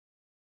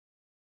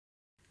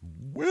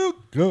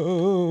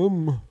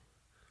Welcome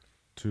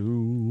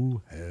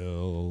to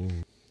hell.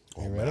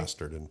 All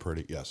mastered and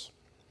pretty. Yes.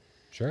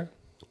 Sure.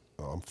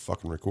 I'm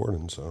fucking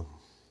recording, so.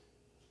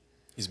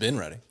 He's been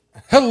ready.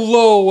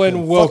 Hello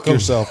and welcome. Fuck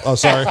yourself. Oh,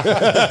 sorry.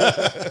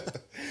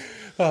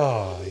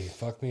 Oh, you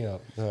fucked me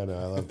up. No, I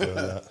love doing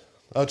that.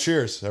 Oh,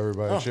 cheers,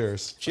 everybody.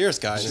 Cheers. Cheers,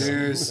 guys.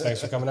 Cheers.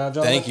 Thanks for coming out,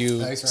 John. Thank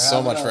you Thanks for so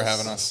having much for us.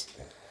 having us.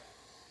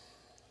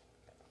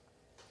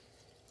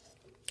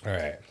 All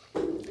right.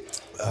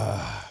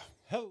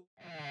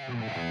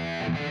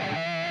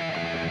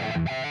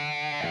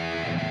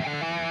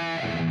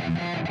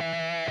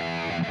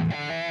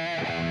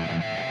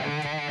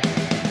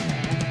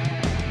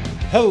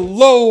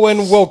 Hello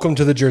and welcome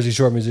to the Jersey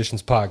Shore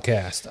Musicians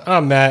Podcast.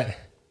 I'm Matt.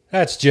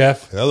 That's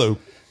Jeff. Hello.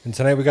 And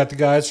tonight we got the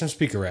guys from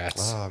Speaker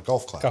Rats.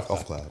 Golf clap.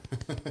 Golf Clap.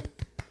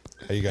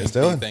 How you guys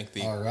doing? Thank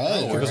the. All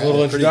right. Give us a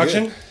little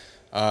introduction.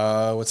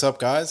 What's up,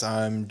 guys?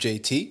 I'm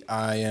JT.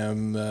 I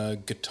am a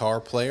guitar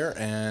player,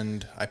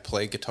 and I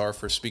play guitar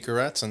for Speaker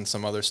Rats and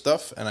some other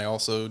stuff, and I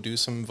also do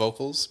some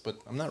vocals, but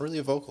I'm not really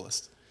a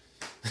vocalist.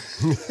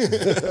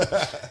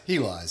 He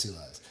lies.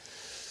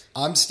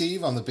 I'm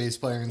Steve. I'm the bass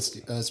player in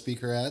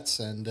Speaker Rats,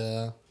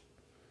 and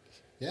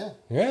yeah.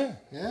 Yeah.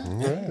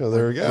 Well,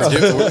 there we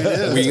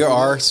go. We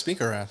are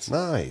Speaker Rats.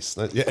 Nice.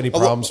 Yeah, any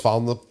problems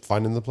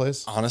finding the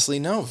place? Honestly,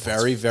 no.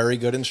 Very, very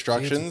good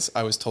instructions.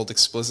 I was told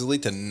explicitly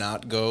to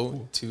not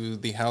go to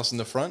the house in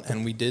the front,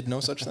 and we did no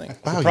such thing.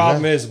 Wow, The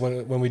problem is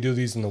when we do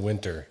these in the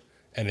winter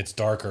and it's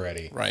dark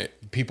already. Right.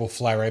 People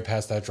fly right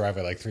past that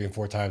driveway like 3 and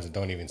 4 times and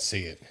don't even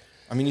see it.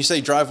 I mean, you say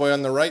driveway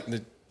on the right.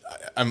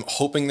 I'm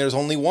hoping there's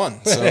only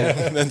one. So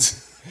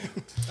that's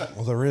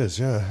Well, there is,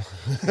 yeah.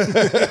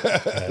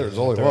 There's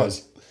only There one.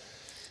 is.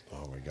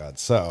 Oh, my God.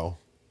 So,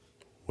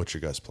 what's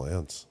your guys'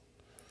 plans?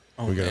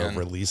 We're going man. to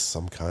release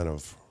some kind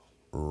of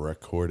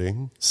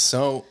recording.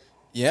 so.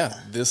 Yeah,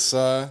 this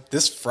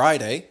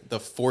Friday, the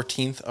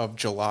 14th of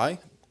July.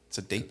 It's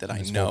a date that I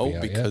won't know be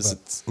out because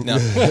yet, it's no,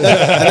 and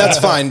that's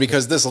fine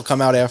because this will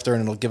come out after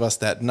and it'll give us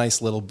that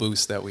nice little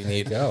boost that we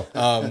need. Go.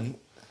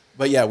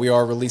 But yeah, we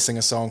are releasing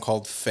a song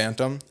called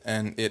Phantom,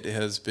 and it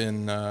has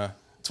been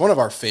it's one of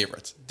our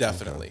favorites,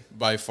 definitely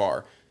by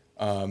far.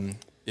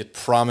 It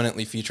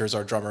prominently features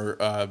our drummer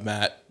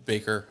Matt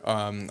Baker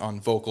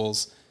on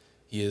vocals.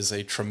 He is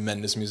a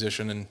tremendous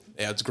musician and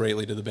adds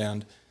greatly to the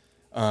band.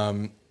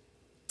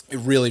 It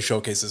really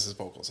showcases his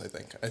vocals. I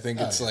think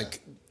it's like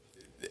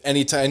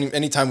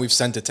anytime we've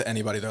sent it to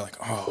anybody, they're like,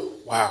 "Oh,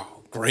 wow,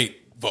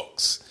 great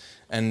vocals,"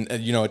 and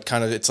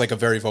it's like a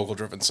very vocal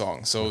driven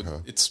song.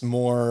 So it's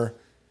more.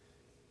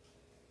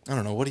 I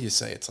don't know. What do you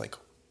say? It's like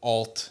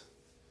alt,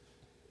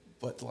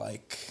 but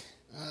like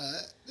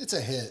It's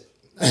a hit.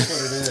 That's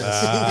what it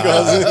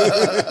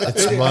is.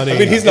 It's money. I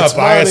mean, he's not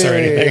biased or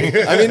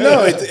anything. I mean,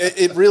 no,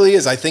 it really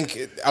is. I think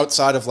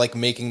outside of like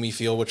Making Me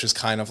Feel, which is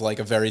kind of like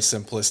a very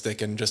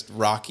simplistic and just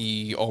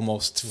rocky,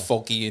 almost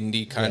folky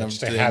indie kind of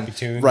just a thing. happy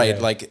tune, right?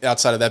 yeah. Like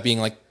outside of that being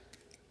like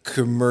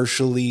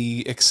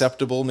commercially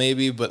acceptable,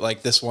 maybe, but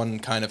like this one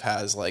kind of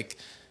has like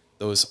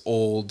those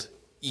old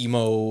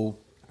emo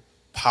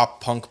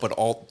pop punk but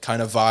alt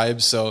kind of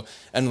vibes, so,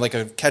 and like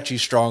a catchy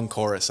strong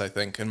chorus, I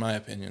think, in my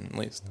opinion at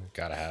least.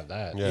 Gotta have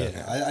that.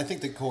 Yeah. I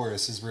think the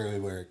chorus is really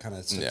where it kind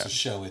of starts to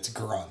show its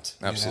grunt.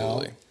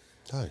 Absolutely.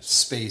 Nice.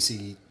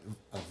 Spacey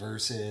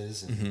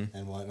verses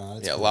and whatnot.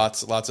 It's Yeah, cool.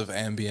 lots of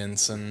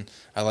ambience, and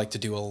I like to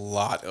do a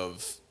lot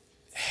of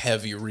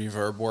heavy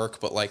reverb work,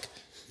 but like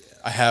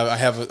I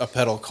have a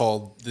pedal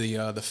called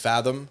the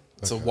Fathom.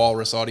 It's a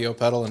Walrus audio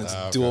pedal, and it's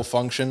dual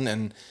function,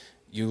 and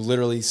you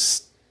literally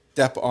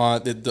step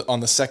on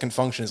the second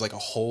function is like a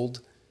hold,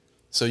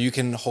 so you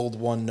can hold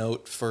one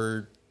note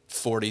for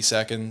 40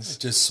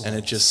 seconds, and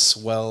it just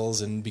swells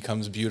and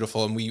becomes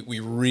beautiful. And we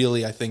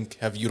really, I think,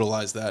 have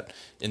utilized that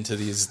into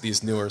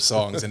these newer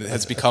songs, and it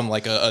has become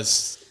like a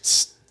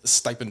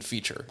stipend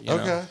feature. You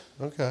know?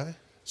 Okay.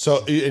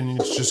 So, and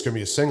it's just going to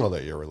be a single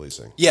that you're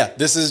releasing. Yeah,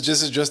 this is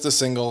just a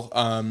single.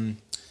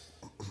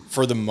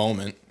 For the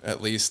moment,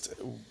 at least,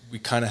 we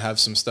kind of have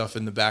some stuff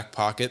in the back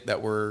pocket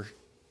that we're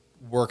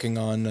working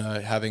on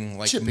having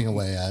like chipping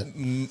away at.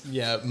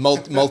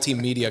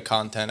 Multimedia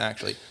content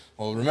actually.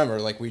 Well, remember,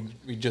 like we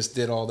just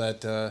did all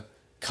that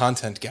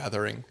content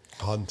gathering.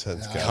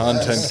 Content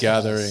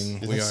Gathering.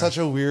 It's such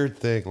a weird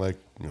thing. Like,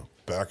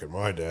 back in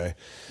my day,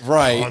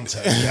 Right.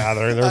 content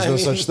gathering, there was no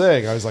such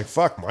thing. I was like,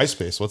 fuck,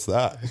 MySpace, what's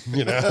that?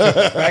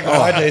 Back in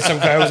my day, some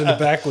guy was in the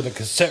back with a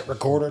cassette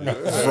recorder.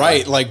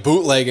 Right, like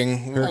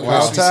bootlegging.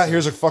 What's that?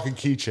 Here's a fucking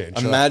keychain. Shut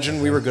up.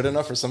 Imagine we were good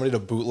enough for somebody to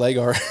bootleg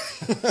our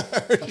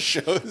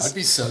shows. I'd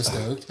be so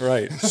stoked.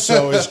 Right.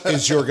 So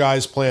is your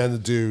guys' plan to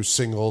do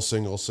single,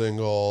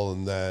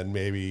 and then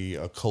maybe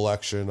a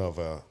collection of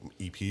a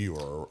EP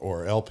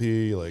or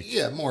LP? Like,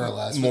 Yeah, more or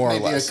less. More or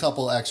Maybe less. a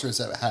couple extras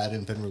that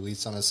hadn't been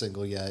released on a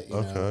single yet. You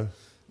know? okay.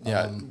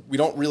 Yeah, we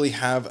don't really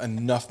have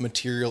enough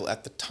material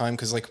at the time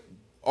because, like,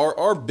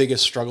 our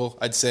biggest struggle,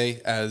 I'd say,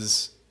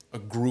 as a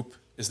group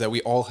is that we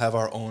all have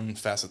our own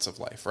facets of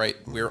life, right?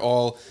 We're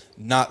all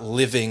not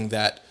living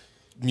that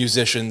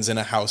musicians in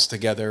a house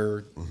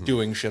together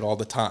doing shit all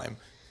the time.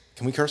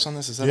 Can we curse on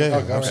this? Is that Yeah,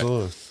 okay?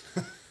 absolutely.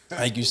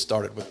 I think you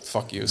started with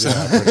fuck you. So.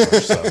 Yeah, pretty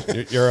much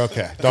so. You're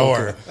okay. Don't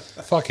worry.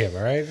 Fuck him,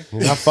 all right?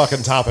 You're not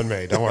fucking topping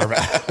me. Don't worry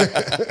about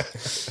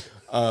it.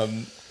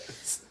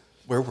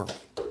 Where were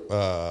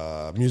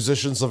we?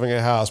 Musicians living in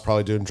a house,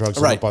 probably doing drugs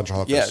with a bunch of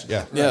hookers.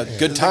 Yeah.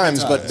 Good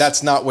times, but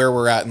that's not where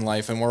we're at in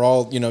life, and we're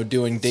all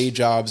doing day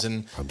jobs.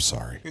 And I'm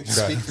sorry.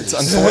 it's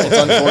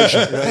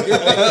unfortunate.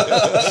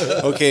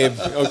 Right?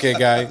 okay,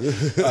 guy.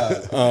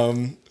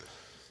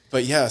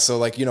 But yeah, so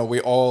like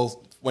we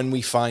all, when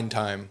we find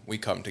time, we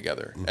come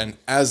together, and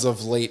as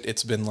of late,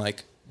 it's been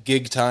like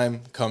gig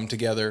time, come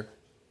together,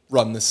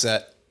 run the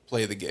set,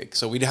 play the gig.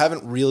 So we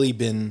haven't really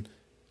been,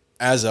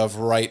 as of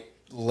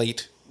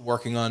late,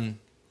 working on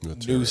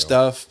new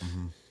stuff,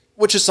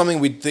 which is something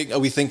we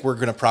think we're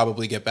going to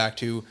probably get back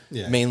to,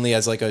 mainly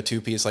as like a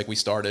 2-piece like we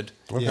started.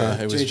 It was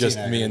JT just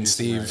and I me are and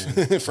using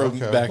Steve from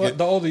back. Well,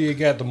 the older you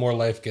get, the more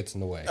life gets in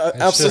the way.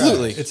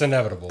 Absolutely. It's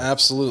inevitable.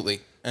 Absolutely.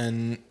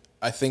 And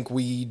I think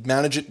we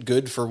manage it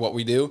good for what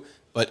we do,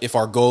 but if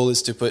our goal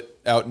is to put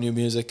out new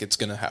music, it's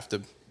going to have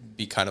to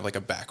be kind of like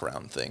a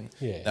background thing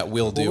that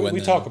we'll do. We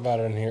talk about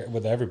it in here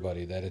with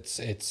everybody that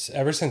it's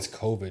ever since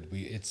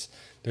COVID,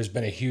 there's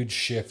been a huge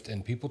shift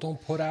and people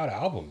don't put out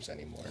albums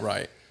anymore.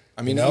 Right.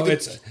 I mean,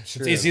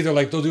 it's either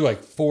like they'll do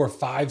like 4 or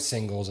 5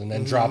 singles and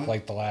then drop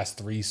like the last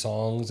 3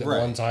 songs at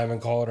one time and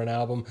call it an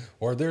album,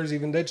 or they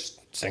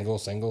just single.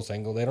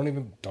 They don't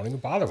even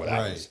bother with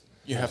albums.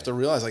 You have to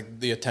realize like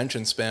the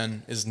attention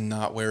span is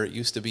not where it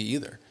used to be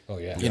either. Oh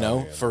yeah.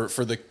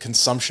 For the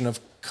consumption of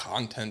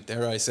content,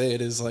 dare I say,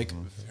 it is like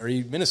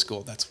very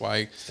minuscule. That's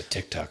why The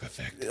TikTok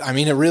effect. I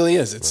mean, it really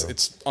is.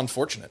 It's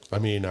unfortunate. I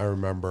mean, I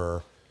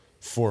remember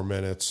 4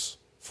 minutes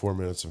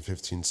and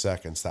 15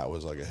 seconds. That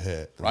was like a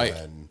hit. Right.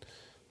 And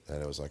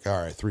it was like,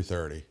 all right,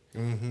 3:30.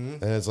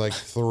 And it's like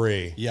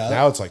 3. Yeah.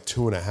 Now it's like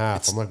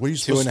 2.5. I'm like, what are you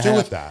supposed to do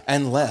with that?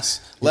 And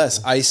less.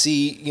 I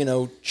see,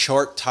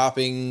 chart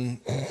topping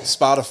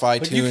Spotify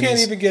Like tunes. you can't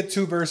even get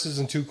 2 verses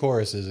and 2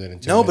 choruses in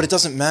 2 No, minutes. but it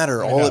doesn't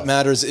matter. All that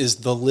matters is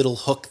the little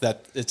hook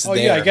that it's there.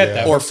 Yeah, I get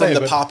that. Or But from say, the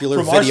but popular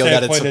from video our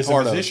that it's standpoint a as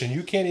part a of. musician,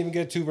 you can't even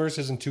get 2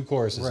 verses and 2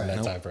 choruses in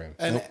that time frame.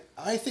 And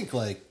I think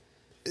like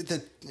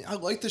I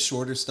like the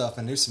shorter stuff,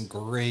 and there's some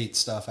great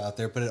stuff out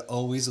there, but it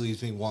always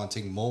leaves me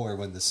wanting more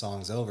when the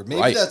song's over.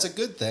 Maybe that's a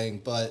good thing,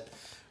 but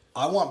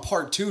I want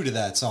part 2 to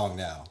that song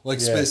now,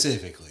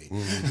 specifically.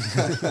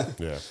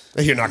 Yeah.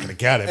 You're not going to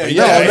get it. But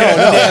No,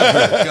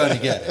 Never gonna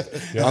get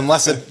it.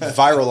 Unless it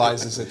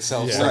viralizes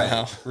itself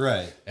somehow.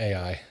 Right.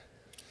 AI.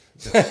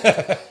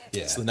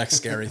 It's the next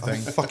scary I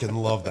thing. fucking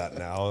love that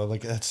now.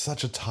 Like, that's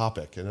such a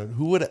topic. And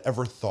who would have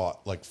ever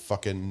thought, like,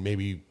 fucking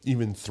maybe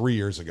even 3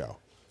 years ago,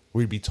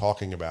 we'd be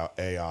talking about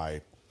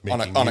AI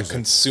making on a music.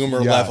 consumer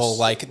Yes. level,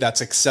 like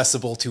that's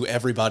accessible to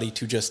everybody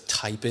to just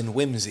type in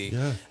whimsy.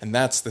 Yeah. And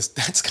that's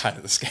kind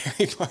of the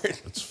scary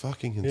part. It's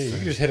fucking Yeah, you insane.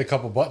 can just hit a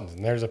couple buttons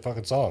and there's a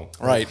fucking song.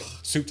 Right.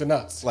 Soup to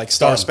nuts. Like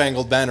Star Done.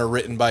 Spangled Banner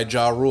written by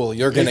Ja Rule.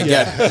 You're going to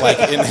get like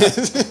in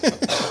his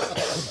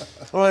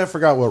Well, I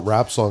forgot what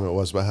rap song it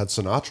was, but it had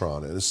Sinatra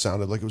on it. It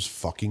sounded like it was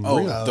fucking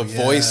real. the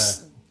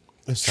voice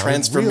It sounded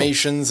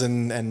transformations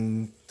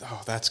and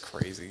that's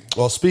crazy. real.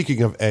 Well,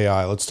 speaking of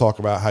AI, let's talk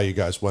about how you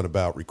guys went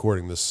about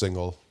recording this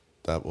single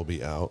that will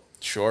be out.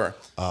 Sure.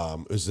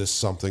 Is this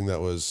something that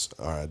was,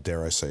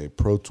 dare I say,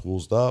 Pro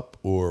Tools'd up,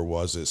 or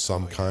was it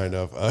some kind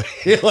of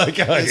This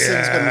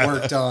thing's been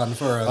worked on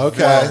for a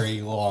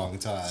very long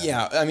time.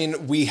 Yeah, I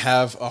mean, we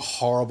have a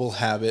horrible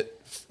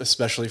habit,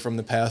 especially from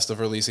the past,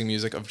 of releasing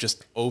music, of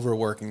just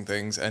overworking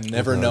things and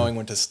never knowing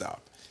when to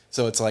stop.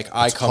 So it's like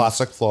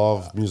classic flaw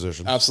of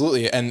musicians.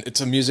 Absolutely, and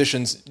it's a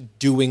musicians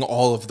doing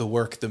all of the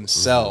work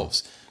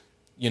themselves.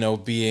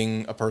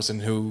 Being a person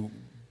who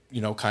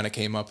kind of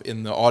came up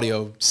in the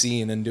audio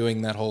scene and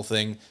doing that whole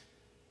thing,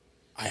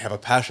 I have a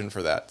passion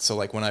for that. So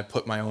like when I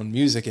put my own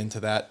music into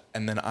that,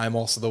 and then I'm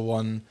also the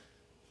one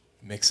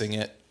mixing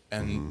it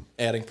and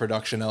adding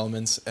production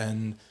elements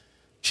and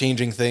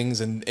changing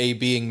things and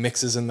A/Bing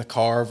mixes in the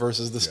car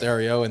versus the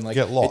stereo, and like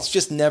Get lost. it's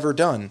just never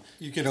done.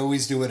 You can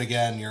always do it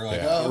again. You're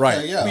like, Yeah. oh, okay,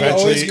 Right. yeah.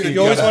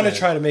 You always want to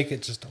try to make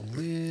it just a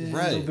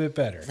little bit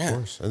better. Of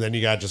course. And then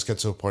you got to just get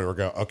to a point where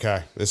go,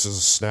 okay, this is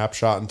a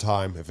snapshot in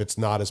time. If it's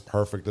not as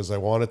perfect as I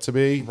want it to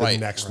be, the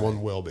next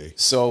one will be.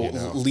 So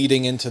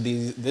leading into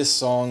this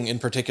song in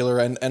particular,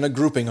 and a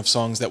grouping of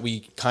songs that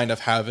we kind of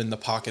have in the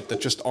pocket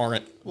that just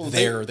aren't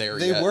there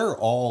They yet. were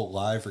all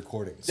live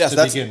recordings. Yes,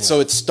 to begin with. so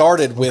it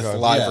started with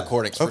live Yeah.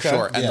 recordings for Okay.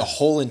 sure, and Yeah. the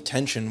whole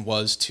intention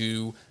was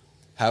to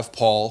have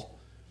Paul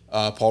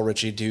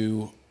Ritchie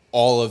do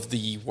all of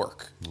the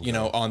work,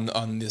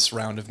 on this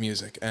round of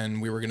music,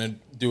 and we were gonna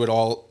do it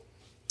all,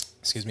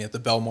 at the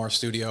Belmar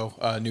Studio,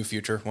 New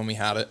Future, when we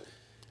had it,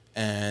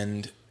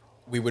 and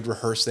we would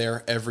rehearse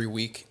there every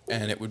week,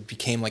 and it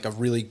became like a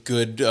really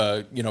good,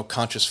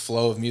 conscious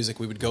flow of music.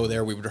 We would go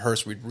there, we would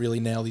rehearse, we'd really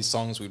nail these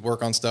songs, we'd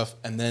work on stuff,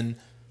 and then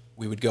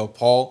we would go,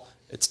 Paul,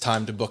 it's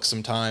time to book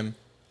some time.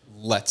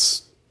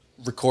 Let's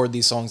record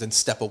these songs and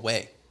step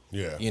away.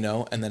 Yeah.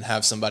 And then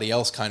have somebody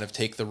else kind of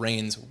take the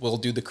reins. We'll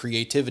do the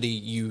creativity,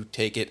 you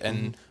take it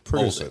and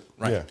Produce mold it.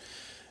 Right. Yeah.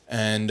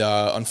 And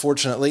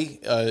unfortunately,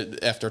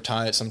 after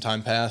some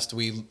time passed,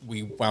 we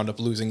wound up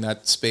losing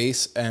that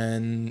space,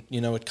 and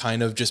it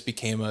kind of just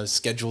became a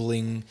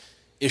scheduling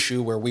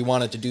issue where we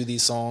wanted to do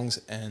these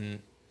songs, and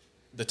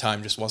the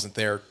time just wasn't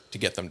there to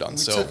get them done. We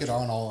so took it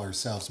on all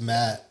ourselves,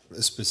 Matt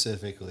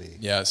specifically.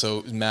 Yeah,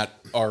 so Matt,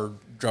 our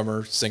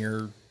drummer,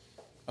 singer,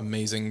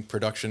 amazing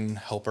production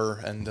helper,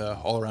 and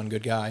all around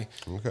good guy.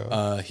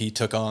 Okay. He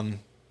took on,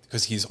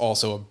 because he's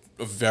also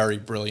a very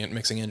brilliant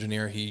mixing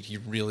engineer. He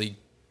really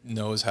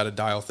knows how to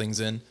dial things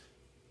in,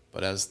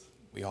 but as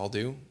we all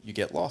do, you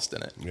get lost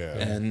in it,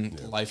 and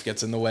life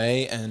gets in the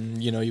way,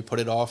 and you put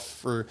it off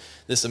for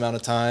this amount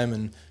of time,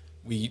 and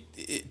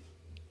it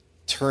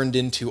turned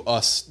into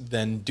us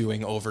then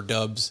doing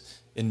overdubs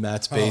in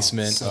Matt's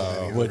basement.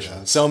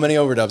 So many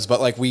overdubs,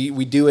 but like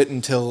we do it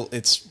until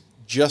it's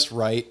just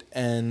right,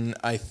 and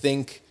I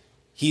think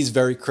he's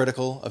very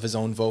critical of his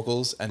own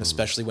vocals, and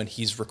especially when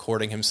he's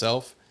recording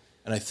himself,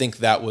 and I think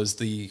that was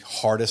the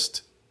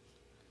hardest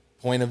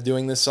point of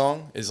doing this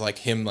song, is like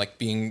him like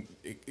being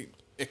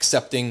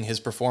accepting his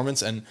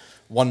performance. And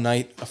one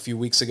night a few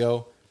weeks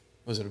ago,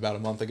 was it about a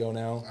month ago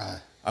now,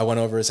 I went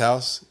over his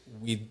house,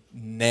 we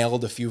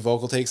nailed a few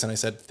vocal takes, and I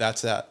said,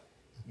 that's that,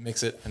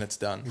 mix it and it's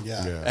done.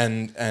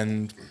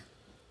 And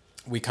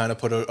we kind of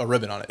put a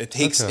ribbon on it. It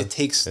takes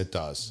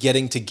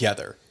getting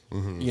together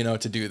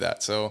to do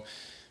that. So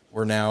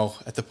we're now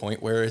at the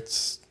point where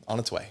it's on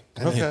its way.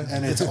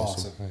 And it's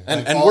awesome.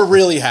 And we're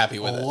really happy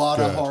with it. A lot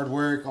of hard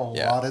work, a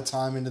lot of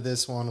time into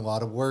this one, a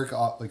lot of work,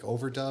 like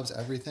overdubs,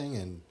 everything,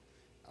 and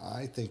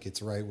I think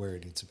it's right where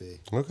it needs to be.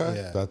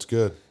 Okay, that's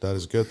good. That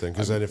is a good thing,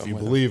 because then if you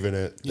believe in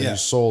it, then you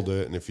sold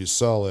it, and if you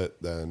sell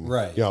it, then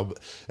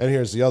And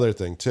here's the other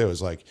thing too: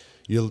 is like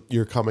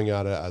you're coming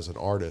at it as an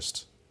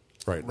artist,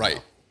 right?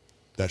 Now.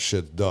 That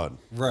shit's done.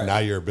 Right now,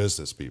 you're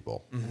business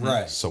people.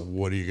 Right. So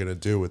what are you gonna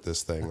do with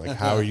this thing? Like,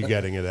 how are you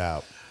getting it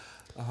out?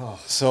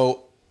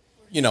 So.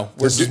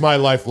 This is my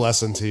life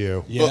lesson to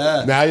you.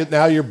 Yeah.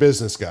 Now you're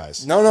business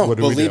guys. No.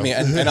 Believe me,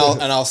 and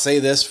I'll say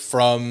this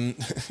from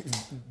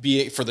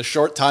for the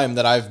short time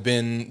that I've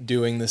been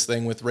doing this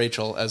thing with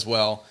Rachel as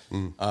well.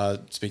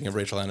 Speaking of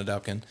Rachel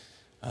Anadopkin,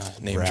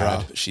 name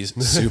drop. She's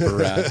super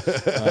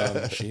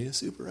rad. She is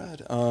super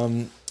rad.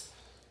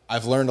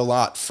 I've learned a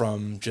lot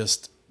from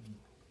just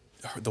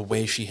the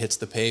way she hits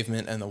the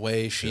pavement and the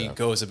way she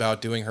goes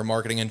about doing her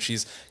marketing, and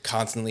she's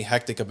constantly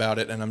hectic about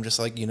it. And I'm just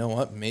like, you know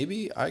what?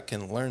 Maybe I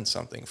can learn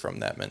something from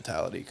that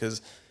mentality,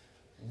 because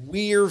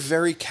we're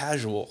very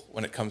casual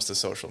when it comes to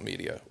social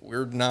media.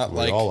 We're not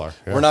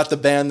we're not the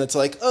band that's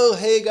like, oh,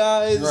 hey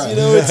guys,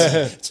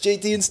 it's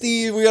JT and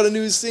Steve. We got a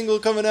new single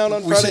coming out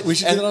on Friday. We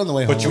should get it on the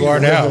way home. But you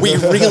are now. We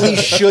really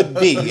should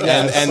be.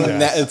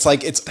 It's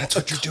like, that's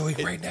what you're doing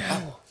right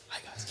now.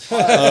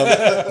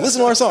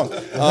 Listen to our song.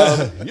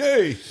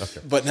 Yay!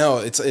 Okay. But no,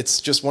 it's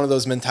just one of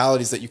those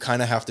mentalities that you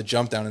kind of have to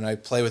jump down. And I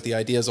play with the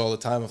ideas all the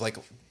time of like,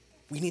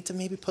 we need to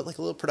maybe put like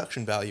a little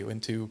production value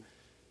into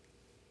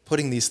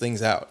putting these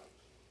things out.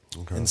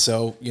 Okay. And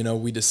so,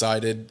 we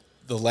decided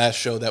the last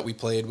show that we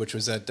played, which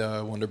was at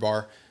Wonder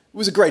Bar, it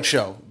was a great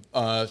show.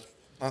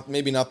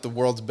 Maybe not the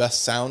world's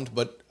best sound,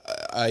 but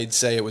I'd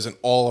say it was an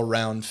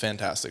all-around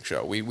fantastic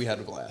show. We had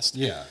a blast.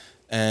 Yeah.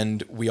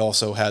 And we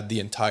also had the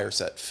entire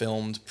set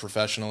filmed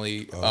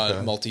professionally,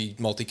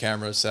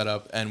 multi-camera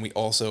setup, and we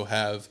also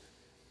have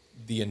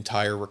the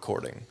entire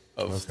recording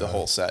of the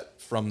whole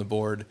set from the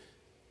board,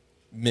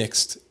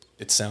 mixed.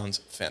 It sounds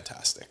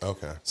fantastic.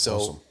 Okay.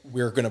 So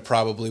we're going to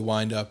probably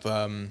wind up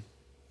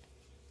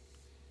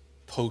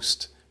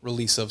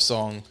post-release of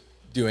song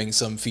doing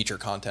some feature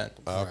content.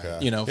 Okay.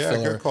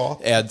 Filler, good call.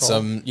 Add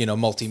some,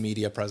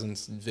 multimedia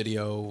presence,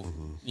 video,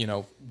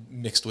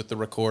 mixed with the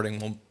recording.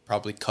 We'll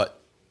probably cut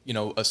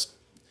a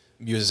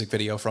music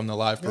video from the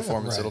live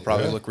performance. It'll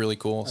probably look really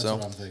cool. That's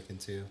what I'm thinking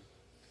too.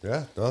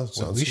 Yeah,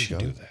 we should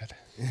do that.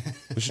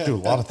 We should do a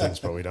lot of things,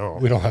 but we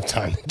don't. We don't have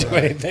time to do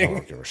anything. I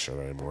don't give a shit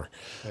anymore.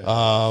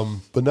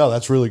 But no,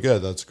 that's really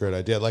good. That's a great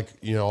idea. Like,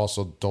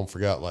 also don't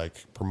forget like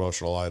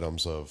promotional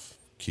items of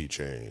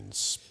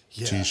keychains,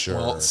 t-shirts.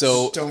 Well,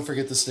 so don't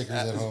forget the stickers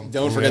at home.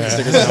 Don't forget the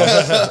stickers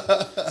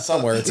at home.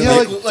 Somewhere. It's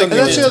and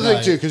that's the other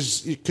thing too,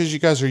 because you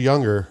guys are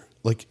younger.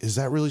 Like, is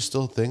that really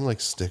still a thing?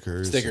 Like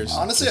stickers?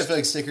 Honestly, I feel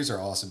like stickers are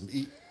awesome.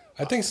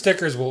 I think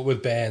stickers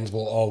with bands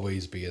will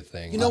always be a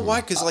thing. You know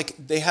why? Because like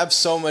they have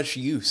so much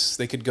use.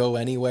 They could go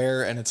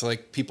anywhere, and it's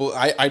like people.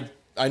 I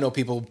know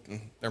people.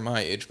 They're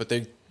my age, but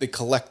they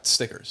collect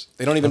stickers.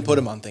 They don't even put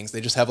them on things. They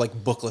just have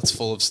like booklets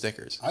full of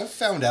stickers. I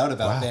found out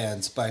about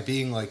bands by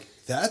being like,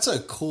 "That's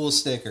a cool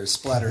sticker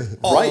splattered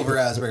all over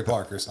Asbury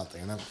Park or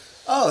something." And I'm,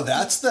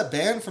 that's the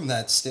band from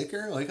that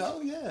sticker. Like,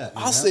 oh yeah.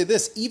 I'll say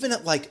this: even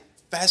at like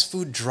fast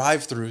food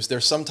drive-thrus, they're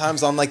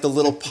sometimes on like the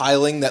little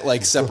piling that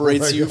like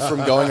separates you from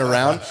going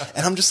around,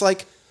 and I'm just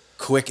like,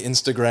 quick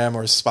Instagram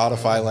or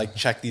Spotify, like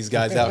check these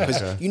guys out,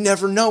 because you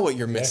never know what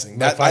you're missing.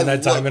 Find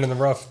that diamond in the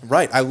rough.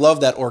 Right. I love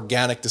that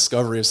organic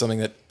discovery of something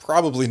that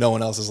probably no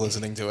one else is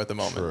listening to at the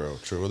moment.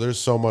 True. Well, there's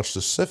so much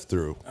to sift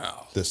through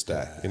this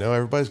day.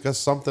 Everybody's got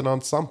something on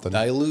something.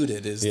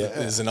 Diluted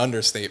is an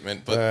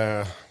understatement,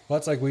 but Well,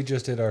 it's like we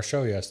just did our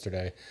show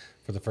yesterday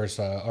for the first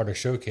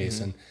artist showcase,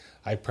 and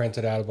I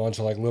printed out a bunch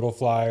of like little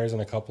flyers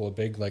and a couple of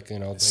big, like, they're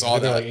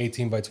like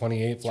 18 by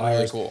 28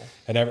 flyers. It's really cool.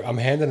 And I'm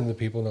handing them to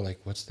people, and they're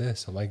like, "What's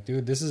this?" I'm like,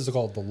 "Dude, this is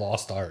called the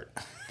lost art.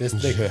 This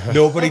thing,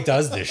 nobody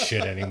does this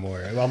shit anymore."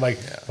 And I'm like,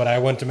 "But I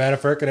went to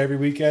Manafurkin every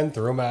weekend,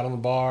 threw them out on the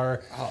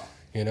bar." Oh.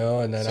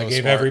 And then I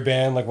gave every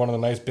band like one of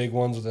the nice big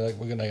ones with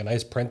like a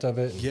nice print of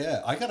it.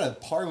 Yeah, I got a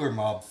Parlor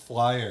Mob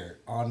flyer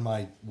on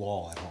my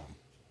wall at home.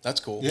 That's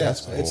cool. Yeah,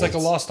 that's cool. It's like a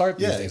lost art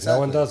these days. Exactly. No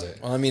one does it.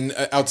 Well, I mean,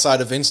 outside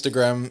of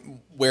Instagram,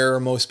 where are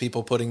most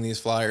people putting these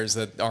flyers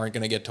that aren't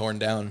going to get torn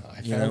down?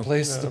 I found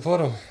places to put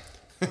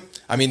them.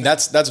 I mean,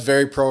 that's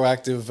very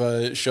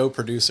proactive show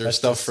producer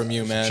stuff from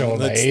you, man. Showing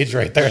my age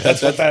right there.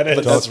 That's what that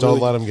is. Don't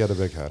let him get a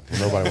big head.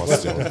 Nobody wants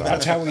to deal with that.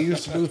 That's how we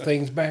used to do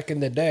things back in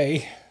the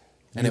day.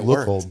 And it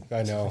worked. Old.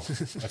 I know.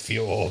 I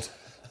feel old.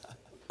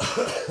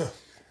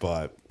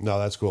 But no,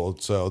 that's cool.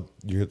 So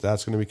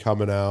that's going to be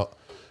coming out.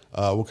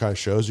 What kind of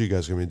shows are you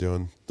guys going to be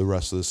doing the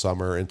rest of the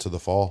summer into the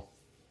fall?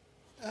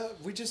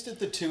 We just did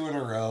the 2 in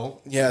a row.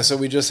 Yeah, so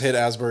we just hit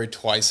Asbury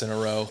twice in a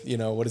row.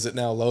 What is it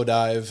now? Low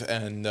Dive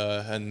and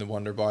the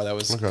Wonder Bar. That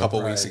was a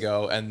couple weeks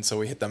ago, and so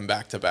we hit them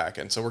back to back.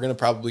 And so we're going to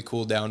probably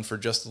cool down for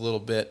just a little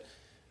bit,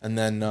 and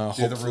then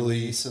hopefully the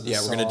release of the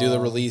we're going to do the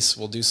release.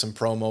 We'll do some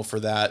promo for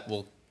that.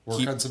 We'll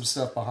work on some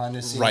stuff behind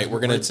the scenes. Right,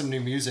 we're gonna write some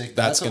new music.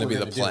 That's going to be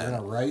the plan. We're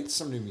going to write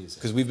some new music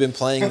because we've been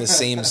playing the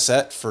same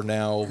set for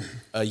now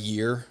a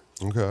year.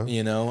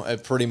 Okay,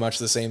 pretty much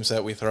the same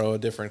set. We throw a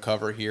different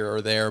cover here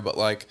or there, but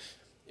like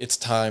it's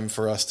time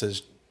for us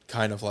to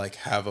kind of like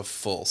have a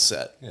full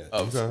set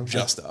of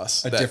just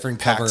us. A different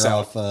cover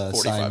of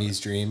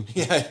Siamese Dream.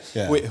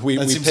 Yeah. We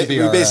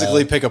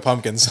basically pick a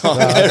pumpkin song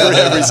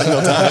every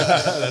single time.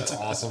 That's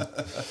awesome.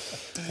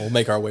 We'll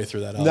make our way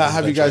through that. Now,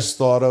 have you guys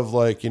thought of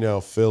like,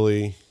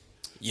 Philly?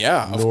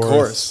 Yeah, north, of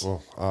course.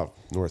 Well,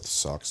 north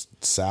sucks.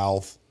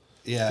 South.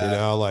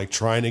 Yeah. Like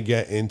trying to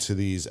get into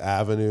these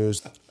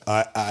avenues.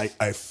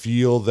 I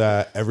feel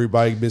that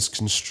everybody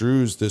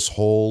misconstrues this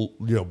whole,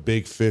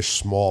 big fish,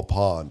 small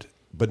pond,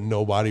 but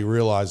nobody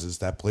realizes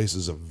that place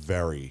is a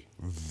very,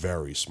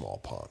 very small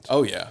pond.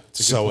 Oh yeah.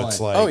 So it's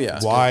like,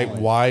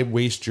 why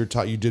waste your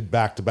time? You did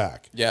back to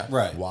back. Yeah.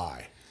 Right.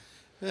 Why?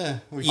 Yeah.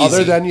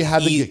 Other than you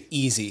had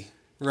easy.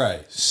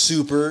 Right.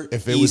 Super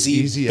if it was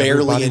easy,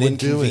 barely an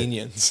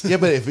inconvenience. Yeah,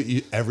 but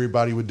if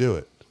everybody would do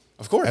it.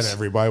 Of course. And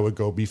everybody would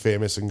go be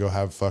famous and go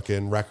have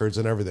fucking records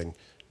and everything.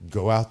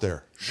 Go out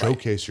there,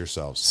 showcase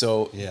yourselves.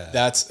 So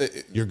that's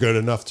you're good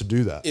enough to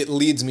do that. It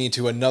leads me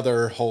to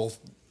another whole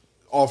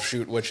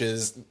offshoot, which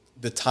is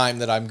the time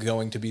that I'm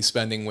going to be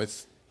spending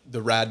with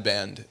the Rad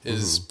Band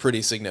is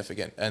pretty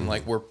significant, and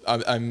like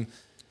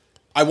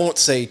I won't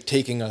say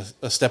taking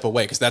a step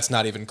away because that's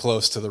not even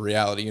close to the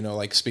reality.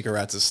 Like Speaker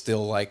Rats is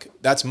still like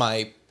that's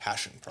my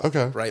passion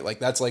project, right? Like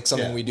that's like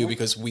something we do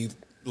because we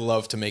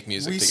love to make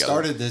music together. We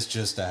started this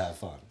just to have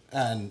fun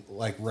and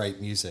like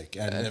write music,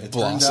 and it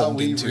blossomed turned out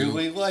we into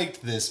really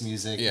liked this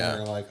music. Yeah.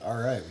 And we're like, all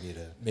right, we need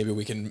to maybe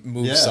we can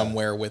move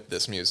somewhere with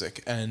this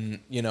music.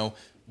 And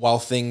while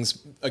things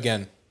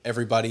again,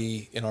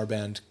 everybody in our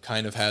band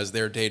kind of has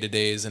their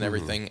day-to-days and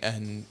everything.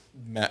 And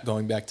Matt,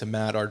 going back to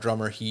Matt, our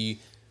drummer,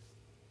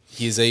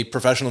 he's a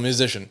professional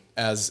musician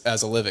as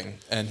a living,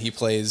 and he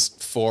plays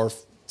 4,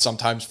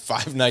 sometimes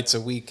 5 nights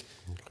a week.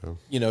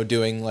 Okay.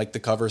 Doing like the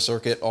cover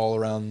circuit all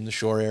around the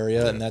shore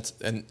area, and that's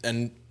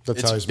that's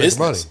it's how he's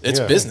business. making money. It's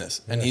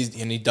business, and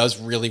he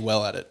does really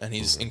well at it, and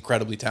he's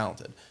incredibly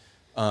talented.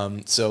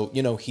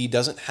 So he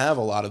doesn't have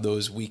a lot of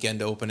those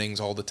weekend openings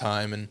all the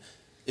time, and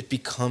it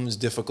becomes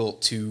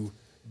difficult to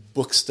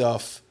book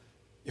stuff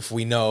if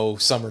we know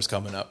summer's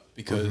coming up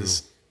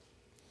because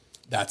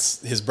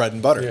that's his bread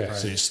and butter. Yeah. Right.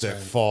 So you stick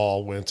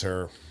fall,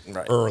 winter,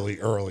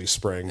 early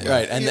spring.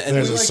 Right. And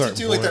we like to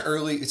do like the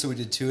early, so we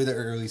did 2 of the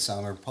early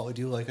summer, probably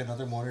do like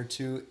another 1 or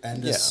 2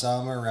 end of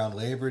summer around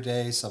Labor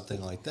Day,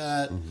 something like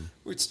that.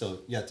 We'd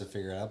still yet to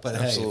figure it out. But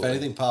hey, if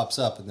anything pops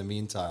up in the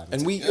meantime,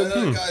 and we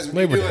guys, what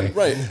are you doing?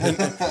 Right.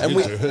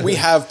 And we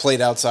have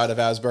played outside of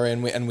Asbury,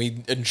 and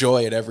we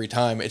enjoy it every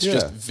time. It's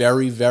just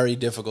very, very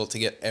difficult to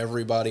get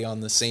everybody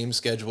on the same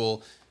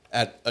schedule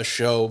at a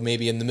show,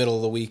 maybe in the middle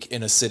of the week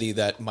in a city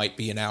that might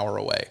be an hour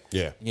away.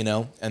 Yeah.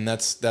 And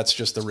that's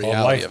just the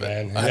reality of it.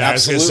 Man. Yeah,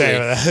 absolutely.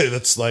 I was gonna say,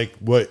 that's like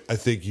what I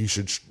think you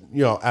should,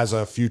 as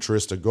a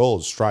futuristic goal,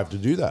 is strive to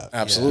do that.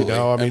 Absolutely.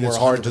 I mean, it's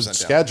hard to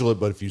schedule it,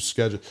 but if you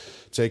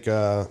take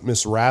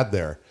Miss Rad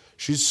there,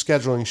 she's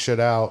scheduling shit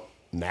out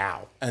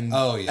now. And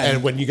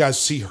and when you guys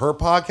see her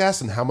podcast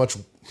and how much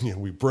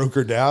we broke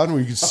her down,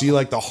 we could see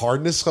like the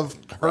hardness of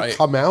her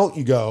come out,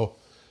 you go,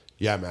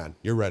 yeah, man,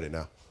 you're ready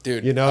now.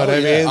 Dude, you know what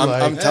I mean?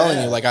 I'm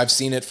telling you, like I've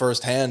seen it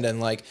firsthand, and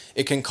like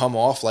it can come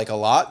off like a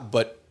lot,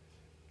 but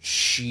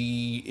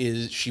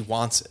she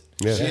wants it.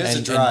 Yeah. She has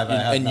a drive.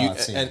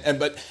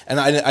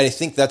 I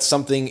think that's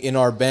something in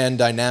our band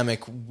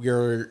dynamic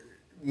we're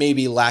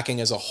maybe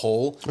lacking as a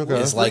whole. Okay.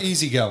 Is like we're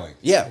easygoing.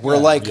 Yeah, we're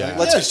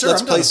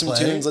let's play some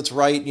tunes, let's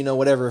write,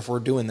 whatever if we're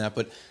doing that.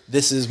 But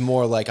this is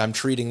more like I'm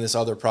treating this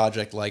other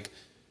project like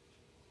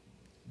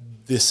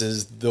this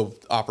is the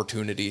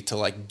opportunity to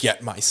like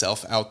get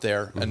myself out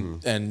there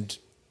and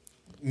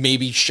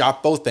maybe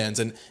shop both bands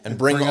and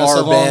bring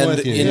our band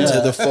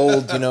into the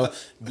fold. You know,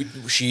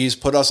 she's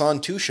put us on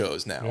 2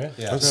 shows now.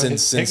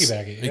 Since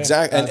exactly,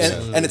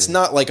 and it's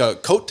not like a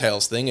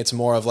coattails thing. It's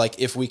more of like,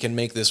 if we can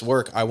make this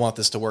work, I want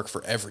this to work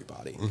for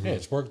everybody. Yeah,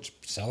 it's work.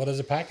 Sell it as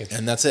a package,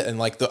 and that's it. And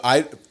like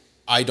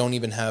I don't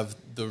even have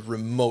the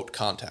remote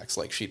contacts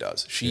like she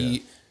does.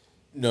 She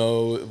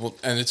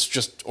and it's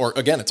just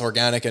it's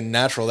organic and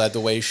natural that the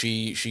way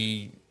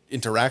she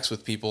interacts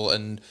with people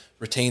and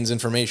retains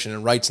information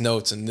and writes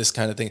notes and this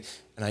kind of thing.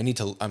 And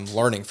I'm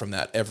learning from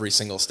that every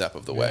single step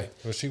of the way.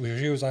 Well, she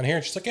was on here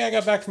and she's like, I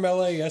got back from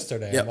LA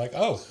yesterday. Yep. I'm like,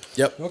 oh,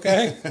 yep.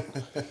 Okay.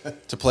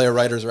 To play a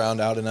writer's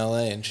round out in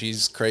LA, and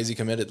she's crazy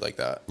committed like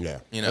that. Yeah.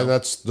 You know,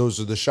 and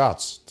those are the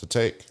shots to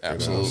take.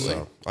 Absolutely. You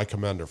know? So I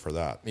commend her for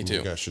that. Me too.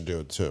 You guys should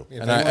do it too.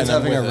 If anyone's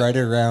having a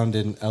writer round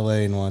in LA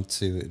and want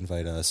to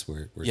invite us,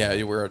 we're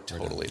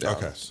totally down.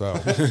 Okay, so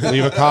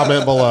leave a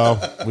comment below.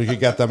 We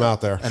could get them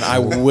out there. And I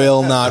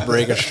will not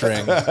break a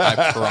string.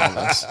 I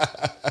promise.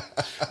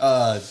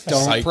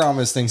 Don't Psych.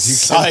 Promise things you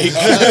Psych.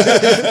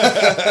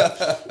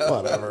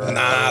 Whatever.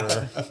 Not.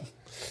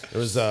 It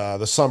was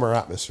the summer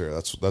atmosphere.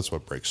 That's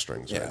what breaks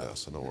strings right now.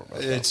 So don't worry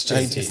about that. It's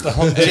JT.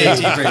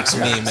 JT breaks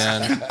me,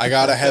 man. I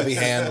got a heavy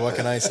hand. What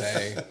can I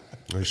say?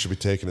 We should be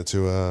taking it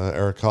to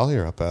Eric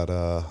Collier up at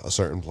a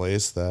certain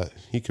place that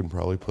he can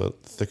probably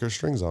put thicker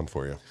strings on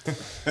for you.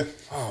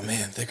 Oh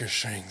man, thicker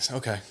strings.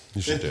 Okay,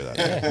 you should do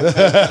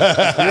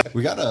that.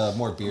 We got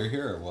more beer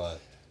here or what?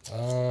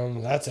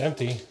 That's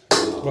empty.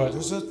 But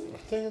there's a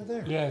thing in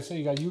there. Yeah, so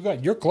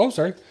you're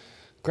closer.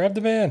 Grab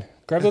the man.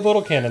 Grab the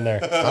little can in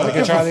there. I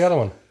can try the other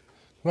one.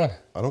 Come on.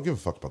 I don't give a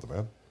fuck about the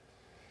man.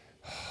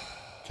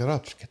 Get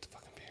up. Just get the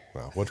fucking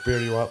beer. Wow. Which beer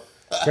do you want?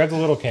 Grab the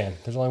little can.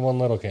 There's only one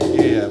little can.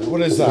 Yeah.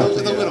 What is that?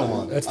 The little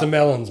one. That's the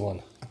melons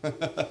one.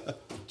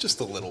 Just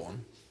the little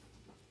one.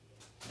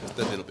 Just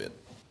a little bit.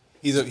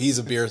 He's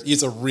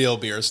a real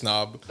beer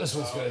snob. This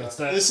one's good.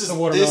 This is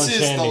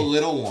the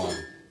little one.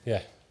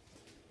 Yeah.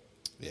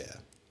 Yeah.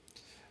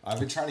 I've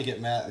been trying to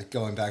get Matt,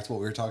 going back to what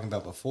we were talking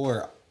about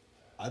before.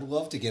 I'd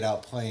love to get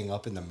out playing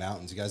up in the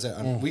mountains. You guys,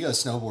 we go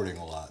snowboarding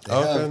a lot. They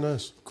have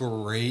nice.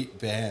 Great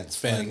bands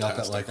playing up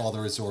at like all the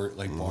resort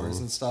like bars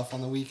and stuff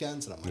on the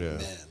weekends. And I'm like,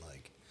 man,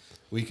 like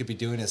we could be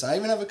doing this. I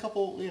even have a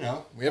couple, we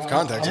have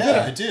contacts.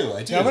 I do.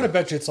 Yeah, I'm going to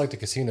bet you it's like the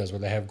casinos where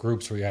they have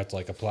groups where you have to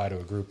like apply to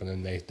a group and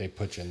then they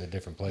put you in the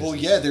different places. Well,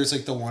 yeah, there's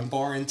like the one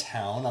bar in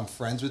town. I'm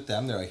friends with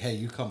them. They're like, hey,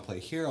 you come play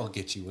here. I'll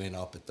get you in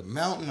up at the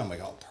mountain. I'm like,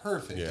 oh,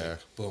 perfect. Yeah.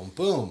 Like, boom,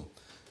 boom.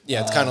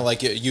 Yeah, it's kind of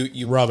like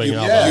you rubbing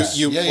elbows.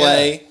 You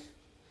play,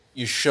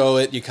 you show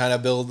it, you kind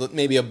of build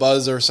maybe a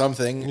buzz or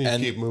something,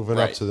 and keep moving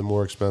up to the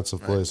more expensive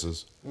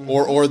places,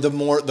 or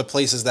the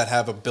places that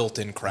have a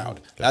built-in crowd.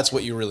 That's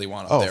what you really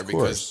want up there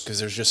because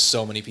there's just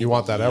so many people. You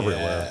want that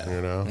everywhere,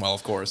 you know. Well,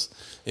 of course,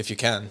 if you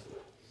can.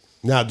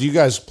 Now, do you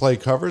guys play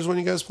covers when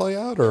you guys play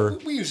out, or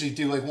we usually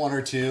do like one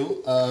or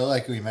two,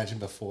 like we mentioned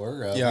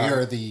before. We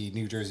are the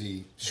New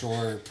Jersey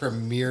Shore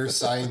premier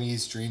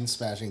Siamese Dream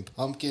Smashing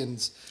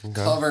Pumpkins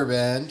cover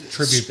band,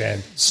 tribute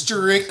band,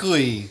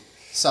 strictly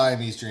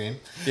Siamese Dream.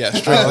 Yeah,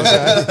 strictly,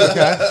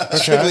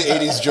 strictly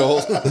 80s Joel.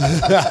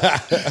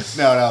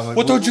 No.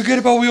 What don't you get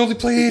about we only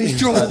play 80s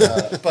Joel?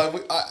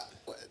 But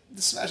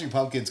the Smashing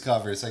Pumpkins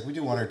covers, like we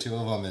do one or two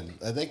of them,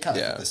 and they kind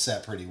of fit the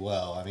set pretty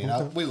well. I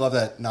mean, we love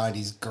that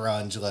 '90s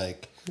grunge,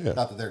 like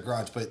not that they're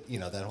grunge, but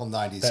that whole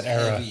 '90s that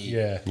heavy,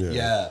 era,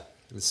 yeah.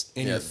 It was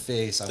in your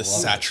face. I the love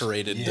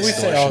saturated. We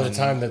say all the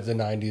time that the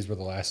 '90s were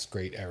the last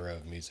great era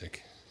of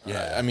music.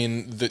 Yeah, I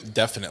mean,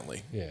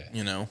 definitely.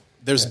 Yeah,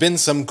 there's been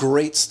some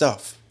great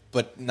stuff,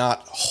 but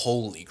not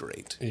wholly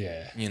great.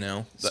 Yeah.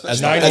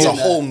 As a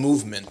whole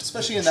movement.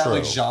 Especially in that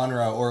like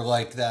genre or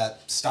like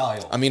that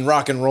style. I mean,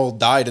 rock and roll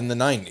died in the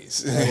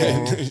 90s.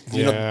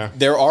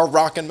 There are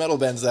rock and metal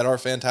bands that are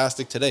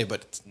fantastic today,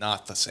 but it's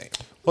not the same.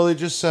 Well, they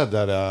just said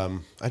that,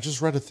 I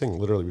just read a thing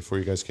literally before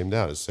you guys came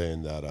down, is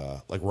saying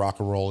that like rock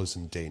and roll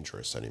isn't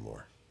dangerous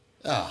anymore.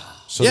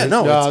 So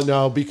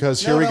no,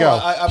 because here we go.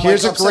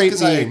 Here's a great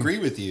meme. I agree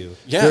with you.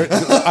 Yeah, we're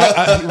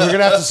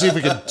gonna have to see if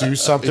we can do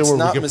something where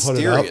we can put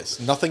it up.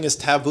 Nothing is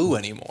taboo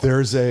anymore.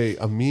 There's a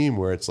meme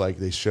where it's like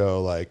they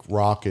show like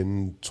rock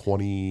in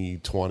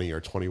 2020 or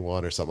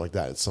 21 or something like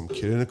that. It's some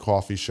kid in a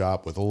coffee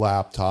shop with a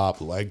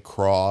laptop, leg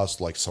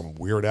crossed, like some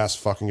weird ass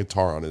fucking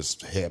guitar on his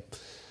hip,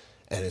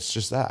 and it's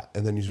just that.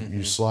 And then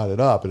you slide it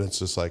up, and it's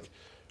just like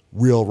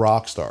real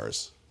rock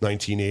stars.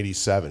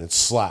 1987. It's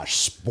Slash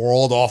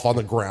sprawled off on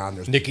the ground.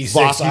 There's Nicky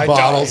vodka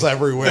bottles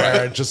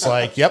everywhere. Just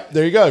like, yep,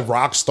 there you go.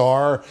 Rock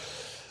star.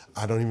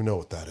 I don't even know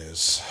what that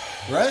is.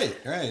 Right.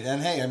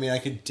 And hey, I mean, I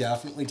could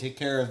definitely take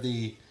care of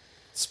the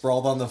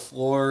sprawled on the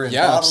floor and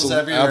bottles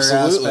everywhere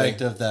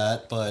aspect of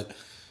that. But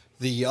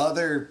the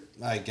other,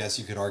 I guess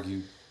you could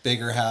argue,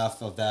 bigger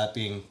half of that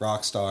being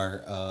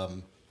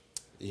Rockstar.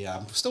 Yeah,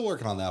 I'm still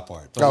working on that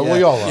part. But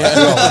we all are.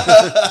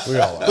 We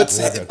all are.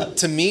 But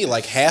to me,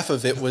 like half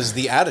of it was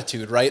the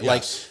attitude, right?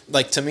 Yes.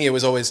 Like to me, it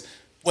was always,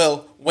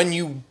 well, when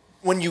you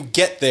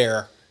get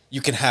there,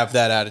 you can have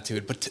that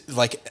attitude. But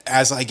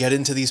as I get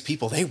into these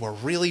people, they were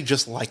really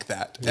just like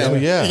that.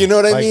 And, you know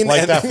what I mean?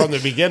 Like that from the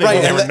beginning.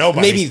 Right, and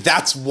nobody. Maybe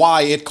that's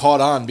why it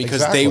caught on,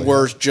 because they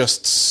were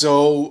just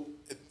so.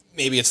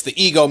 Maybe it's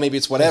the ego, maybe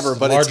it's whatever,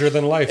 but larger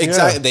than life.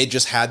 Exactly, they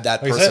just had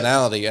that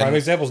personality. Prime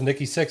example is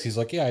Nikki Sixx. He's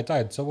like, I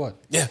died. So what?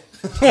 Yeah,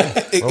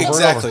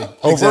 exactly.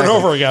 Over and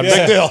over again.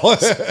 Big deal.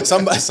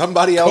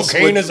 Somebody else.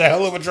 Cocaine is a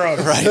hell of a drug,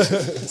 right?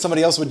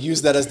 Somebody else would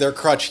use that as their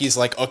crutch. He's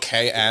like,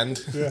 okay,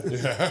 and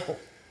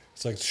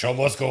it's like, show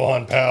must go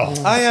on, pal.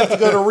 I have to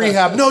go to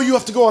rehab. No, you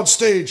have to go on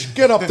stage.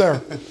 Get up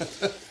there.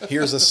 Be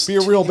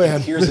a real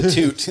band. Here's a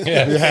toot. Take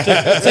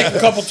a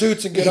couple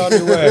toots and get on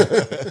your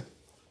way.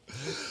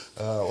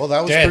 Well,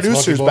 that was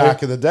producers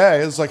back in the day.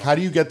 It's like, how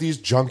do you get these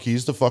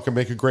junkies to fucking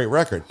make a great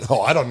record?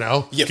 Oh, I don't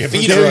know. You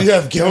feed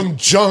them. Give them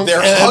junk.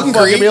 They're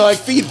hungry. Be like,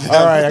 feed them.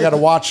 All right, I got to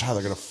watch how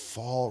they're going to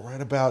fall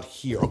right about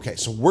here. Okay,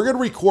 so we're going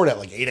to record at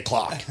like 8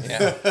 o'clock.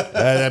 Yeah. And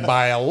then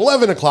by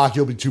 11 o'clock,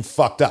 you'll be too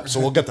fucked up. So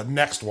we'll get the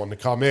next one to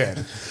come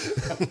in.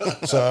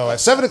 So at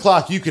 7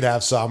 o'clock, you could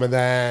have some. And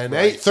then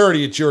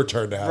 8:30, it's your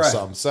turn to have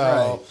some.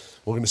 So...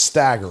 We're going to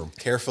stagger them.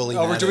 Carefully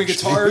we're doing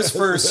guitars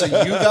first, so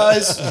you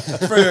guys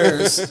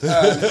first.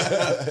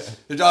 No,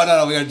 we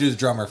got to do the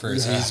drummer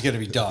first. Yeah. He's going to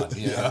be done.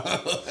 You know?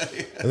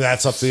 And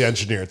that's up to the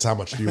engineer. It's how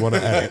much do you want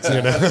to edit,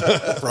 you know?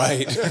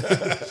 Right.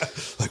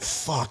 Like,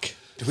 fuck.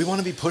 Do we want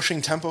to be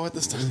pushing tempo at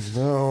this time?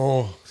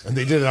 No. And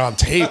they did it on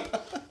tape.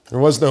 There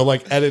was no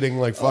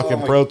editing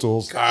fucking Pro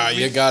Tools.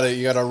 You got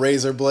a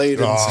razor blade.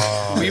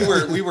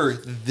 We were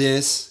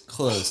this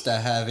close to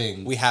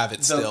having. We have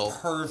it still.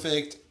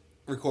 Perfect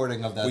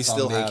recording of that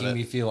song, making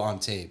me feel on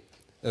tape.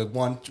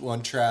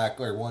 One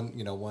track or one.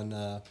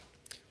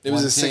 It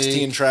was a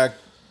 16 track.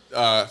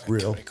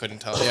 Real. I couldn't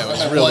tell. Yeah, it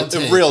was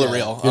reel to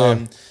reel.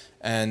 Yeah.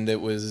 And it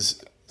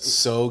was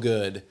so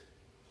good,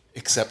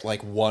 except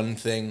one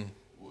thing.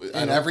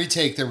 In every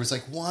take, there was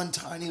one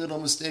tiny little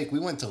mistake. We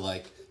went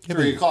to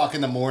 3 o'clock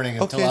in the morning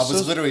until I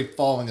was literally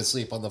falling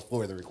asleep on the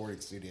floor of the recording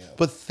studio.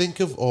 But think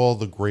of all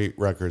the great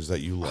records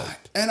that you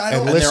liked. And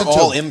they're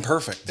all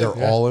imperfect. They're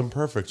all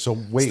imperfect. So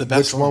wait,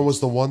 which one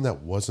was the one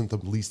that wasn't the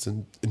least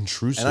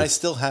intrusive? And I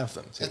still have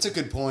them. That's a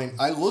good point.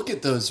 I look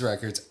at those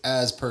records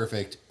as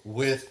perfect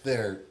with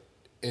their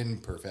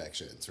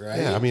imperfections, right?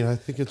 Yeah, I mean, I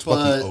think it's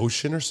the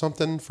Ocean or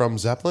something from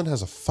Zeppelin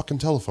has a fucking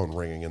telephone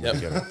ringing in the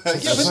beginning.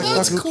 But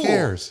that's cool. Who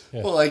cares?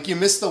 Yeah. Well, you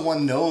miss the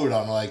one note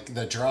on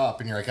the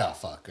drop, and you're like, oh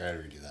fuck, I gotta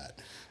redo that.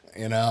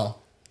 You know,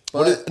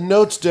 but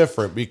note's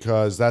different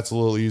because that's a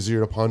little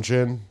easier to punch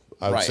in.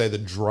 I would say the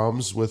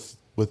drums with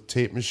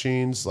tape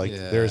machines,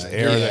 there's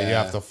air that you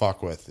have to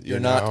fuck with. You're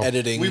not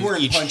editing. We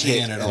weren't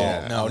punching in at all.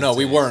 Yeah. No,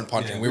 we weren't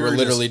punching. We were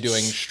literally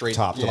doing straight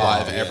top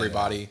live.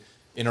 Everybody.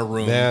 In a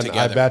room together.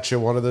 I bet you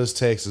one of those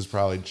takes is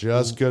probably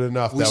just good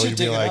enough that we'd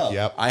be like,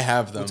 yep. I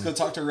have them. Let's go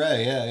talk to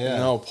Ray. Yeah.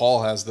 No,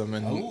 Paul has them.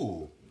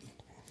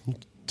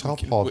 Tell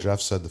Paul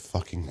Jeff said to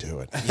fucking do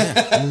it.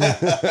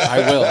 Yeah.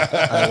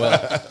 I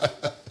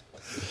will.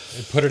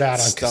 Put it out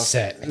on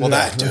cassette. Well,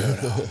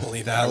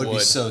 that would be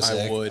so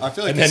sick. I would. I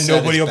feel like and then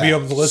nobody will be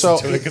able to listen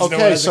to it.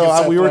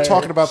 Okay, we were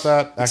talking about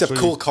that actually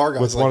Cool Car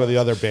Guys with one of the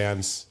other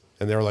bands.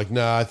 And they were like,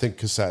 nah, I think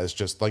cassette is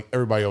just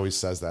everybody always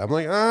says that. I'm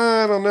like,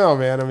 I don't know,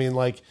 man. I mean,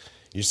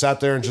 you sat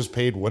there and just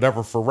paid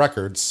whatever for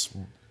records.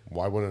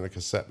 Why wouldn't a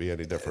cassette be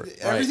any different?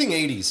 Everything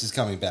 80s is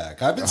coming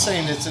back. I've been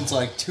saying it since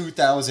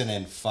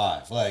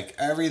 2005.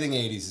 Everything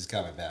 80s is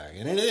coming back,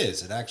 and it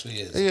is. It actually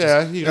is.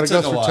 Yeah, you got to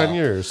go through 10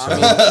 years. So. I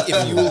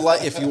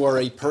mean, if you are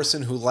a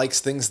person who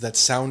likes things that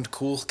sound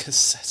cool,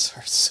 cassettes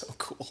are so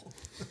cool.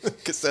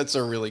 Cassettes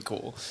are really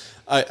cool.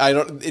 I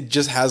don't. It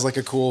just has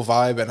a cool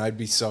vibe, and I'd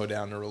be so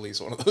down to release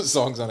one of those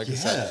songs on a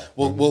cassette.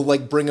 Yeah. We'll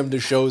bring them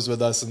to shows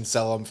with us and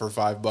sell them for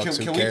 $5.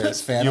 Who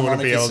cares? You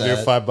wouldn't be able to do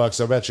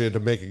 $5. I bet you to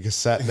make a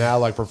cassette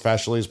now,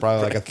 professionally, is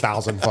probably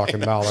 $1,000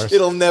 fucking dollars.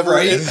 It'll never.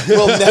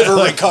 We'll never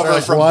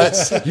recover from what?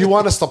 This. You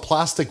want us to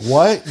plastic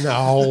what?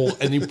 No,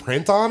 and you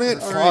print on it?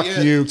 Fuck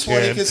you, 20 kid.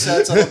 20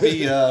 cassettes. That'll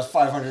be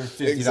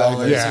 $550.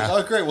 Exactly. Yeah.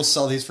 Oh, great. We'll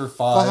sell these for $5.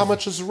 Well, how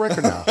much is a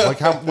record now?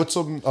 What's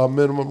a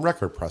minimum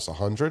record press?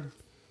 100?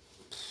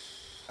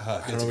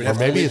 Or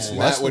maybe it's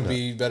less. That would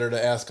be better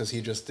to ask because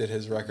he just did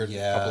his record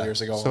a couple years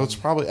ago. So it's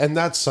probably, and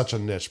that's such a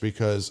niche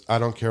because I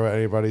don't care what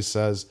anybody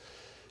says.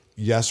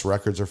 Yes,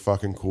 records are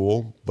fucking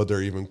cool, but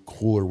they're even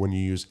cooler when you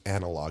use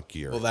analog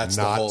gear. Well, that's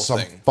not the whole some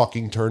thing.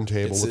 Fucking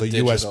turntable with a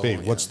USB.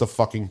 Yeah. What's the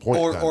fucking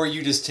point? Or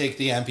you just take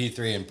the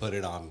MP3 and put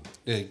it on.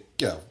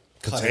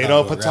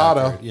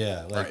 Potato.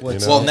 Yeah.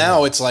 Well,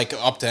 now it's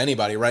up to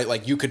anybody,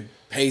 right? You could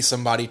pay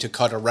somebody to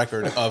cut a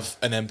record of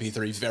an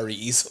MP3 very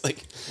easily.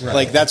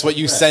 Right. That's what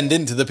you send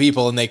into the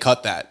people, and they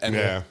cut that. And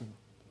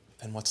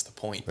then what's the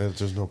point?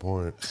 There's no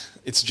point.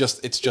 It's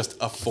just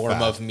a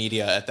form of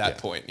media at that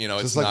point.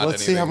 It's just not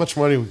let's see how much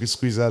money we can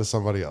squeeze out of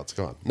somebody else.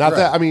 Go on. Not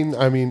that I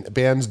mean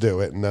bands do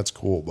it, and that's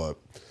cool, but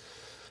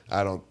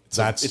I don't.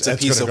 It's a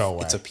piece of go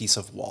away. It's a piece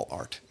of wall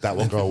art that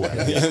will go away.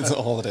 That's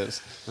all it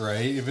is.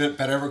 Right? You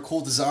better have a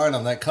cool design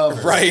on that cover.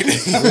 Right.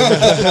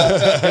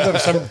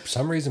 For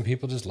some reason,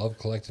 people just love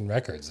collecting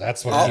records.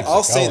 That's what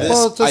I'll say this.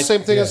 Well, it's the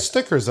same thing as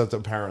stickers. That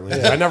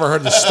apparently, I never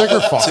heard the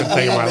sticker fucking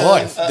thing in my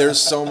life. There's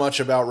so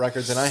much about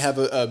records, and I have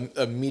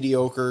a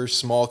mediocre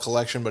small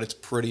collection, but it's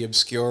pretty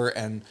obscure.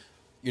 And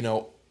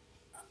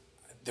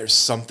there's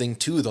something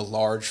to the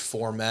large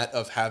format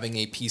of having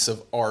a piece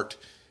of art,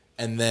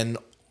 and then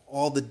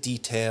all the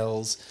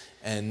details,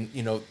 and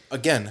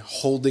again,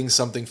 holding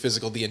something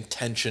physical, the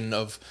intention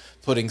of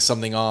putting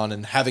something on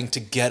and having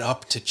to get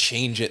up to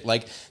change it.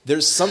 Like,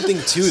 there's something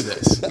to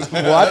this.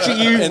 Watching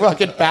you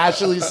fucking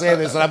passionately say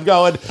this, and I'm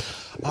going,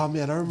 oh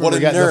man, I remember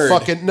getting the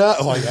fucking no.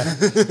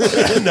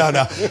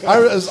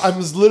 I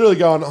was literally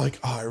going like,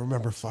 oh, I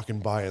remember fucking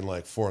buying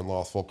like For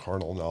Unlawful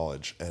Carnal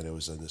Knowledge, and it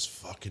was in this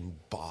fucking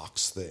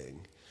box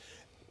thing,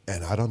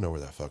 and I don't know where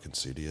that fucking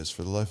CD is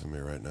for the life of me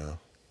right now.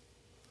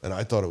 And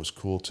I thought it was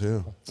cool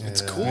too. It's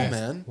cool,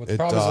 man. Well, the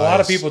problem is a lot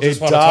of people just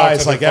want to talk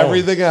to like their phone.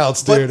 Everything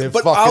else, dude.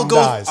 But fucking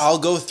dies. I'll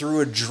go through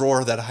a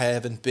drawer that I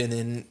haven't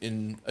been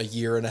in a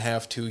year and a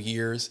half, 2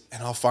 years,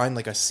 and I'll find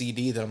like a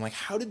CD that I'm like,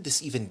 how did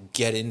this even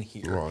get in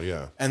here? Well,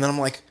 yeah. And then I'm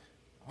like,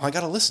 I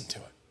got to listen to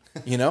it.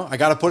 I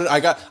got to put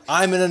it.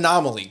 I'm an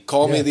anomaly.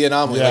 Call me the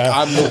anomaly. Yeah. Like,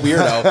 I'm the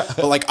weirdo.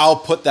 But like, I'll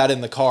put that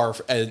in the car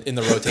in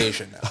the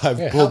rotation now.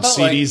 I've pulled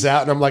CDs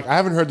out, and I'm like, I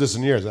haven't heard this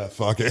in years.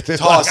 Fuck it.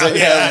 Toss it.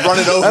 Yeah, run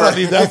it over. I don't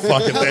need that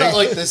fucking thing. About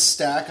like this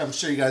stack, I'm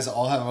sure you guys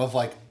all have of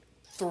like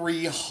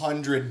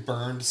 300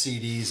 burned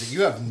CDs, and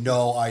you have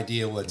no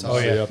idea what's on. Oh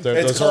yeah,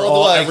 those are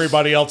all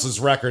everybody else's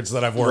records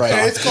that I've worked on.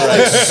 It's called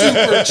like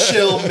Super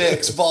Chill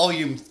Mix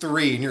Volume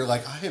 3, and you're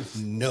like, I have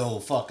no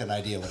fucking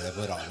idea what I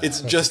put on that.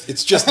 It's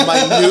just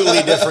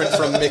minutely different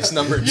from mix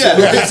number 2. Yeah,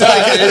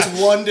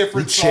 it's one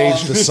different song.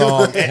 Changed the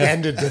song and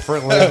ended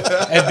differently.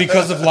 And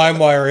because of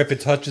LimeWire, if it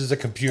touches the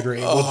computer,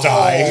 it will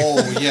die.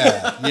 Oh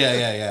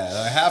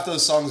yeah. Half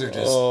those songs are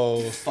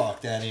just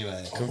fucked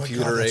anyway.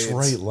 Computer AIDS. That's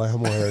right,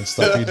 LimeWire and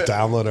stuff. You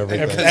download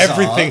everything.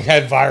 Everything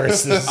had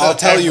viruses. I'll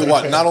tell you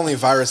what, not only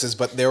viruses,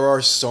 but there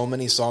are so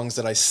many songs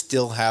that I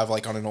still have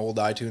like on an old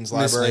iTunes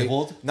library.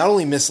 Mislabeled? Not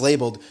only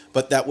mislabeled,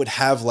 but that would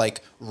have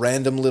like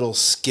random little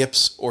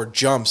skips or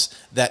jumps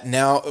that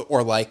now,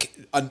 or like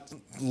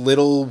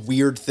little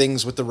weird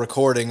things with the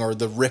recording or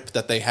the rip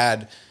that they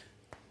had,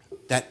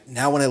 that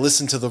now when I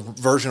listen to the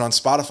version on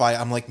Spotify,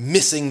 I'm like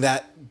missing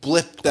that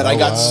blip that I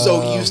got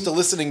so used to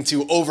listening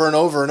to over and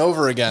over and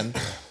over again.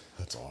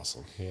 That's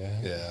awesome.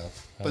 Yeah.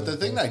 But the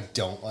thing that I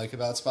don't like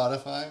about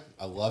Spotify,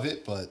 I love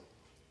it, but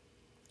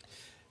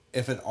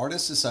if an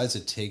artist decides to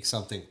take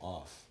something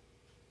off,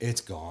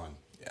 it's gone.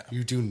 Yeah.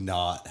 You do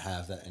not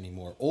have that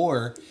anymore.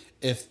 Or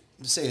if,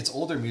 say, it's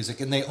older music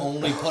and they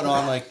only put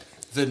on like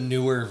the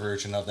newer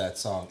version of that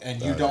song,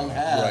 and you don't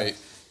have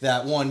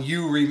that one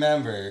you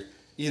remember,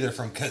 either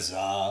from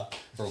Kazaa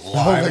or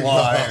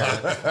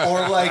LimeWire,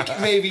 or like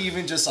maybe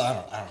even just I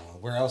don't know.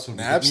 Where else would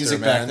we get music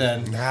back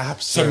then?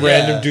 Napster. Some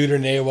random dude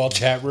in AOL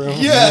chat room.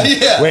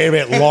 Yeah. Wait a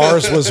minute,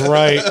 Lars was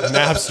right.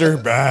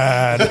 Napster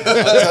bad. I'll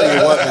tell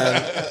you what,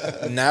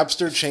 man.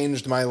 Napster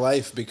changed my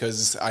life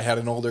because I had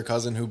an older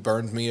cousin who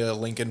burned me a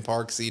Linkin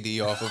Park CD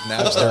off of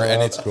Napster,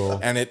 and that's cool.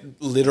 And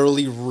it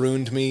literally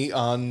ruined me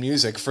on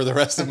music for the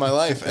rest of my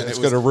life. And it's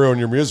going to ruin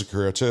your music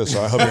career too.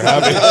 So I hope you're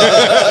happy.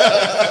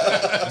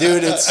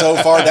 Dude, it's so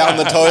far down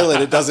the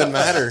toilet, it doesn't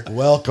matter.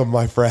 Welcome,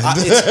 my friend.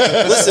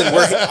 Listen,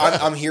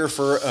 I'm here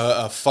for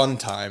a fun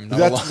time.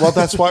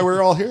 That's why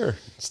we're all here.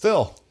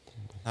 Still,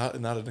 not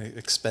an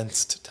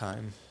expensed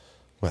time.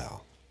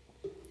 Well,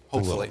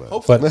 hopefully.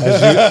 But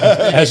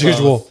as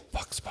usual,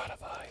 fuck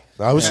Spotify.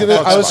 I was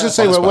gonna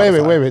say, wait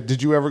a minute.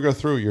 Did you ever go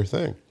through your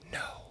thing? No.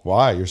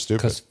 Why? You're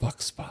stupid. Because fuck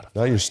Spotify.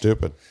 No, you're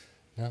stupid.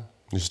 No.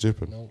 You're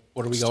stupid. No.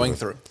 What are we going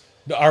through?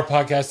 Our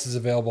podcast is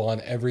available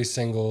on every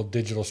single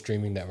digital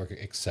streaming network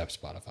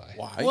except Spotify.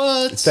 Why?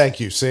 What?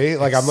 Thank you. See,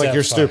 like I'm like,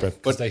 you're stupid.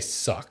 But they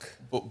suck.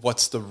 But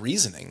what's the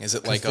reasoning? Is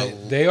it like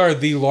they are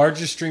the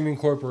largest streaming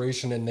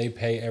corporation and they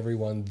pay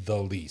everyone the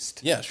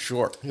least? Yeah,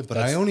 sure. Yeah, but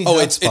I only have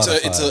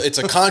Spotify. It's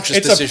a conscious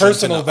it's decision. It's a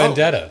personal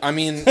vendetta. I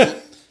mean,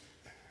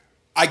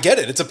 I get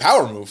it. It's a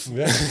power move.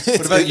 Yeah.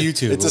 What about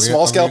YouTube? It's a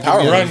small scale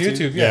power move. We're on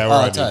YouTube. Yeah, we're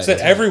on YouTube.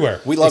 It's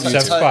everywhere. We love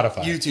except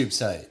Spotify. YouTube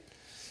site.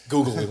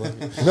 Google.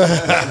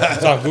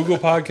 It's on Google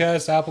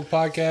Podcasts, Apple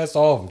Podcasts,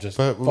 all of them. Just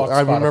but fuck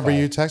I Spotify. remember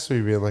you texted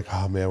me being like,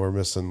 "Oh man, we're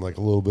missing like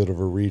a little bit of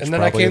a reach." And then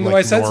I came to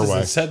my senses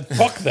and said,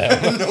 "Fuck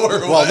them."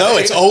 Well, no,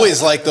 it's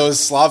always like those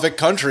Slavic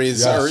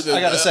countries. Yes.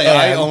 I gotta say,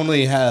 I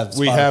only have Spotify.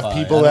 We have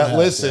people that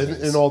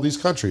listen in all these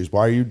countries.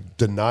 Why are you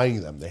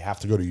denying them? They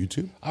have to go to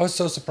YouTube. I was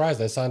so surprised.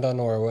 I signed on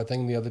to our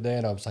thing the other day,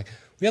 and I was like,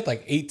 we had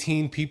like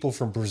 18 people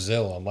from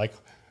Brazil. I'm like,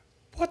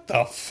 what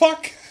the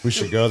fuck? We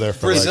should go there.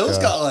 For Brazil's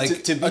got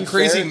a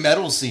crazy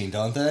metal scene,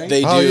 don't they?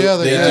 They do. Yeah,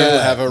 they do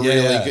have a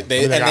really good.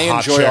 They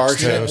enjoy our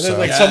shit. There's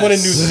like someone in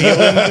New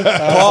Zealand.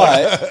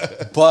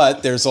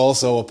 But there's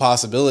also a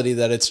possibility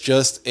that it's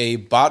just a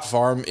bot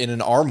farm in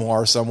an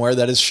armoire somewhere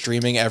that is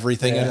streaming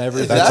everything and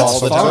everything all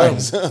the time.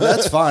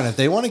 That's fine. If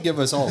they want to give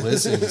us all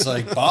listens,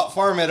 like bot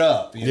farm it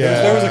up. You know?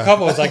 There was a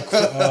couple. It was like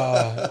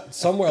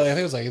somewhere. I think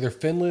it was like either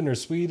Finland or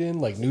Sweden,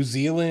 like New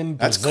Zealand,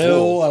 Brazil,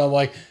 cool. And I'm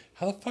like,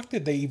 how the fuck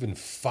did they even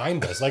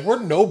find us? Like,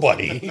 we're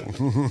nobody.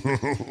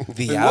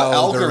 The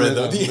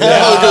algorithm. The algorithm.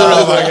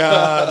 Oh my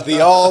god.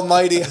 The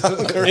almighty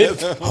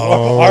algorithm.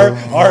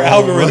 Our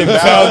algorithm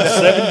found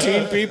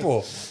 17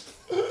 people.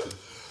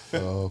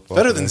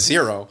 Better than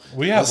 0.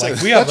 We have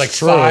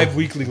 5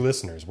 weekly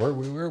listeners.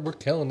 We're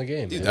killing the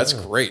game. Dude, that's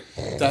great.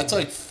 That's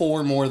like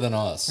 4 more than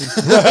us.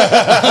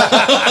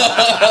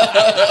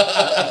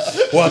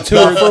 Well, two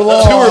are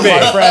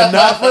my friend.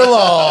 Not for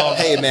long.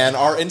 Hey man,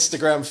 our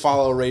Instagram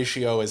follow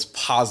ratio is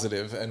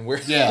positive, and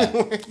we're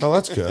Oh,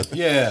 that's good.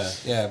 Yeah.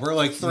 We're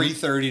like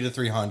 330 to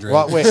 300.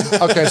 Well, wait.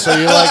 Okay, so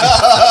you're like.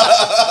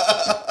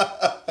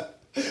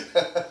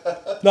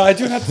 No, I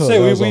do have to say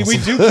we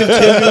do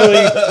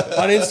continually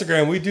on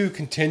Instagram. We do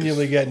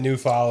continually get new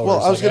followers.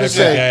 Well, I was going to every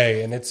say,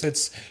 day, and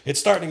it's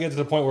starting to get to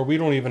the point where we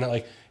don't even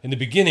like. In the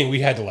beginning,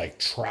 we had to like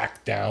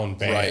track down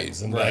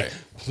bands and like,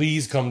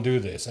 please come do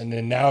this. And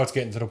then now it's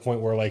getting to the point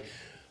where like,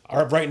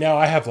 right now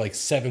I have like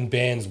 7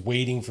 bands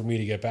waiting for me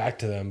to get back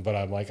to them, but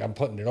I'm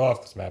putting it off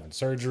because I'm having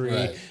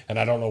surgery and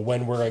I don't know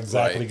when we're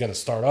exactly going to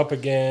start up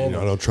again.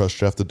 I don't trust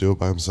Jeff to do it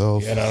by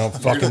himself. And I don't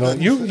fucking know.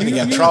 You get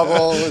in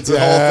trouble. It's a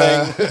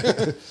whole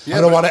thing.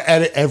 I don't want to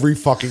edit every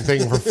fucking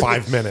thing for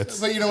 5 minutes.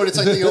 But you know what? It's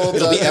like the old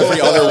It'll be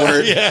every other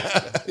word.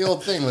 The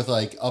old thing with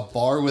like a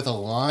bar with a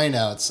line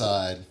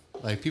outside.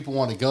 Like, people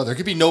want to go. There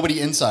could be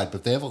nobody inside, but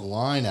if they have a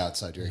line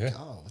outside, you're like,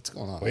 oh, what's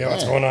going on? Well,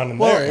 what's going on in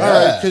there?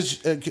 All right,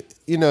 because,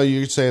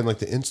 you're saying, like,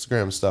 the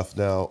Instagram stuff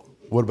now.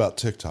 What about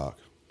TikTok?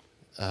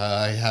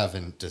 I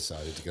haven't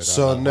decided to go down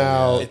So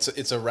now...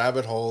 It's a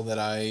rabbit hole that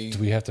I... Do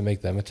we have to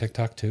make them a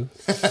TikTok, too?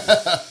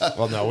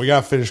 Well, no, we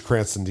got to finish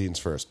Cranston Dean's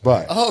first,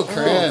 but...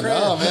 Cran.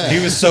 Oh, man.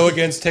 He was so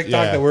against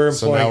TikTok that we're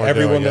employing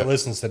everyone that it.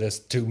 listens to this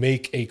to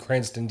make a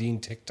Cranston Dean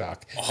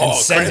TikTok and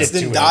send it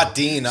to him.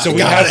 Dean. So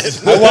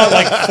I want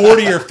like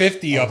 40 or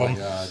 50 of them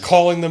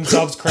calling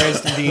themselves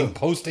Cranston Dean,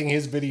 posting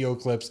his video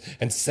clips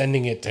and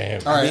sending it to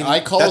him. All right, I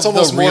call that's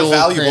almost more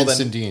valuable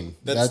Cranston Dean.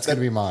 That's going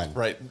to be mine.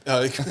 Right.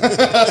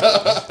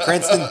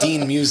 Cranston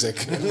Dean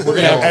music. We're going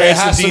to have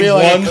Cranston Dean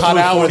like 1 cut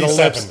out where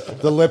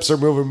the lips are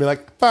moving and be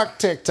like, fuck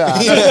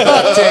TikTok.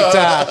 Fuck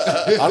TikTok.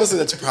 Honestly,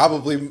 that's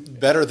probably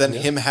better than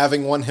him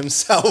having one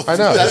himself. I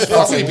know. That's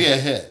probably be a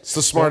hit. It's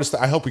the smartest thing.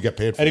 I hope we get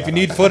paid for and that. And if you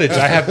need footage,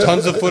 I have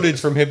tons of footage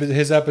from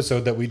his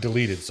episode that we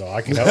deleted, so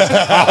I can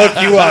I'll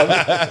hook you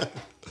up.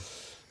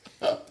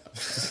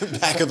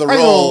 Back of the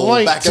roll.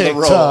 Like back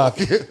TikTok.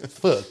 of the roll.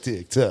 Fuck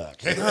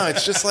TikTok. No,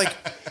 it's just like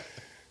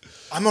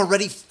I'm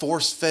already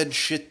force-fed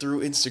shit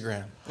through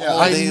Instagram. Yeah,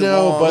 I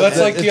know, but that's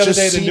like the other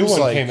day the new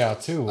one came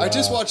out too. I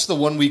just watched the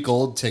 1 week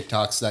old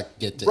TikToks that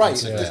get to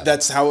Instagram. Yeah.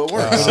 That's how it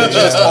works. It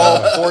just all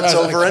ports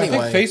over anyway.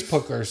 I think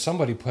Facebook or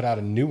somebody put out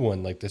a new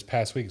one like this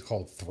past week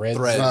called Threads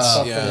or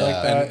something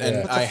like that.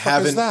 And I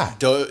haven't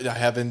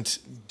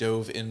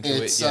dove into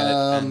it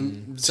yet.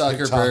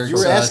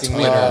 Zuckerberg's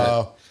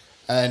Twitter.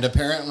 And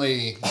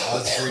apparently,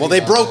 they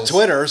broke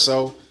Twitter,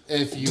 so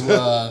if you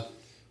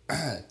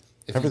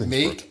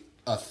make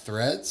a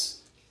Threads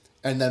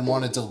and then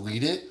want to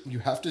delete it, you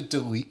have to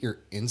delete your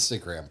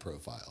Instagram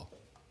profile.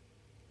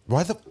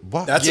 What?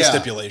 That's a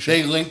stipulation.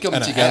 They link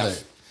them together.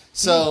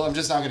 So I'm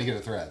just not going to get a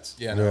Threads.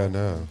 Yeah,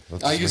 no.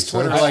 I use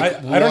Twitter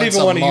I don't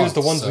even want to use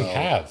the ones we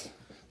have.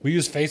 We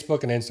use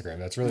Facebook and Instagram.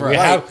 That's really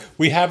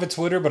we have a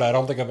Twitter, but I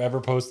don't think I've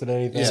ever posted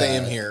anything. Yeah.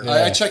 Same here.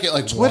 I check it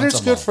like Twitter's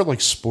once a good month. for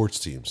like sports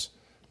teams.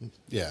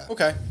 Yeah.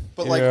 Okay.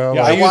 But like,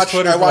 I watch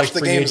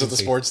the games of the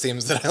sports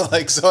teams that I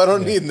like, so I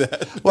don't need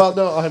that. Well,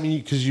 no, I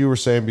mean, because you were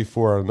saying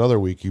before another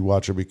week you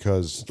watch it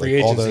because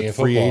like, all the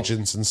free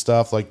agents and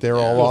stuff, like they're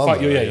all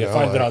on there. You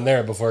find it on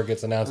there before it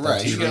gets announced on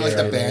TV. You get like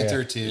the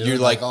banter too. You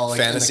like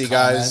fantasy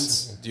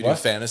guys? Do you do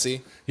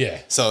fantasy? Yeah.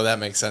 So that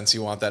makes sense.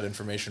 You want that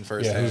information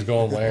first. Yeah, who's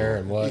going where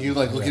and what. You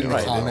like look in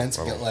the comments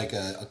and get like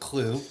a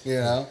clue, you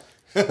know?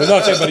 But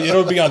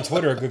it'll be on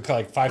Twitter a good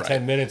like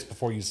 5-10 minutes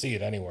before you see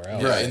it anywhere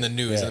else. Yeah, in the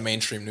news, in the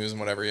mainstream news and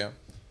whatever,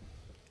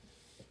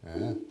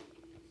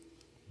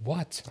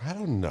 What? I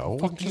don't know.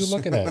 What the fuck are you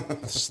looking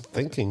at? Just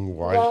thinking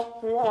why. Oh,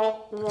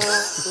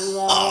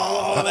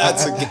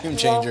 that's a game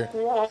changer.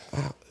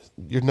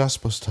 You're not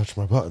supposed to touch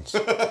my buttons.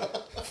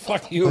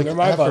 Fuck you, they're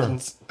my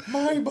buttons.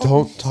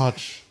 Don't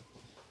touch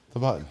the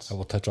buttons. I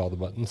will touch all the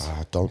buttons.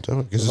 Don't do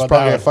it. Because it's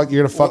probably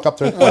you're going to fuck up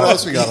their... What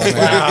else we got on there?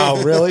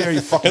 Wow, really? Are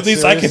you fucking At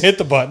least serious? I can hit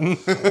the button.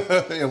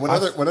 Yeah, what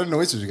other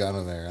noises we got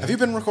on there? Have you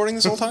been recording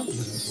this whole time?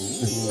 That's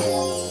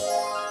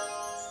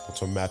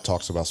when Matt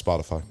talks about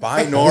Spotify.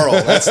 Binaural.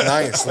 That's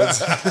nice.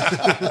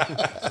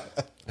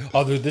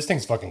 Oh, dude, this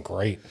thing's fucking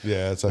great.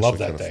 Yeah, it's actually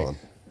kind of fun.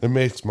 It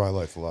makes my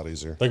life a lot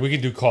easier. Like we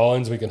can do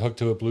call-ins. We can hook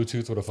to a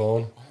Bluetooth with a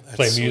phone.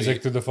 Play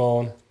music through the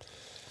phone.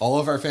 All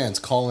of our fans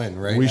call in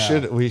right now. We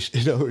should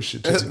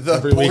the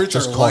every week boards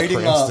just are call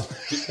lighting up.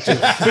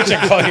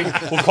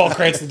 We'll call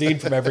Cranston Dean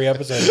from every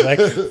episode. Like,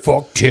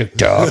 fuck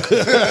TikTok.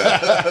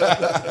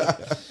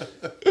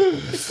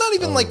 It's not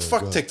even like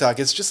fuck TikTok.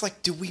 It's just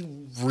like, do we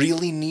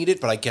really need it?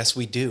 But I guess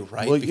we do,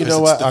 right? Well, because you know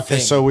what? Okay, thing.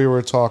 so we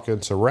were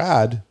talking to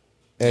Rad,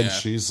 and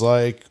she's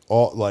like,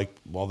 well,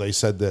 they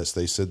said this,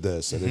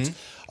 and it's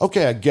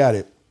okay. I get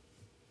it.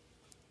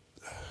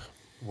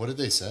 What did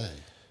they say?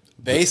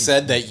 They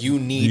said that you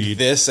need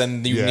this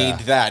and you need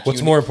that.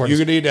 What's more important?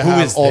 You need to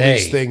have all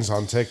these things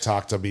on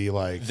TikTok to be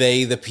like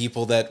the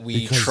people that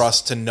we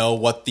trust to know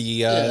what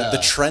the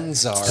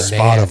trends are.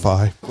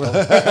 Spotify.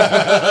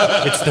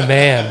 It's the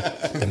man.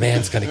 The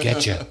man's gonna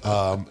get you.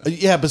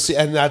 But see,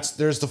 and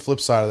there's the flip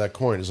side of that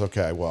coin. Is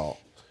okay. Well,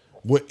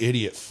 what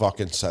idiot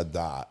fucking said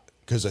that?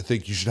 Because I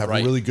think you should have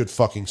a really good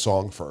fucking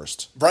song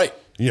first, right?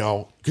 You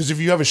know, because if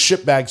you have a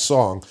shitbag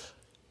song,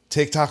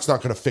 TikTok's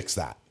not going to fix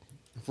that.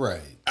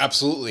 Right.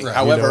 Absolutely. Right.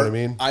 However, you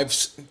know what I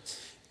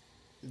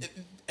mean?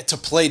 To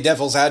play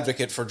devil's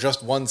advocate for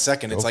just 1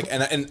 second, it's like,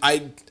 and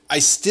I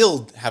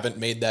still haven't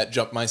made that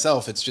jump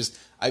myself. It's just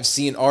I've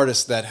seen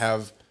artists that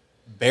have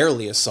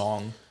barely a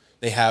song.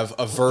 They have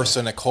a verse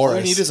and a chorus. All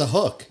you need is a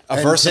hook.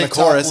 A verse and a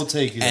chorus, will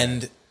take you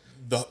and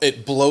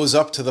it blows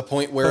up to the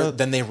point where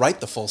then they write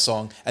the full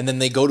song, and then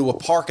they go to a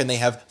park and they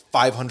have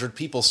 500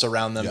 people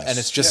surround them, and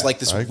it's just like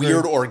this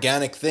weird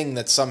organic thing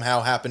that somehow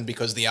happened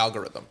because of the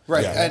algorithm.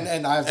 Right,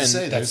 and I have to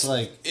say, there's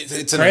like...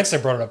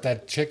 Cranston brought it up,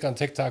 that chick on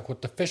TikTok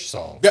with the fish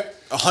song. Yeah,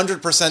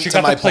 100% she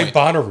to my got to play point.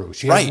 Bonnaroo.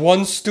 She had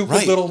one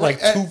stupid little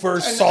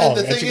two-verse song,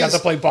 and she got to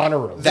play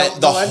Bonnaroo. That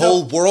the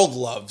whole world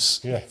loves,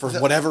 for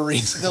whatever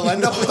reason. They'll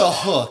end up with a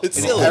hook. It's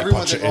and silly.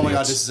 Everyone's like, oh my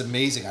God, this is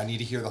amazing. I need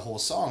to hear the whole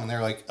song. And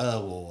they're like,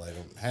 oh, well, I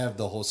don't have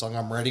the whole song.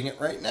 I'm writing it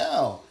right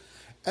now.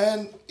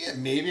 And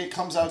maybe it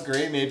comes out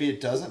great, maybe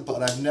it doesn't,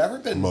 but I've never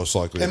been most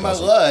likely in my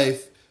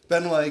life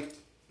been like,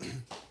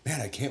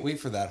 man, I can't wait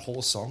for that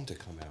whole song to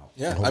come out.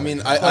 Yeah, I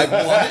mean,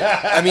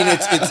 I mean,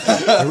 it's.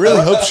 I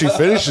really hope she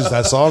finishes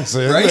that song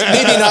soon. Right?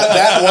 Maybe not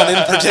that one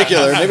in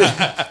particular.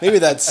 Maybe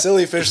that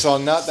silly fish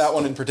song, not that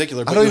one in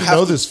particular. But I don't even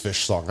know this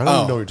fish song. I don't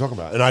even know what you're talking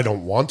about, and I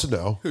don't want to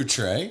know. Who,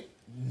 Trey?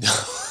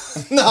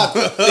 Not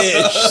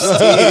fish,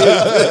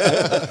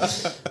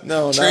 Steve.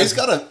 No, Trey's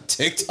got a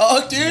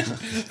TikTok, dude.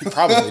 He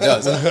probably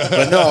does.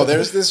 But no,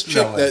 there's this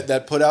chick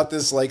that put out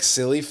this like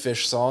silly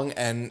fish song,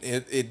 and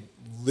it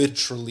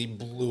literally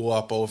blew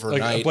up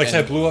overnight. Like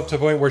that blew up to the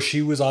point where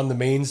she was on the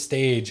main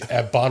stage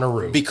at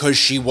Bonnaroo because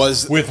she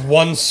was with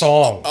one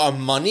song, a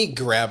money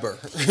grabber.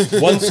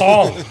 One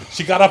song.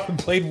 She got up and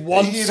played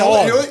one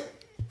song. You know what?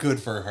 Good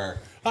for her.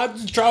 How do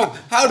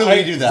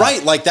we do that?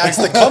 Right, like that's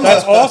the come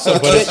up. That's awesome.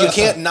 You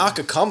can't knock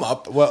a come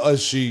up. Well,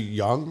 is she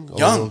young?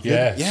 Young,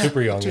 yeah,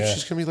 super young. Dude,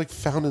 she's gonna be like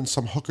found in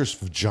some hooker's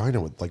vagina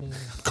with like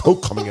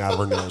coke coming out of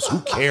her nose.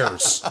 Who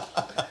cares?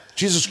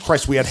 Jesus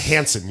Christ, we had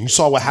Hanson. You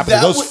saw what happened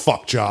to those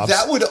fuck jobs.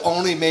 That would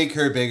only make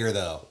her bigger,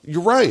 though.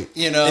 You're right.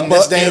 You know, in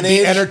this day and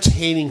age,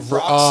 entertaining for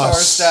rock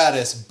us. star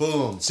status.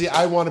 Boom. See,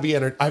 I want to be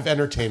I've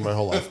entertained my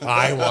whole life.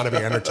 I want to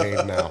be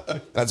entertained now.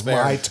 That's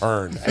my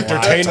turn.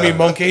 Entertain me,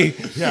 monkey.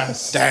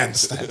 Yes.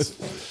 Dance.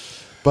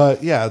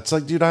 But yeah, it's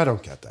like, dude, I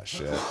don't get that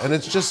shit. And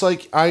it's just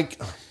like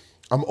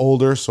I'm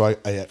older, so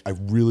I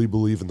really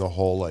believe in the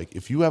whole like,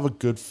 if you have a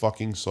good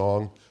fucking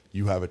song,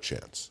 you have a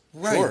chance.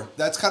 Right. Sure.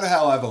 That's kind of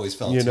how I've always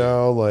felt. You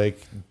know, like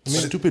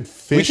stupid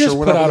fish. We just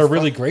or put out a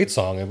really great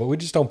song, but we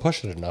just don't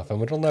push it enough,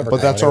 and it'll never.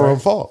 But that's our own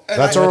fault.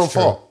 That's our own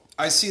fault.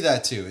 I see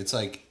that too. It's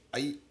like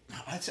I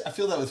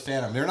feel that with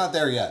Phantom. They're not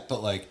there yet,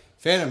 but like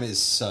Phantom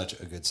is such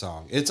a good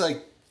song. It's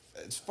like,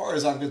 as far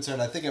as I'm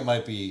concerned, I think it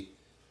might be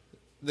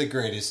the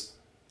greatest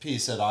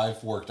piece that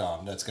I've worked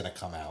on that's going to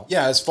come out.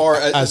 Yeah, as far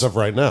as of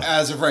right now.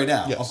 As of right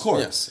now, yes. Of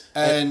course.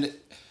 Yeah. And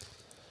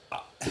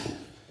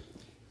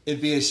it'd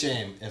be a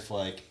shame if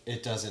like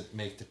it doesn't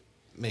make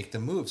the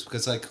moves,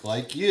 because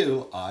like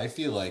you, I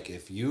feel like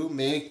if you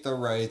make the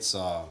right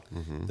song,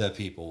 the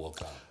people will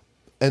come.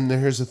 And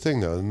here's the thing,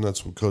 though, and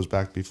that's what goes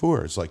back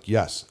before. It's like,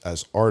 yes,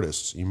 as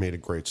artists, you made a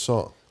great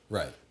song.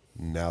 Right.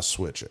 Now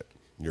switch it.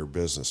 You're a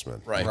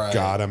businessman. Right. You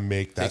gotta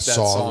make that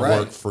song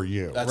work for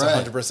you. That's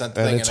 100% the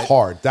thing. And it's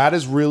hard. That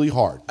is really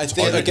hard. I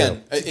think,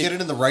 again, to get it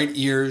in the right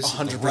ears,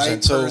 100%. The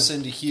right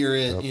person to hear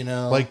it, you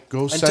know. Like,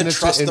 go send it to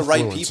influencers. The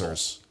right people.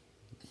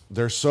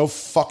 They're so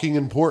fucking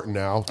important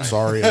now.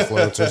 Sorry,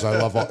 influencers. I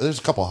love all. There's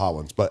a couple hot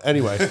ones, but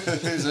anyway,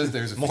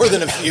 there's more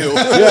than a few.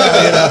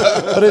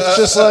 But it's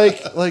just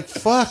like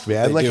fuck,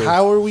 man. Like,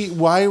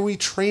 why are we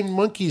trained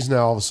monkeys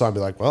now? All of a sudden,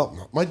 be like,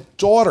 well, my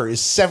daughter is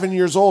 7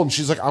 years old, and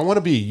she's like, I want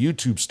to be a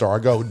YouTube star. I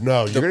go,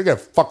 no, you're gonna get a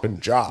fucking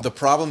job. The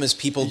problem is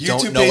people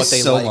don't know what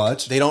they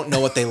like. They don't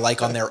know what they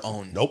like on their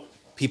own. Nope.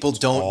 People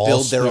don't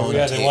build their own.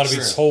 Yeah, they want to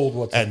be told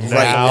what. And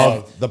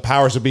now the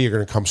powers that be are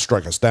going to come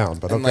strike us down.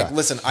 But and like,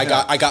 listen, I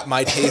got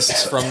my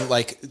tastes from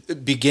like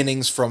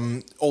beginnings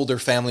from older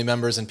family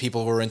members and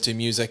people who were into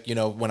music. You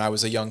know, when I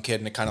was a young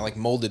kid, and it kind of like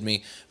molded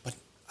me. But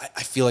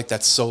I feel like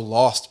that's so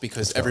lost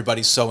because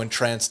everybody's so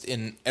entranced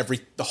in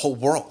the whole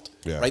world.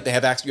 Yeah. Right? You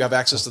have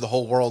access to the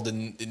whole world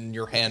in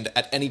your hand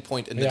at any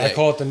point in the day. I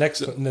call it the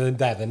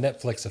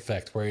Netflix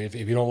effect, where if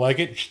you don't like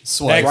it,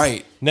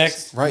 swipe.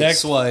 Next,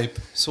 swipe.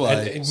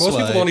 And most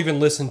people don't even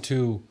listen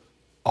to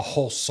a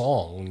whole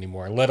song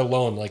anymore, let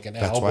alone like an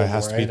album. That's why it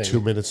has to be 2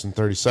 minutes and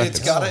 30 seconds.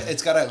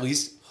 It's gotta at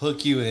least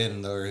hook you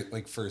in the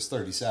like first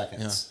 30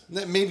 seconds.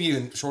 Yeah. Maybe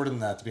even shorter than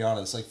that, to be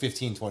honest, like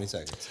 15, 20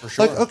 seconds. For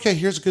sure. Like, okay,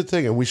 here's a good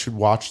thing, and we should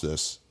watch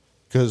this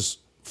because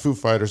Foo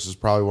Fighters is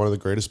probably one of the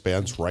greatest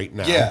bands right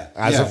now. Yeah.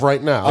 As of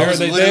right now.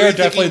 They're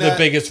definitely the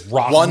biggest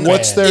rock band.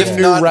 What's their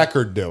new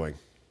record doing?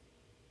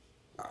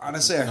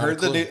 Honestly, I heard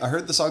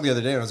the song the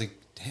other day and I was like,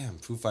 damn,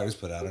 Foo Fighters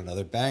put out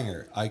another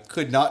banger. I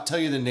could not tell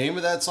you the name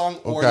of that song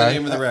or the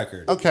name of the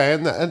record. Okay,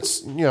 and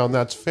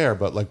that's fair,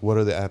 but like, what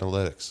are the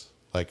analytics?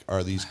 Like,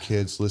 are these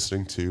kids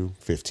listening to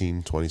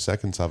 15, 20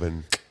 seconds of it?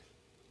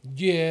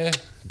 Yeah.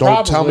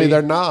 Don't tell me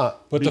they're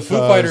not. But the Foo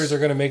Fighters are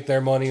going to make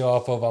their money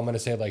off of, I'm going to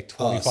say, like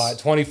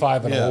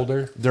 25 and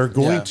older. They're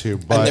going to,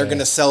 but... And they're going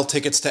to sell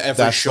tickets to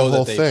every show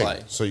that they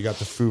play. So you got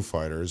the Foo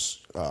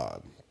Fighters.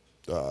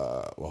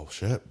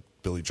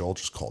 Billy Joel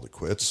just called it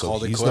quits, so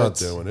he's not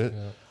doing it.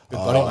 Yeah.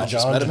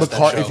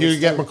 If you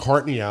get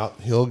McCartney out,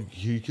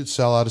 he could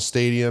sell out a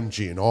stadium.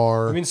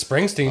 GNR. I mean,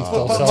 Springsteen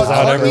still sells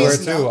out everywhere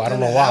too. I don't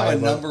know why.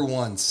 Have a number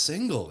one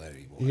single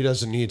anymore. He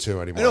doesn't need to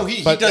anymore. No,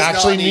 he does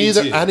actually not need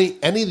to.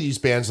 Any of these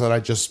bands that I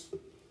just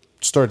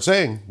started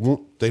saying,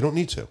 they don't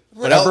need to.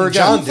 But ever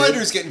again, Foo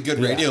Fighters getting good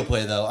radio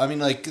play though. I mean,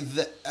 like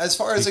as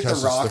far as like the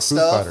rock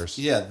stuff,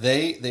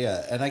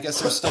 and I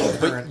guess they're still.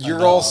 But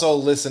you're also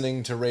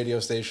listening to radio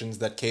stations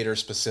that cater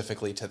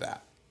specifically to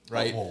that.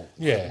 Right?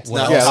 Yeah. Think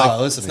about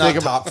this.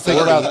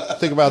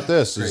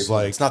 It's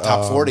like it's not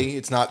top 40.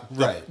 It's not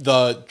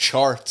the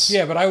charts.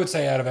 Yeah, but I would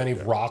say out of any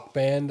rock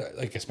band,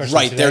 like especially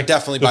right, they're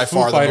definitely by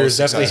far the most Fighters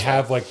successful. Definitely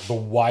have like the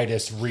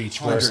widest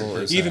reach. Where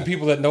even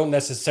people that don't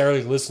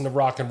necessarily listen to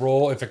rock and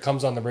roll, if it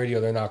comes on the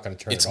radio, they're not going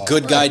to turn it off. It's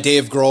good guy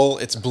Dave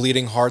Grohl. It's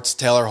Bleeding Hearts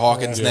Taylor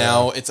Hawkins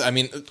now. It's I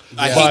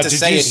hate to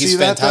say it, he's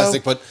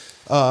fantastic, but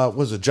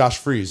was it Josh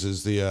Freese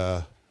is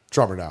the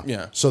drummer now.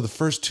 Yeah. So the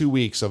first 2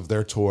 weeks of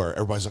their tour,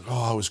 everybody's like,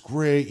 "Oh, it was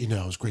great. It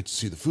was great to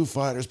see the Foo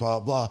Fighters." Blah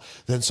blah.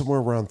 Then somewhere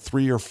around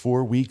 3 or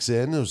 4 weeks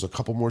in, there was a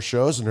couple more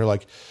shows, and they're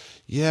like,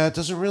 "Yeah, it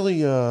doesn't really.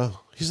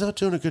 He's not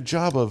doing a good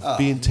job of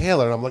being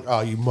Taylor." And I'm like, "Oh,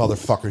 you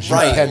motherfuckers! You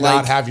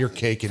cannot have your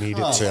cake and eat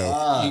it too.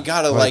 You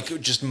gotta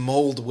just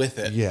mold with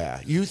it." Yeah.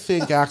 You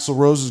think Axl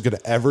Rose is gonna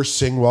ever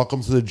sing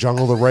 "Welcome to the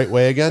Jungle" the right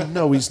way again?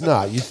 No, he's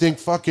not. You think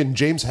fucking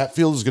James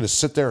Hetfield is gonna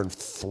sit there and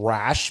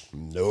thrash?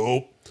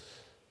 Nope.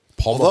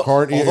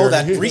 Although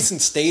that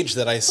recent stage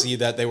that I see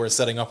that they were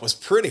setting up was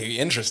pretty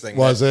interesting.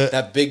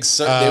 That big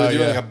they were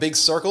doing like a big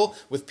circle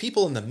with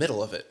people in the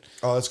middle of it.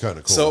 Oh, that's kind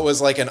of cool. So it was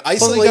like an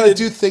isolated. Well, they got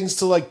to do things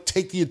to like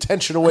take the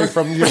attention away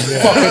from your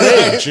fucking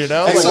age, And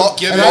I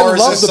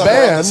love the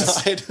band.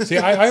 See,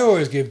 I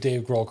always give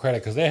Dave Grohl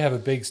credit because they have a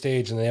big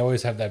stage and they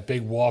always have that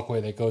big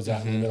walkway that goes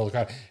out in the middle of the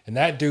crowd. And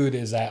that dude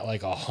is at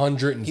like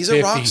 150. He's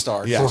a rock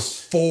star for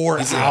 4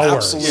 hours. He's an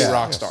absolute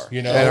rock star.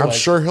 And I'm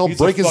sure he'll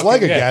break his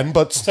leg again,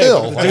 but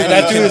still,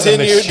 that dude is a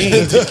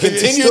machine.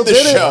 Continued the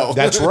show.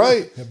 That's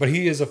right. But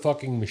he is a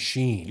fucking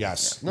machine.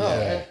 Yes.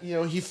 No.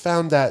 He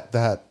found that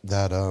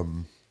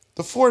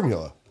the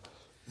formula.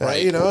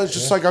 Right. It's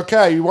just like,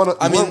 okay, you want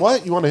to,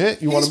 what? You want to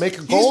hit? You want to make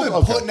a goal? He's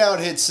been putting out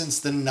hits since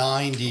the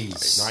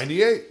 90s.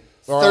 98.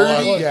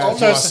 30. I'll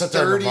tell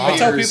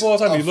people all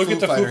the time, you look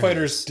at the Foo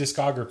Fighters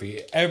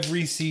discography,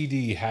 every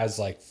CD has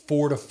like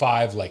 4 to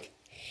 5 like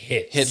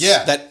hits.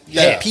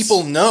 That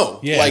people know.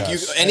 Yeah. Like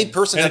any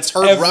person that's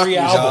heard rock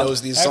music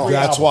knows these songs.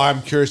 That's why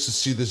I'm curious to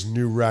see this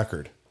new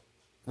record.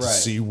 To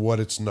see what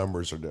its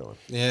numbers are doing.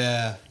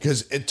 Yeah.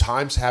 Because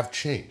times have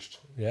changed.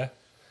 Yeah.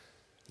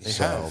 They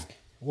have.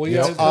 Well,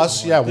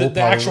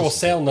 the actual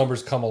sale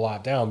numbers come a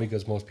lot down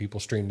because most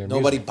people stream their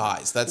music. Nobody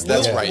buys. That's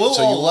right. We'll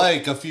all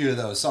like a few of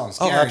those songs,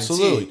 guaranteed.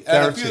 Absolutely.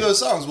 And a few of those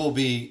songs will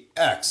be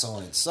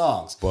excellent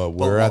songs. But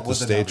we're at the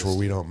stage where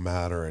we don't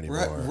matter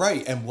anymore.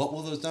 Right. And what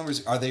will those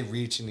numbers, are they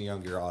reaching the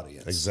younger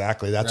audience?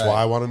 Exactly. That's why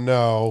I want to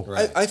know.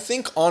 Right. I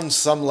think on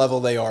some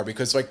level they are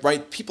because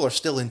people are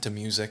still into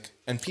music.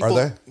 And people...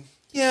 Are they?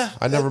 Yeah.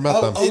 I never met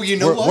them. Oh, you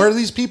know what? Where are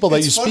these people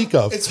that you speak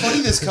of? It's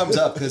funny this comes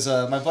up because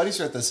my buddies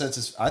were at the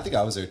Census, I think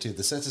I was there too,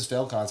 the Census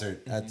Fail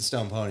concert at the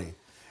Stone Pony.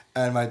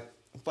 And my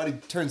buddy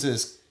turns to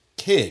this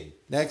kid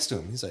next to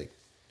him. He's like,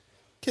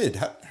 "Kid,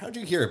 how'd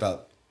you hear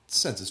about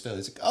Census Fail?"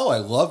 He's like, "Oh, I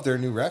love their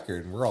new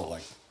record." And we're all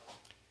like,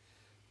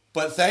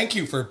 "But thank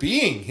you for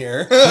being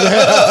here."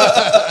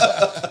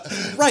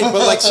 Right,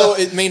 but so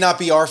it may not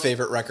be our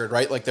favorite record,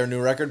 right? Like their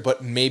new record,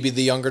 but maybe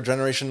the younger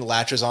generation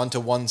latches onto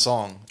one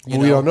song.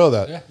 We don't know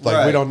that.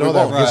 Yeah. We don't know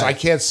that because I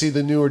can't see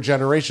the newer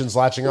generations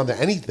latching onto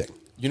anything.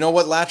 You know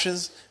what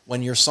latches?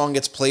 When your song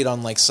gets played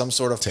on like some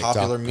sort of TikTok.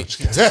 Popular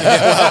TikTok.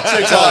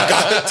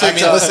 I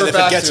mean, listen, if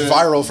it gets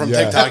viral from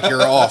TikTok,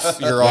 you're off.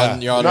 You're on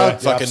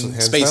fucking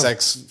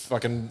SpaceX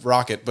fucking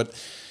rocket. But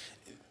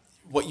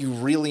what you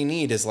really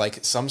need is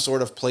like some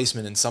sort of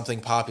placement in something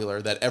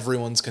popular that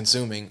everyone's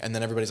consuming, and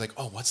then everybody's like,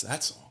 oh, what's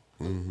that song?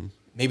 Mm-hmm.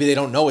 Maybe they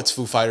don't know it's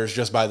Foo Fighters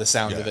just by the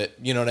sound of it.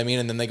 You know what I mean?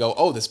 And then they go,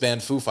 oh, this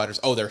band Foo Fighters,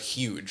 oh, they're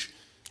huge.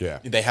 Yeah.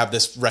 They have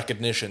this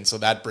recognition, so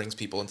that brings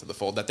people into the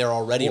fold that they're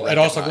already recognized.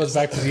 It also goes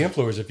back to the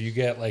influencers. If you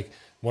get like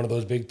one of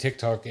those big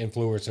TikTok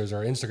influencers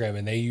or Instagram,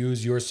 and they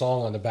use your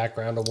song on the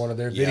background of one of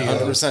their videos,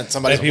 100%.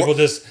 Somebody people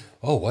just,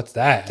 oh, what's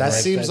that? That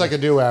seems like a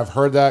new way. I've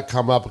heard that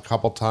come up a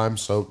couple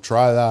times, so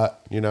try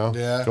that.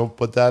 Don't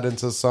put that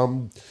into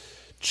some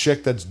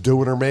chick that's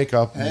doing her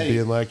makeup and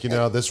being like,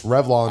 this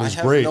Revlon is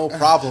great. I have no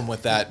problem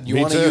with that. You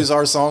want to use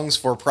our songs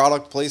for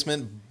product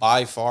placement?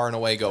 By far and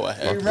away, go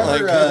ahead.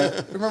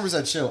 Remember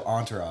that show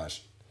Entourage?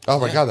 Oh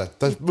my god,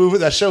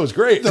 that show is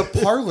great. The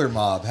Parlor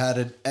Mob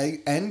had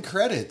an end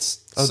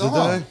credits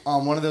song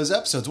on one of those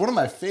episodes. One of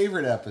my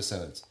favorite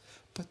episodes.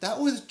 But that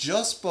was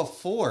just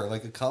before,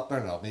 like a couple, I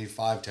don't know, maybe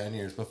 5-10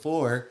 years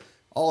before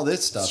all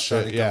this stuff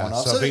started going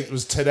off. So if it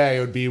was today, it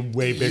would be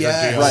way bigger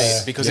deal.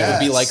 Right, because it would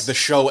be like the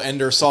show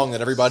ender song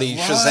that everybody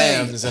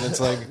Shazams, and it's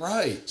like...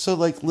 Right. So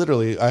like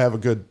literally, I have a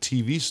good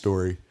TV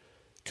story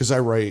because I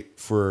write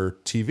for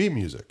TV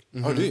music.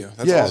 Mm-hmm. Oh, do you?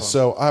 That's awesome.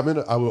 So I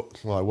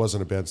was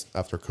in a band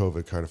after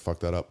COVID, kind of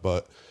fucked that up,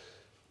 but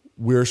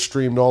we're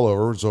streamed all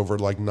over. It's over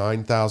like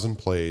 9,000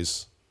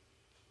 plays.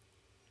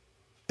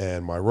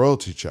 And my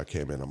royalty check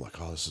came in. I'm like,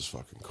 oh, this is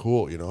fucking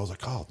cool. I was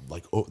like,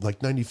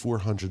 like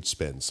 9,400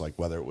 spins, like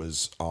whether it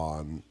was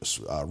on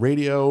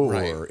radio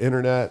or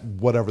internet,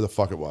 whatever the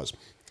fuck it was.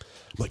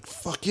 I'm like,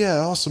 fuck yeah,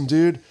 awesome,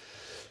 dude.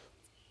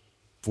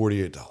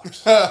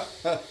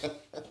 $48.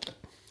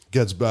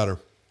 Gets better.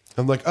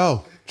 I'm like,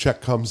 oh,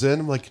 check comes in.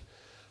 I'm like,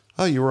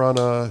 oh, you were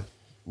on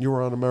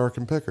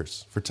American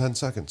Pickers for 10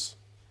 seconds.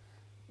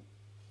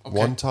 Okay.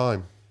 One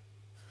time,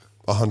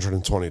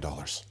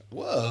 $120.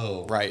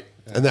 Whoa. Right.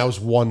 And that was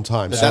one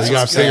time. So you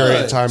got to figure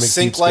it time.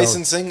 Sync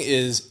licensing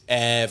is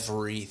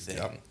everything.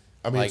 Yep.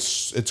 I mean,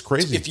 it's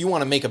crazy. If you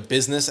want to make a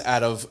business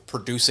out of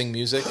producing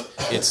music,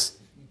 it's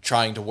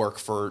trying to work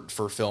for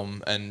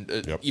film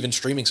and even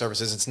streaming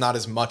services. It's not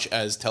as much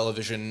as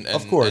television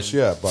and, but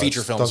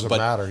feature films. Doesn't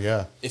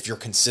matter, if you're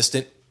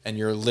consistent and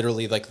you're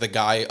literally like the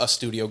guy a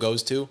studio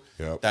goes to,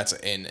 that's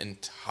an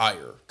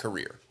entire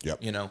career.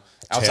 Yep.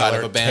 Outside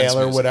of a band's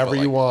tailor music, whatever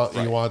you want.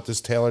 Right. You want this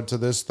tailored to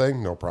this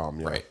thing? No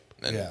problem. Right.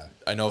 And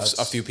I know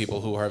a few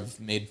people who have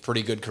made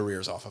pretty good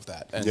careers off of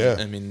that. And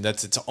I mean,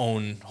 that's its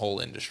own whole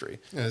industry.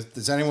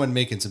 Is anyone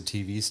making some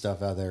TV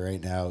stuff out there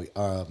right now?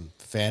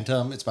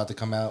 Phantom, it's about to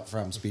come out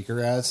from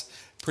Speaker Ads.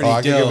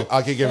 Pretty dope.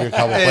 I could give you a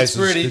couple places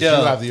because you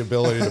have the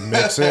ability to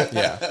mix it.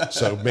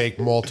 So make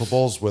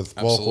multiples with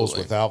vocals,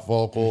 without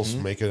vocals,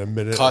 make it a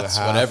minute cuts,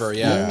 and a half.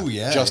 Whatever, Ooh,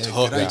 just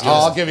hook.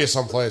 I'll give you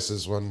some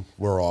places when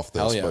we're off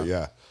this,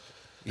 but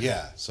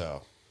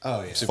So.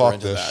 Oh yeah,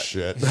 fuck this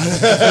shit.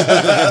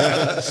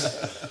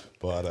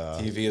 But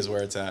TV is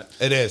where it's at.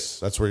 It is.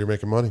 That's where you're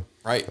making money,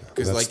 right?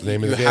 Because like you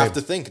have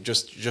to think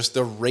just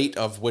the rate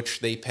of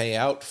which they pay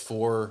out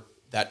for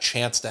that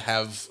chance to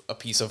have a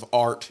piece of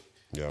art.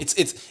 Yeah.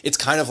 It's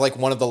kind of like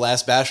one of the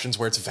last bastions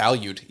where it's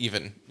valued,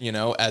 even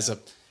as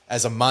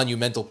a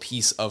monumental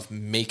piece of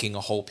making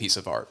a whole pice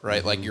of art,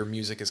 right? Mm-hmm. Like your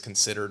music is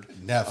considered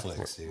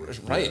Netflix,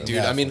 dude. Right,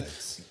 dude. Netflix. I mean.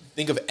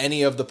 Think of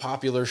any of the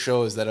popular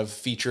shows that have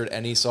featured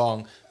any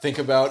song. Think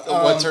about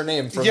what's her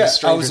name from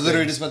Stranger I was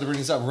literally just about to bring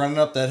this up. Running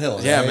Up That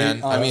Hill. Yeah, right?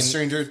 Man. I mean,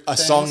 a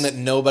song that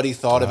nobody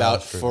thought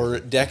about for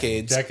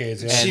decades.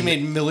 Decades. Yeah. She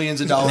made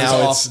millions of dollars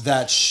off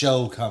that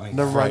show coming.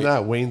 Never mind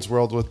that. Wayne's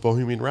World with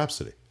Bohemian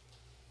Rhapsody.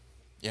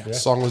 Yeah. The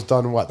song was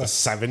done in the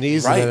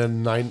 70s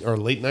and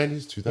then late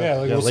 90s,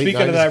 2000. Yeah,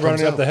 speaking of that,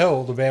 Running Up the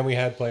Hill, the band we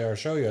had play our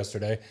show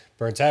yesterday,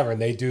 Burn Tavern,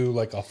 they do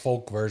like a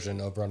folk version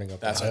of Running Up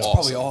the Hill. That's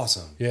probably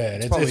awesome. Yeah,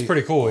 and it's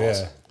pretty cool,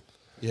 awesome.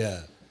 Yeah.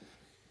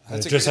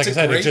 Just like I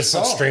said, it just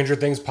Stranger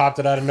Things popped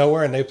it out of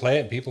nowhere and they play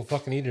it and people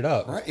fucking eat it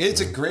up. Right.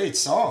 It's a great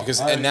song.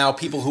 And now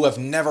people who have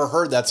never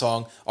heard that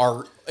song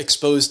are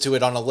exposed to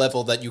it on a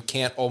level that you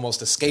can't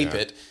almost escape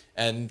it.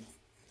 And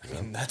I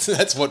mean,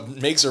 that's what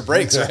makes or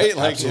breaks, right?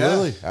 Like,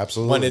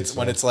 absolutely.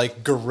 When it's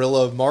like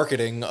guerrilla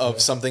marketing of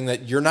something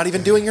that you're not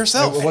even doing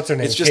yourself. What's her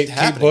name? It's just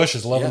Kate Bush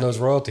is loving those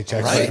royalty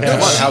checks. Right now.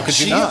 How could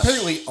you not? She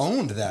apparently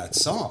owned that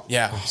song.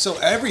 Yeah. So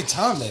every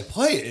time they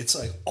play it, it's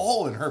like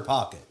all in her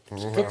pocket.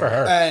 Good for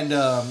her. And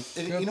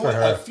you know what?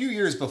 A few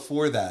years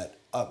before that,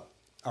 a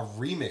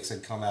remix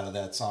had come out of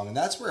that song, and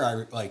that's where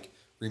I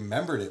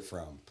remembered it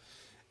from.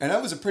 And that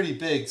was a pretty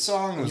big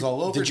song. It was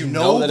all over. Did you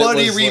know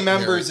Nobody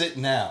remembers it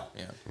now.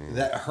 Yeah.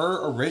 That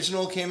her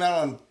original came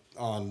out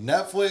on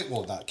Netflix.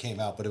 Well, not came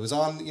out, but it was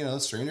on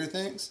Stranger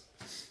Things.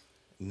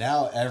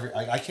 Now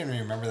I can't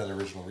even remember that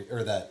original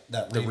that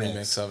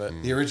remix of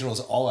it. The original is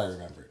all I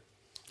remember.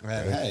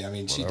 And hey, I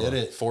mean, she did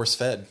it force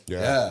fed.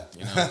 Yeah.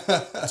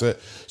 That's it.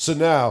 So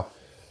now,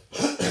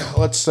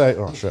 let's say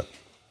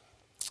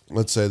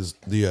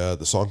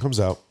the song comes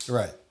out,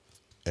 right,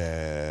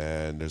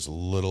 and there's a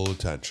little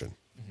attention.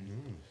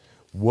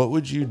 What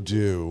would you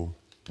do,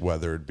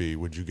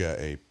 would you get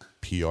a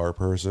PR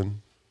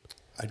person?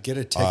 I'd get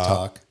a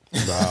TikTok.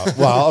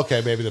 Well,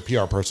 okay, maybe the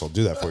PR person will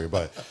do that for you,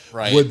 but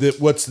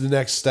what's the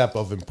next step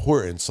of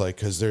importance? Like,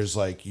 because there's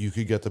like you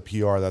could get the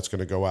PR that's going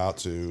to go out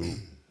to.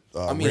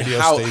 Radio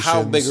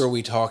how big are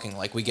we talking?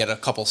 Like we get a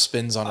couple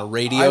spins on a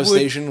radio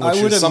station, which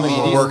is something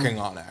we're working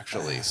on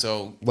actually.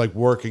 So like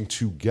working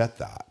to get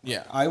that.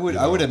 Yeah, I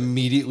would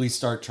immediately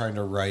start trying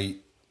to write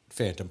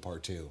Phantom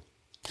Part 2.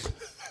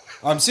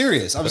 I'm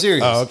serious. Oh,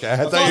 okay.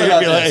 I thought you were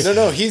be like,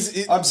 no.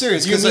 I'm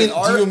serious.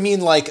 Do you mean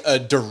like a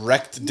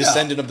direct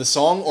descendant of the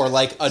song, or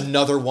like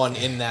another one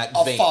in that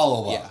vein?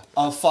 Follow up?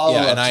 A follow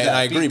up. And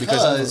I agree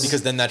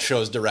because then that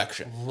shows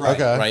direction. Right.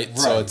 Okay. Right.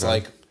 So it's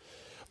like,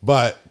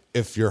 but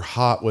if you're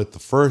hot with the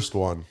first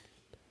one, you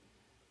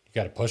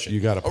got to push it. You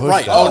got to push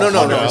right. that. Oh no,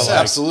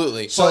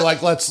 absolutely. So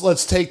like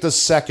let's take the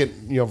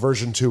second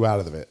version 2 out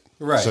of it.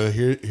 Right. So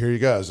here you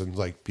goes, and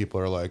like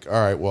people are like, all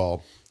right,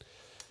 well,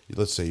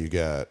 let's say you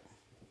get a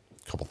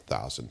couple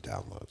thousand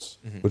downloads,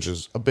 which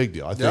is a big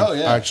deal. I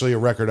think actually a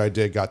record I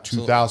did got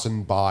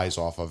 2,000 buys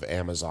off of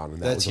Amazon,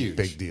 and that's was huge. A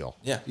big deal.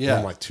 Yeah.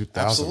 I'm like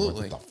 2,000.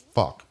 Absolutely. What the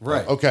fuck?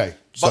 Right. Okay.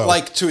 But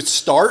like to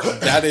start,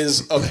 that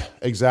is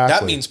exactly.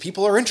 That means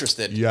people are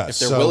interested.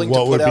 Yes. If they're willing to put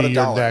out $1. What would be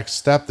your next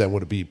step then?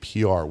 Would it be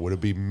PR? Would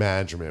it be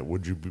management?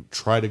 Would you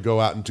try to go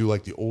out and do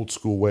like the old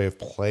school way of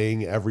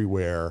playing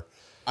everywhere?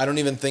 I don't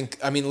even think.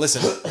 I mean,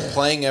 listen,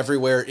 playing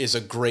everywhere is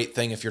a great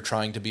thing if you're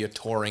trying to be a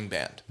touring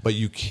band. But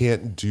you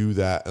can't do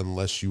that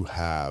unless you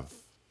have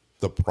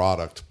the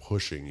product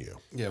pushing you.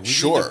 Yeah, we need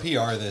to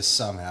PR this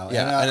somehow.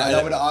 Yeah, and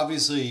I would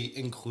obviously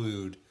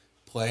include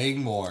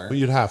playing more. But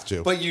you'd have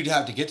to. But you'd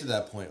have to get to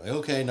that point. Like,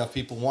 okay, enough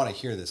people want to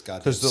hear this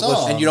goddamn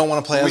song. And you don't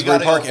want to play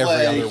Asbury Park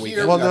every other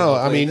weekend. Well, no,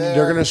 I mean,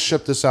 they're going to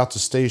ship this out to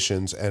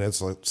stations, and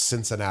it's like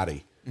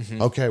Cincinnati.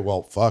 Mm-hmm. Okay,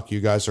 well, fuck, you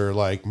guys are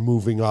like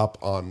moving up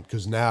on,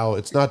 because now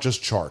it's not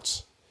just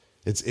charts.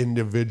 It's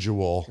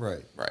individual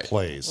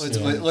plays. Let's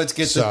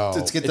get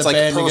the like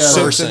band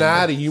together.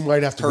 Cincinnati, you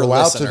might have to go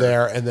out to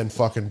there and then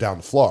fucking down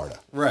to Florida.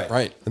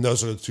 Right. And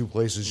those are the two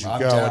places you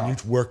go, and you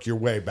work your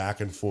way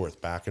back and forth,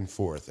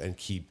 and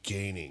keep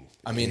gaining.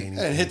 I mean,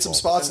 and hit some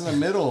spots in the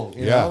middle.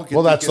 You know?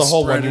 Well, that's the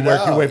whole one. You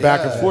work your way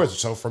back and forth.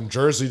 So from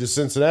Jersey to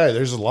Cincinnati,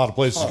 there's a lot of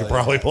places you could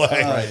probably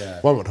play.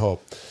 One would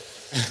hope.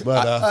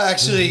 But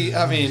actually,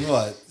 I mean,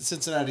 what?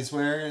 Cincinnati's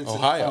where? It's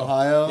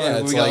Ohio.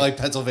 Yeah, we got like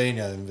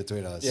Pennsylvania in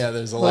between us. Yeah,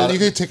 there's a lot. You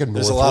could take a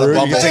north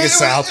route. You could take a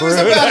south route.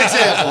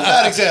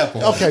 Bad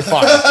example. Okay,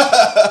 fine.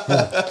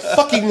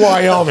 Fucking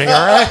Wyoming,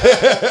 all right?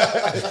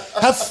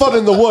 Have fun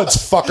in the woods,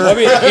 fucker. I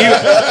mean,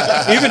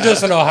 even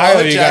just in Ohio,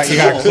 you got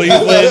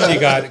Cleveland, you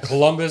got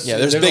Columbus. Yeah,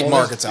 there's big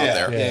markets out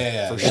there.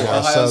 Yeah, for sure.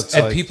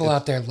 And people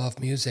out there love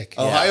music.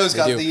 Ohio's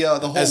got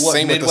the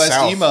whole Midwest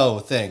emo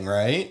thing,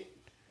 right?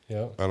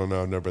 Yeah. I don't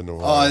know. I've never been to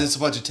Ohio. Oh, it's a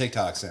bunch of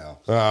TikToks now.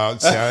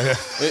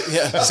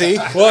 See?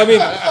 Well, I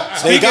mean,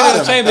 speaking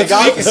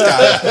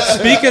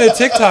of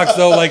TikToks,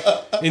 though, like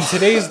in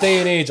today's day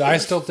and age, I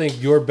still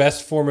think your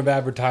best form of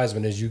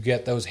advertisement is you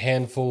get those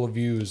handful of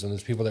views and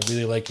there's people that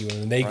really like you,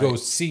 and then they go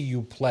see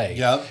you play.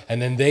 Yep.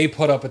 And then they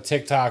put up a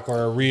TikTok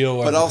or a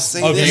reel of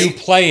you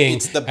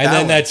playing, and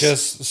then that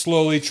just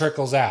slowly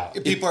trickles out.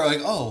 People are like,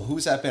 oh,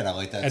 who's that band? I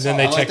like that song. And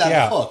then they check you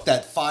out. Hook,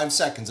 that 5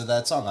 seconds of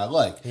that song I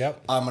like.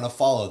 Yep. I'm going to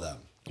follow them.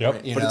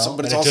 Yep.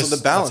 But it's also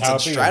the balance and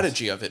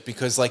strategy of it,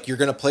 because like you're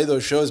going to play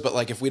those shows, but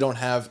like if we don't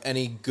have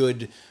any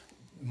good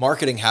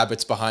marketing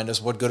habits behind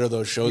us, what good are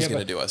those shows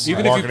going to do us?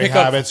 Even if you pick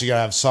habits, you got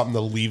to have something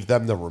to leave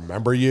them to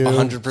remember you.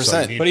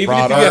 100%. But even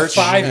if you get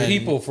 5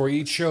 people for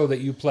each show that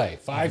you play,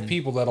 5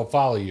 people that'll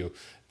follow you,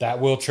 that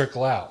will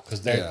trickle out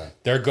because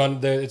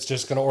it's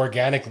just going to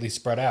organically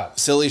spread out.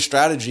 Silly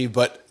strategy,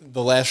 but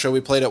the last show we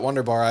played at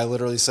Wonder Bar, I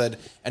literally said,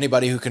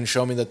 anybody who can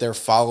show me that they're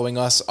following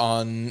us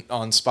on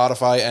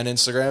Spotify and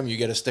Instagram, you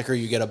get a sticker,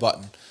 you get a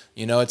button.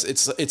 You know, it's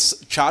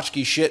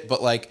tchotchke shit,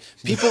 but like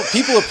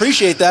people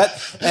appreciate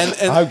that,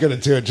 and I'm gonna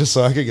do it just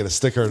so I can get a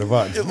sticker and a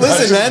button.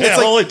 Listen, man, it's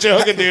only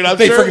joking, dude. I'm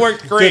sure it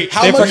worked great.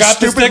 They forgot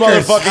the stupid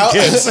motherfucking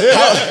kids.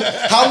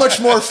 How much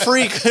more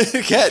free could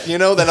it get? You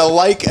know, than a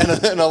like and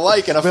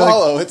a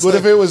follow. Like, what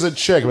if it was a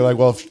chick? Be like,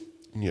 well, if,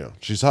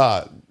 she's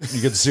hot,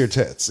 you get to see her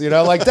tits. You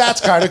know, like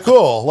that's kind of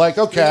cool. Like,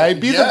 okay,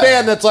 be the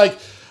band that's like.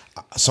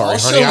 Sorry,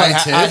 honey,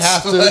 I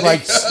have to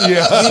like.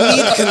 Yeah. You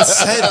need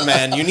consent,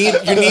 man. You need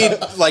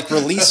like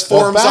release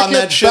forms on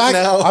that shit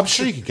now. I'm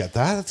sure you can get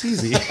that. It's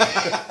easy.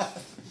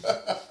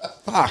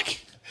 Fuck,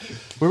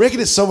 we're making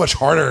it so much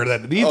harder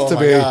than it needs to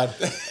be. God.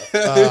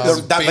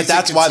 But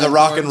that's why the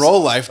rock and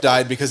roll life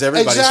died, because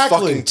everybody's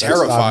fucking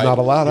terrified. I'm not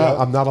allowed out.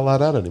 I'm not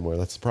allowed out anymore.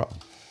 That's the problem.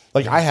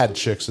 Like I had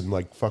chicks in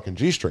like fucking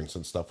G-strings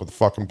and stuff with the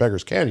fucking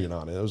Beggars Canyon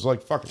on it. It was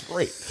like fucking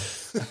great.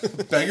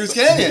 Beggars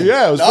Canyon.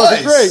 Yeah, it was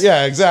fucking great.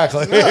 Yeah,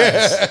 exactly.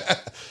 Nice.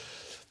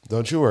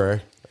 Don't you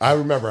worry. I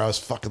remember I was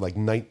fucking like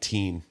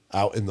 19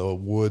 out in the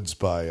woods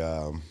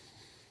by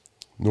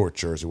North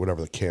Jersey,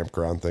 whatever the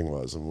campground thing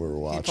was, and we were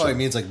watching. He probably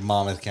means like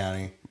Monmouth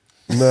County.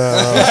 No,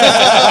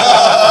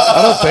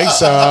 I don't think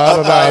so. I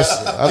don't know.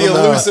 The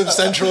elusive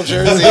Central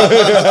Jersey.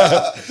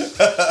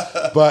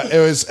 But it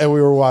was, and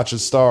we were watching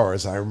Star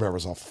Wars. I remember it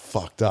was all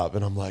fucked up,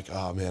 and I'm like,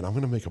 oh man, I'm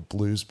gonna make a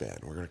blues band.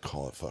 We're gonna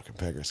call it fucking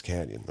Beggars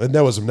Canyon. And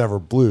that was never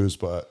blues,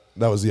 but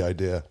that was the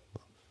idea.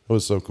 It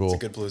was so cool. It's a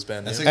good blues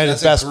band. And the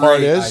best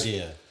part is,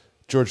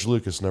 George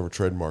Lucas never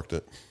trademarked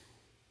it.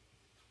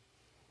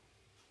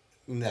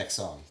 Next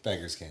song,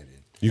 Beggars Canyon.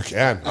 You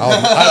can.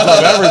 I'd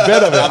love every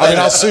bit of it. I mean,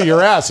 I'll sue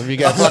your ass if you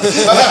get.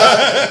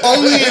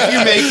 Only if you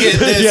make it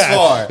this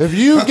far. If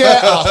you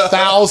get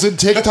 1,000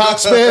 TikTok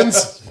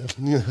spins,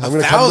 I'm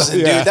 1,000,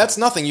 dude. That's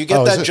nothing. You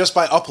get that just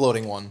by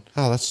uploading one.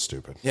 Oh, that's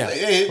stupid. Yeah.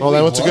 Well,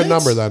 then what's a good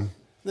number then?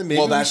 Then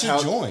maybe we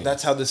should join.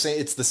 That's how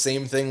it's the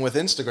same thing with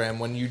Instagram.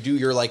 When you do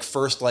your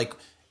first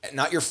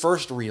not your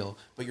first reel,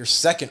 but your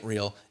second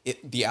reel,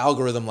 the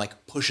algorithm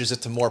pushes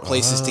it to more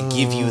places to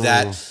give you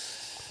that.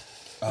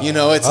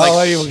 It's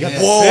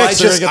whoa!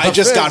 I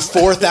just got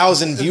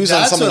 4,000 views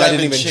on something I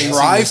didn't even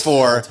try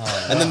for,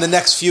 and then the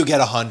next few get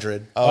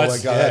 100. Oh my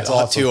god, that's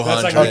awesome.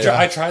 200. That's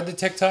I tried the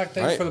TikTok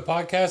thing for the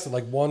podcast,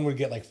 and one would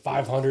get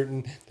 500,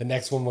 and the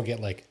next one would get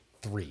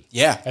 3.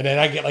 Yeah, and then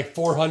I get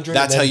 400.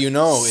 That's how you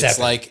know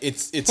 7.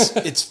 It's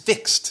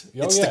fixed.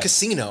 It's the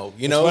casino.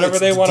 Whatever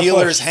they want. The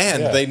dealer's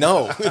hand. Yeah. They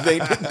know.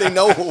 they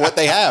know what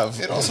they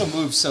have. It also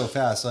moves so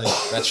fast.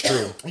 That's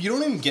true. You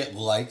don't even get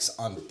likes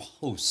on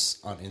posts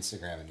on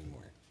Instagram anymore.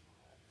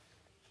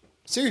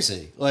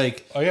 Seriously,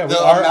 oh yeah,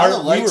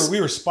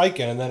 we were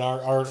spiking, and then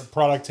our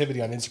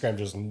productivity on Instagram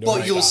just.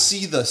 But you'll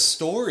see the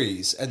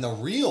stories and the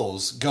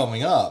reels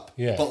going up.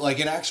 Yeah. But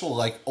an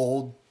actual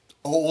old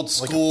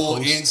school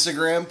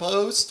Instagram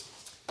post,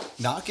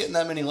 not getting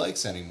that many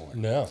likes anymore.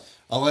 No.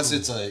 Unless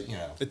it's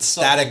it's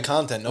static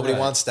content. Nobody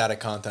wants static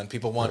content.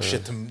 People want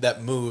shit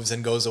that moves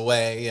and goes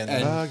away and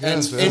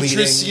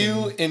interests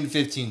you in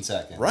 15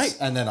 seconds. Right.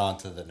 And then on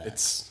to the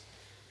next.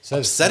 It's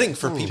upsetting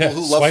for people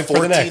who love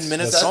 14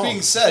 minutes. That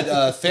being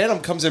said, Phantom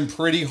comes in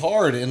pretty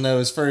hard in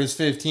those first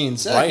 15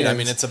 seconds. Right. I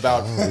mean, it's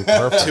about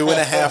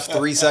 2.5,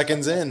 3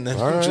 seconds in. And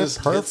all right,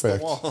 just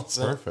perfect. Hits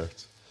the wall,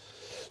 Perfect.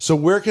 So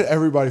where can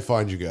everybody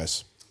find you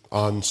guys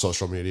on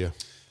social media?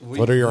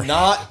 What are your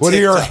handles?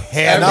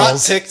 Not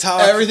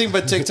TikTok. Everything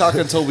but TikTok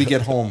until we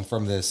get home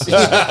from this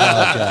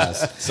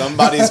podcast.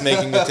 Somebody's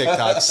making a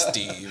TikTok,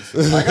 Steve.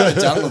 I gotta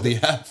download the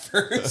app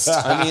first.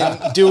 I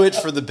mean, do it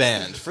for the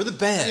band. For the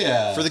band.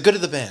 Yeah. For the good of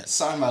the band.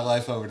 Sign my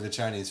life over to the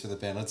Chinese for the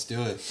band. Let's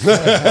do it. No,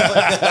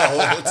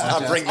 let's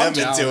not bring them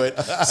into it.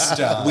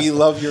 We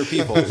love your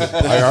people.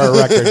 Buy our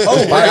record.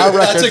 Oh, right.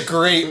 That's a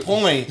great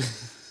point.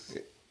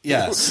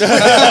 Yes.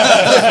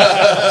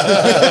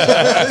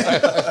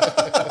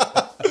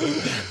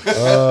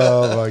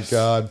 Oh my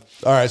god!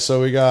 All right,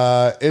 so we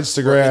got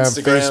Instagram,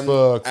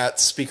 Facebook at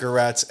Speaker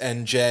Rats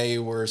NJ.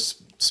 We're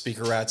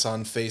Speaker Rats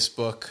on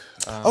Facebook.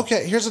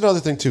 Okay, here's another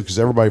thing too, because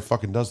everybody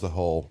fucking does the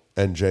whole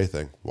NJ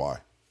thing. Why?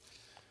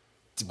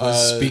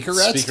 Was Speaker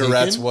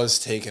Rats was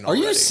taken. Are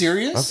you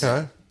serious?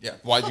 Okay. Yeah.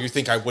 Why do you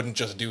think I wouldn't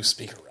just do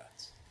Speaker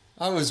Rats?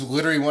 I was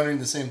literally wondering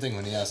the same thing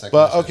when he asked that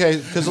question. But okay,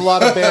 because a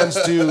lot of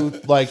bands do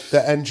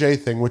the NJ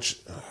thing, which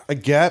I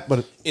get,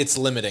 but it's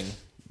limiting.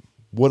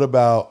 What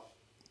about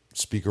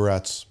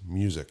Speakerette's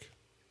music?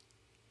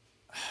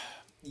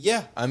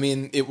 Yeah, I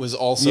mean, it was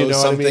also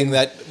something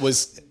that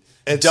was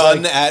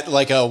done at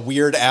a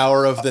weird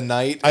hour of the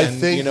night. I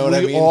think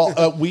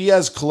we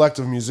as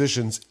collective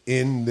musicians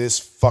in this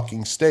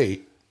fucking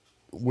state,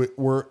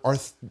 we're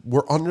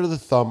under the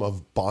thumb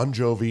of Bon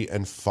Jovi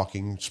and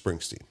fucking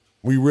Springsteen.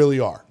 We really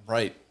are.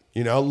 Right.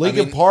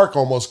 Linkin Park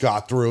almost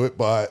got through it,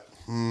 but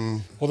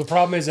well, the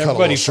problem is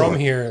everybody from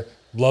here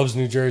loves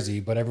New Jersey,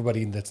 but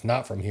everybody that's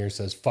not from here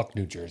says fuck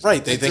New Jersey.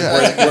 Right. They think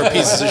we're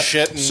pieces of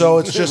shit. So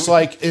it's just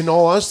in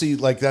all honesty,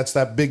 that's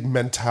that big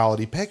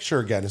mentality picture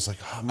again. It's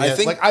oh, man,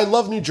 I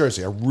love New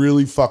Jersey. I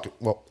really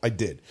I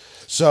did.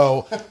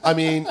 So, I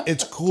mean,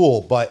 it's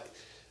cool, but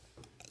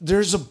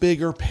there's a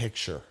bigger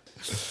picture.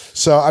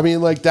 So, I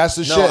mean, that's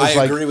the shit. It's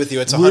I agree with you.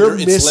 It's we're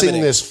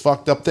missing this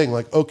fucked up thing.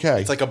 Okay.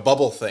 It's like a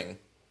bubble thing.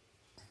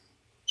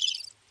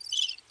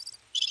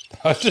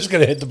 I was just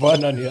going to hit the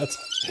button on you.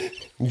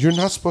 You're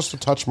not supposed to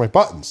touch my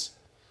buttons.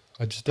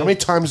 I just did. How many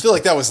times? I feel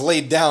like that was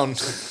laid down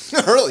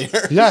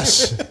earlier.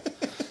 Yes.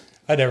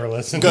 I never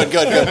listened. Good.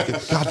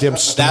 Goddamn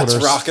stoners. That's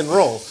rock and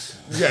roll.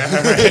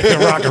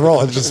 Yeah, rock and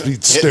roll. It'd just be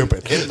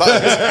stupid.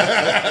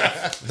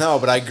 No,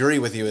 but I agree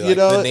with you.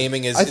 The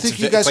naming is. I think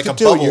you guys can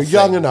do it. You're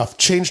young enough.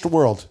 Change the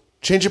world.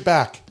 Change it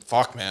back.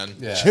 Fuck, man.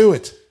 Yeah. Chew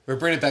it. We're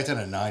bringing it back to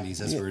the 90s.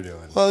 That's what we're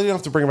doing. Well, you don't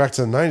have to bring it back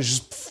to the 90s.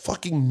 Just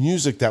fucking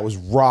music that was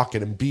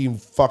rocking and being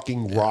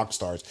fucking rock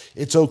stars.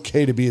 It's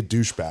okay to be a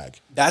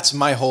douchebag. That's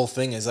my whole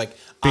thing is being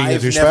a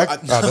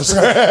douchebag?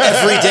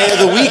 Every day of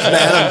the week,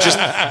 man, I'm just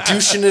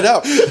douching it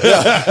up.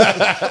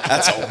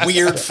 That's a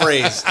weird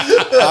phrase.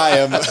 I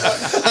am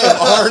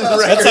on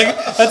record.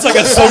 That's like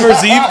a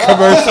Summer's Eve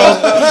commercial.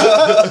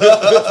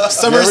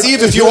 Summer's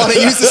Eve, if you want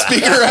to use the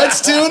Speaker Rats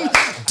tune,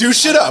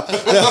 douche it up.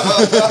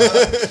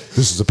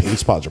 This is a paid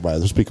sponsor by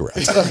the Speaker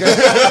Rats.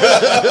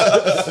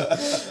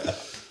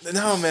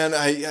 No, man,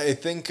 I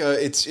think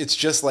it's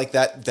just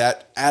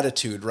that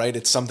attitude, right?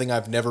 It's something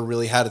I've never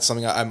really had. It's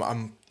something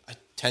I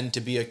tend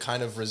to be a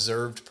kind of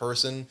reserved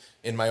person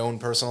in my own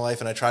personal life,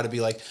 and I try to be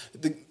like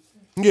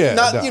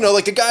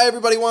like a guy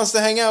everybody wants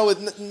to hang out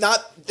with, not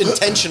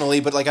intentionally,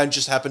 but like I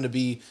just happen to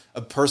be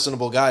a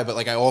personable guy. But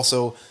like I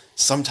also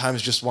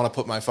sometimes just want to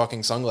put my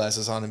fucking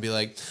sunglasses on and be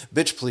like,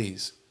 bitch,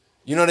 please.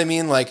 You know what I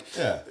mean? Like,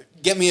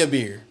 get me a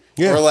beer.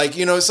 Yeah. Or like,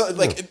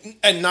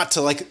 and not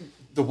to like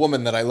the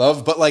woman that I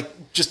love, but like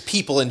just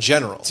people in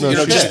general. Just the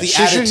attitude.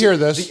 She should hear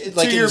this.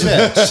 To your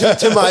bitch.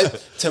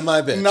 to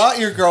my bitch. Not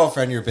your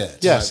girlfriend, your bitch.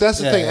 Yes, that's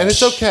the thing. And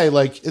it's okay.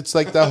 Like, it's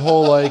like that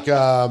whole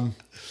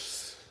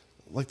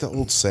like the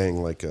old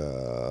saying, like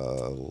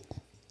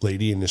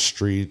lady in the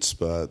streets,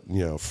 but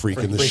freak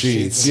in the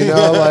sheets.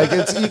 Like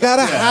you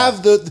gotta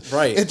have the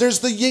right. There's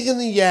the yin and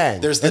the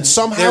yang. And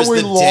somehow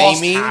we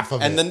lost half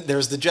of it. And then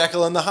there's the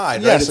Jekyll and the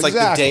Hyde. Right? Yes, it's like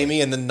the day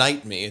me and the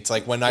night me. It's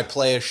like when I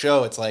play a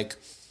show, it's like,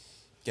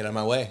 get out of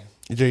my way.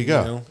 There you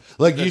go.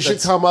 Like you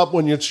should come up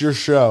when it's your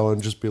show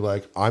and just be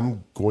like,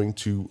 I'm going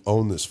to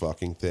own this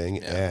fucking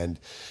thing, and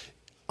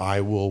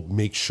I will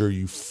make sure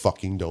you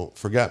fucking don't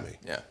forget me.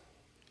 Yeah.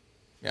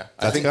 Yeah,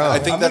 I think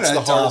that's the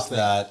hardest thing.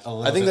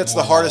 I think that's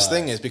the hardest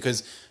thing is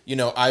because,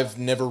 I've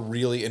never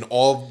really, in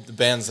all the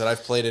bands that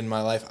I've played in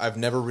my life, I've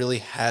never really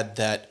had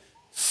that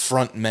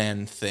front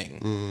man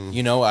thing.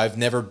 I've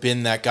never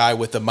been that guy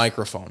with the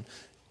microphone.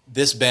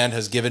 This band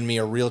has given me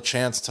a real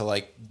chance to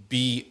like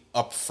be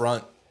up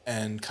front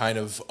and kind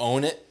of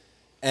own it.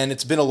 And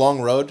it's been a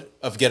long road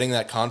of getting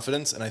that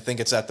confidence. And I think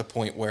it's at the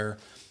point where,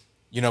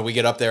 we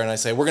get up there and I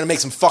say, we're going to make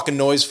some fucking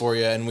noise for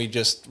you. And we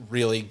just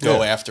really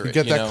go after it.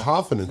 You get that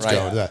confidence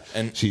going. That.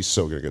 And she's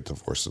so going to get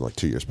divorced in like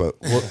 2 years, but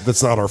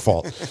that's not our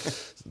fault.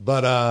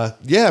 But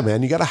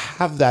man, you got to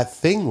have that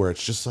thing where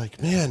it's just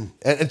like, man,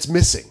 and it's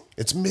missing.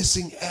 It's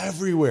missing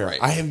everywhere.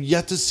 Right. I have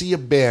yet to see a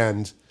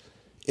band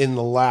in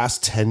the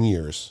last 10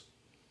 years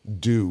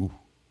do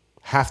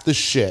half the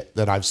shit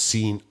that I've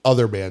seen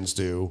other bands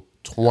do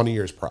 20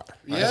 years prior.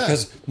 Yeah.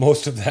 Because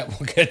most of that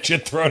will get you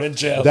thrown in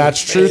jail.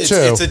 That's true, too.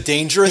 It's a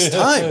dangerous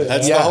time.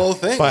 That's the whole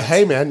thing. But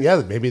hey, man,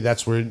 maybe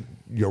that's where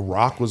your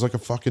rock was like a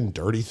fucking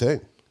dirty thing.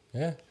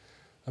 Yeah.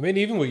 I mean,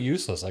 even with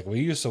Useless, like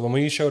when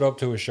we showed up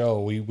to a show,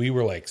 we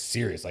were like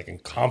serious, like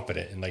and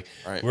confident. And like,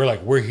 we're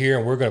like, we're here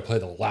and we're going to play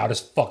the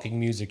loudest fucking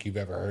music you've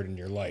ever heard in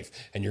your life.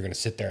 And you're going to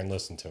sit there and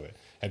listen to it.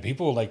 And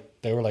people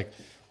they were like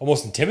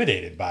almost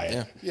intimidated by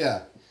it.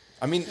 Yeah.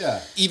 I mean,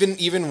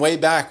 even way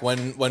back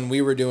when we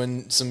were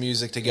doing some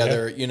music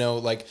together,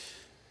 like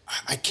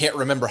I can't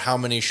remember how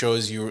many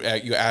shows you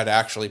had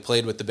actually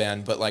played with the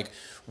band, but like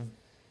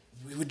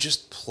we would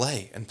just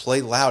play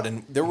loud,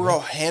 and there were a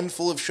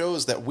handful of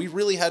shows that we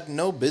really had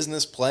no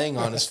business playing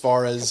on as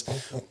far as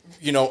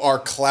our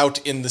clout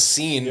in the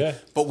scene,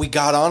 but we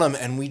got on them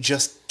and we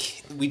just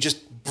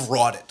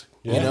brought it.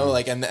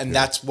 And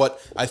that's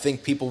what I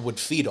think people would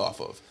feed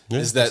off of.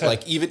 Is that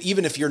like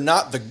even if you're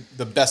not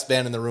the best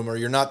band in the room or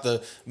you're not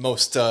the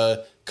most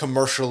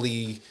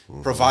commercially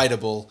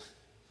providable,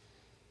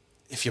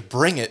 if you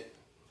bring it,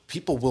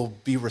 people will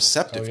be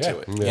receptive to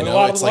it.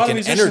 Yeah. It's like an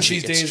energy.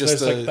 These days,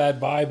 there's like that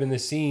vibe in the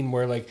scene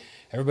where like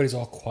everybody's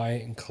all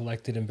quiet and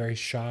collected and very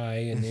shy,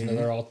 and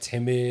they're all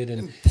timid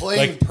and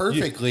playing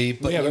perfectly.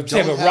 But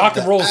rock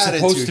and roll is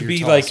supposed to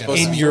be like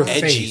in your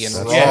face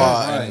and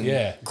raw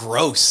and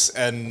gross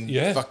and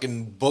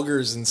fucking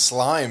boogers and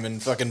slime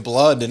and fucking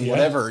blood and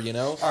whatever.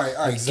 All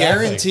right.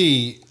 Exactly.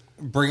 Guarantee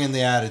bringing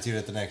the attitude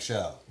at the next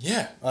show.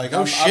 Yeah, like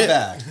I'm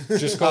back.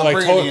 Just go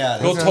like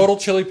total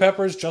Chili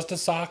Peppers, just a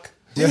sock.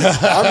 Dude, I'm in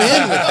with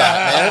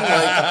that, man.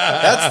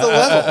 Like, that's the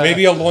level.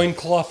 Maybe a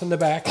loincloth in the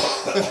back.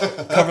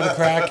 Cover the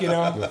crack,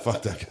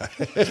 Fuck that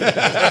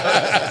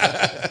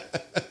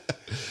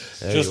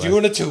guy. Just you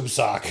in a tube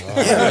sock.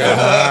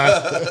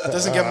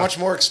 Doesn't get much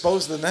more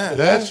exposed than that.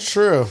 That's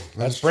true.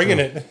 That's bringing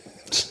it.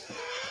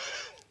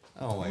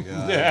 Oh, my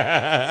God.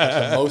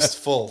 The most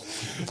full.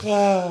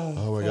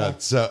 Oh, my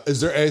God. So is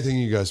there anything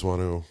you guys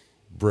want to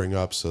bring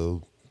up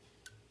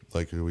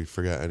like, do we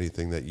forget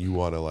anything that you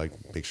want to, like,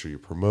 make sure you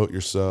promote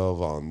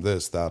yourself on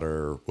this, that,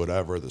 or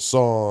whatever, the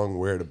song,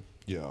 where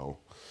to,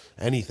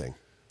 anything?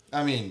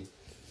 I mean,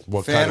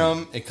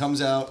 Phantom, it comes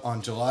out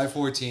on July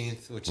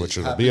 14th, which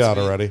will be out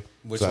already.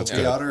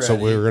 So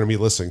we're going to be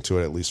listening to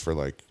it at least for,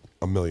 like,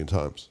 1,000,000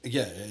 times.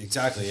 Yeah,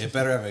 exactly. It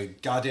better have a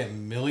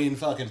goddamn million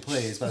fucking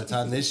plays by the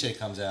time this shit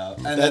comes out.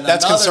 And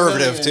that's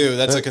conservative, too.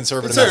 That's a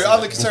conservative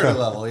on the conservative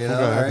level, right?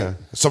 Okay.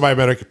 Somebody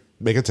better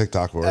make a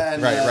TikTok for it.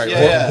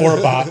 Right. Or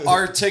a bot.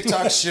 Our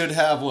TikTok should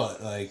have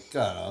what, like,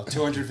 I don't know,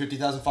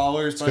 250,000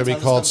 followers. It's going to be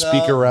called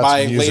Speaker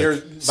Rats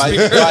Music.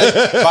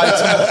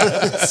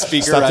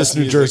 Stop this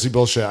New Jersey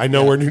bullshit. I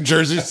know we're New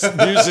Jersey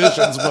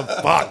musicians,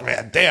 but fuck,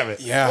 man, damn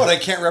it. Yeah. What, I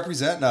can't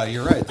represent? No,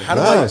 you're right.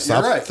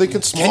 Stop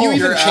thinking small. Can you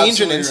even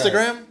change an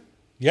Instagram? Right.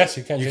 Yes,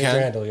 you can change your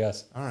handle.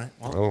 Yes. All right.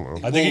 Well, I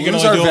don't know. I think you can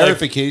only do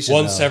verification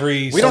once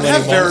every. We don't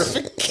have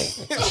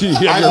verification.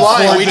 I'm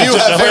lying. We do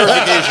have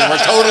verification. We're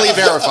totally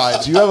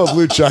verified. Do you have a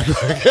blue check?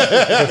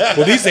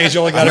 Well, these days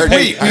you only got to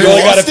pay. You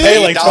only got to pay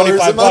like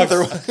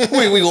 $25.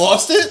 Wait, we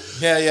lost it?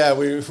 Yeah.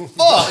 We. Fuck,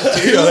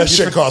 dude. That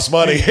shit costs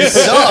money. It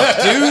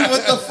sucked, dude.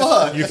 What the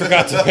fuck? You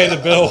forgot to pay the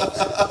bill.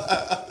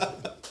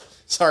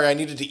 Sorry, I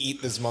needed to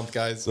eat this month,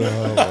 guys. Oh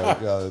my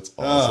god, that's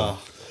awesome.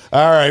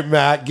 All right,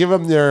 Matt, give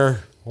them your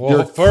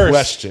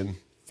question.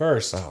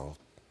 First,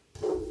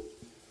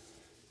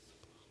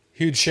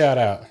 huge shout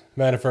out,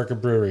 Manifurca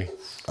Brewery.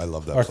 I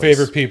love that. Our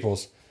favorite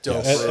peoples.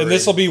 And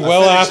this will be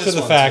well after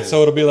the fact,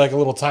 so it'll be like a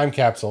little time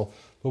capsule.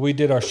 But we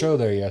did our show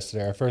there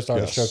yesterday, our first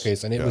artist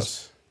showcase, and it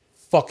was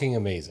fucking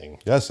amazing.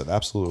 Yes, it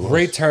absolutely was.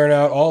 Great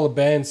turnout. All the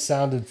bands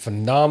sounded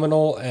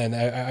phenomenal, and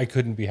I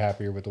couldn't be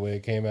happier with the way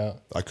it came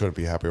out. I couldn't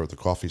be happier with the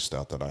coffee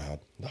stout that I had.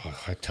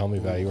 Oh, tell me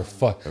about it. You were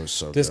fucked. It was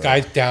so This good. guy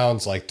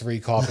downs like 3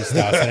 coffee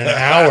stouts in an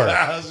hour.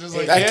 I was just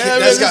like,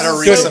 that's got to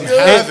wreak some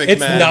havoc, it's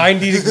man.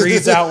 90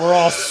 degrees out. We're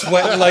all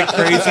sweating like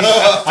crazy.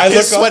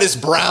 His sweat is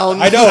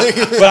brown. I know,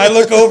 but I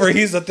look over.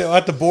 He's at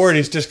the board.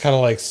 He's just kind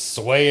of like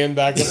swaying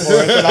back and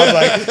forth, and I'm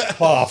like,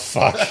 oh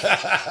fuck,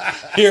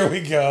 here we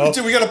go.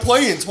 Dude, we got to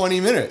play in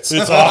 20 minutes.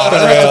 It's off the I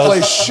don't have to rails.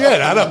 play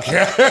shit. I don't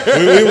care.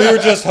 We were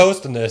just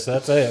hosting this.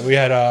 That's it. We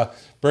had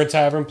Burnt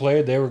Tavern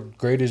played. They were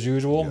great as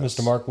usual,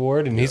 Mr. Mark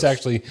Ward, and he's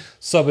actually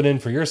subbing in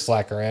for your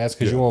slacker ass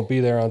because you won't be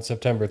there on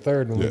September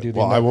 3rd when we do the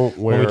I won't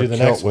wear a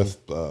kilt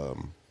with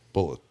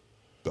bullet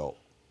belt.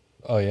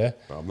 Oh yeah.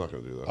 No, I'm not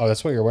going to do that. Oh,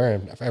 that's what you're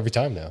wearing every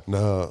time now.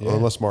 No,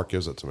 unless Mark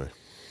gives it to me.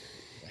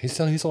 He's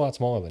a lot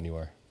smaller than you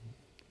are.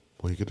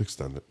 Well, you could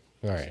extend it.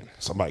 All right.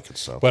 Somebody could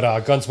sew. But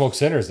Gunsmoke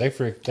Sinners, they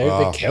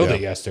killed it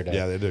yesterday.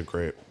 Yeah, they did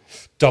great.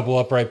 Double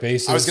upright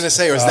basses. I was gonna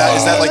say, is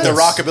that like the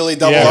rockabilly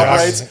double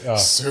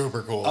uprights?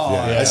 Super cool.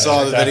 I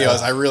saw the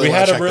videos. I really we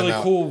want to had check a really them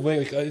out. cool.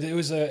 It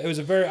was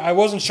a very. I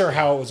wasn't sure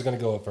how it was going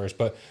to go at first,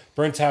 but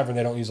Burnt Tavern,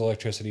 they don't use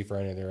electricity for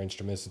any of their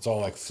instruments. It's all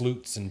like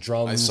flutes and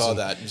drums. I saw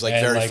that. It was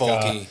like very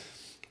folky.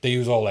 They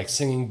use all like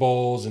singing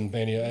bowls and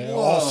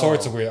all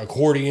sorts of weird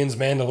accordions,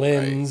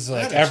 mandolins,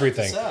 like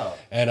everything.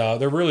 And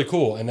they're really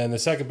cool. And then the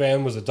second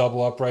band was a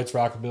double uprights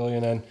rockabilly,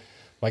 and then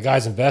my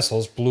guys in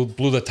Vessels blew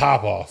the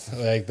top off.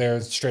 Like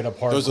they're straight up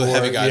hardcore. Those are the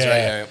heavy guys, right?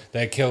 Yeah.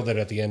 They killed it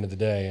at the end of the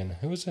day, and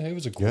it was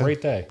a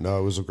great day. No,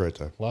 it was a great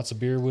day. Lots of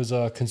beer was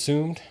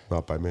consumed.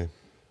 Not by me.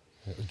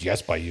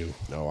 Yes, by you.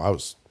 No, I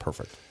was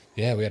perfect.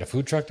 Yeah, we had a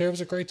food truck there. It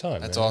was a great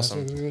time. That's man.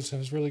 awesome. It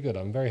was really good.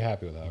 I'm very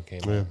happy with how it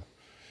came out.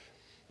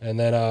 And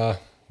then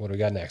what do we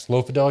got next?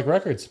 Low Fidelic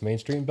Records, Main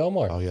Street in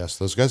Belmar. Oh, yes.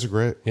 Those guys are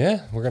great.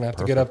 Yeah, we're going to have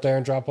to get up there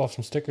and drop off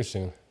some stickers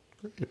soon.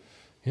 Great.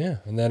 Yeah,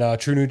 and then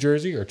True New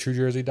Jersey or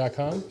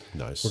truejersey.com.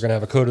 Nice. We're going to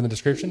have a code in the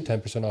description,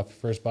 10% off your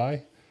first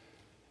buy.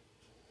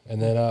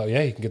 And then,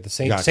 you can get the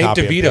Saint copy and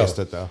DeVito. paste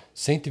it, though.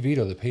 Saint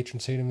DeVito, the patron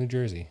saint of New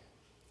Jersey.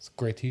 It's a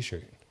great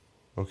T-shirt.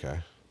 Okay.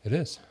 It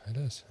is.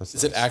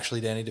 Is it actually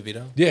Danny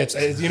DeVito? Yeah, it's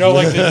like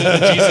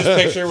the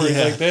Jesus picture where he's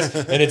like this,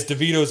 and it's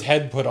DeVito's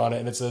head put on it,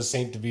 and it says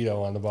Saint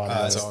DeVito on the bottom.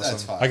 That's awesome.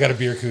 That's fine. I got a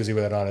beer koozie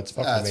with it on it. It's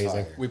fucking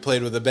amazing. Fine. We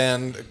played with a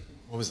band.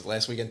 What was it?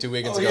 Last weekend, 2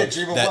 weekends ago. Yeah,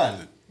 Dream of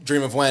When.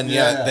 Dream of When.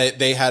 Yeah.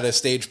 They had a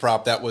stage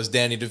prop that was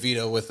Danny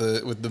DeVito with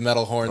the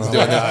metal horns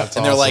doing it,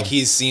 and they're like,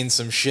 he's seen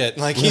some shit.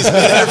 Like he's been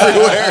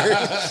everywhere.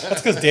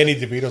 That's because Danny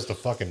DeVito's the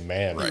fucking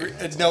man.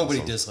 Right.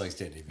 Nobody dislikes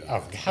Danny DeVito.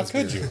 Oh, how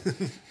could you?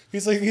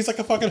 He's like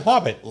a fucking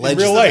hobbit in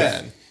Legend real of life.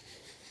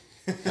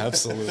 Man.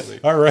 Absolutely.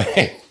 All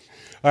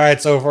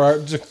right. So for our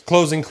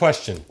closing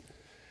question,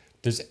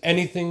 there's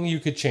anything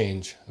you could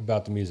change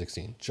about the music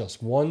scene?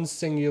 Just one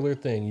singular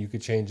thing you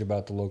could change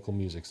about the local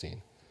music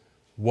scene.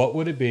 What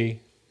would it be,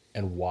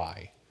 and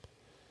why?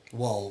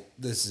 Well,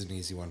 this is an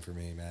easy one for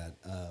me, Matt.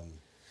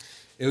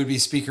 It would be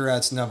Speaker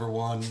Rat's #1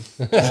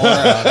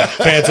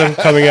 or Phantom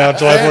coming out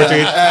July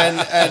 14th. And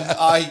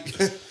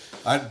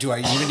I do I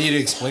even need to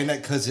explain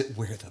that because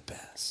we're the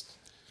best.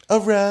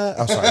 All right.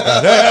 I'm sorry.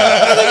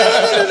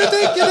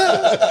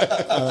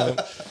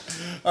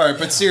 All right,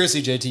 but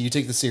seriously, JT, you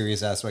take the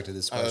serious aspect of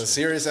this question.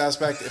 Serious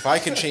aspect. If I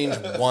could change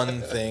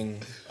one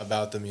thing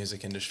about the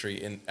music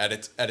industry at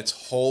its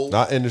whole,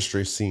 Not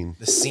industry, scene.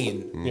 the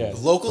scene, Yeah. the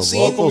local The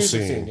scene, local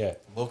music scene. Yeah.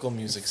 local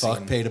music scene.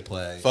 Fuck pay to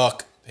play.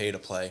 Fuck pay to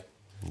play.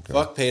 Okay.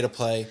 Fuck pay to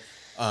play,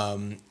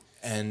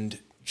 and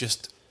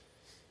just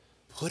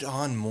put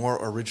on more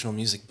original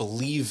music.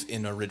 Believe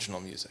in original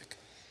music.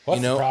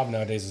 What's the problem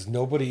nowadays is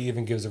nobody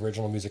even gives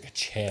original music a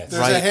chance.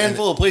 There's a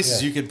handful of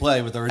places you could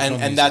play with original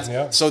music. And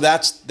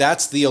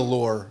that's the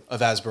allure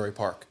of Asbury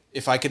Park.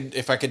 If I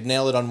could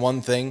nail it on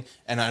one thing,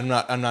 and I'm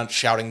not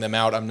shouting them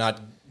out, I'm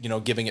not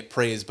giving it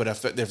praise, but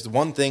if there's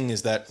one thing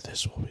is that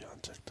this will be on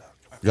TikTok.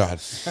 Go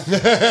ahead.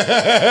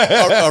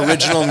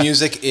 Original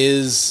music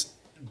is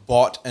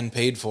bought and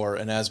paid for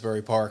in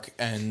Asbury Park,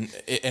 and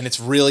it's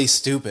really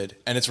stupid,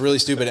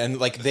 and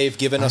like they've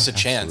given us a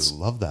chance. I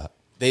love that.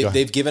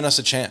 They've given us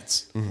a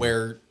chance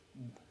where,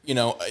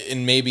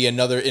 in maybe in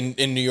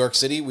New York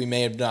City, we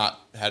may have not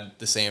had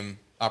the same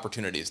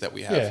opportunities that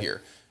we have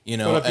here.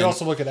 But if you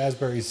also look at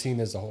Asbury's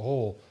scene as a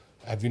whole,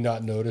 have you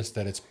not noticed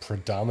that it's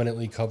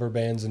predominantly cover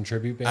bands and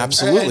tribute bands?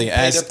 Absolutely,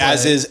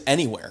 as is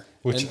anywhere,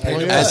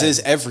 as is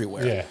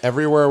everywhere. Yeah.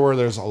 Everywhere where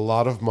there's a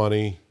lot of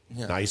money,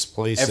 nice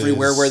places.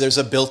 Everywhere where there's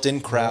a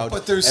built-in crowd,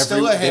 but there's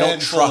still a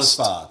handful of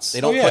spots. They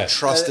don't put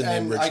trust in the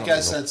original. I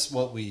guess that's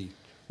what we.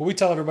 Well, we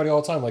tell everybody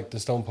all the time, like the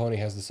Stone Pony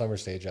has the summer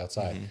stage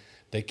outside. Mm-hmm.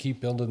 They keep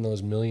building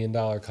those $1 million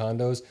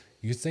condos.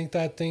 You think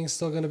that thing's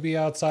still going to be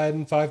outside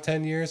in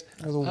 5-10 years?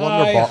 The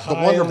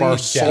Wonder Bar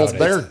sold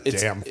their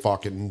damn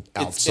fucking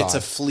outside. It's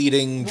a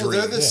fleeting dream.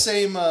 They're the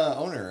same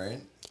owner,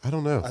 right? I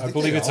don't know. I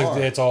believe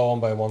it's all owned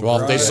by one.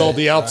 Well, if they sold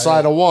the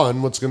outside of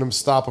one, what's going to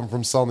stop them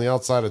from selling the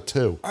outside of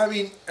two? I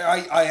mean,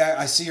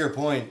 I see your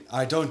point.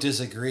 I don't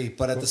disagree,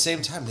 but at the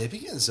same time, they've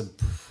been getting some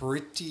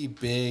pretty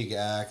big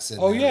acts.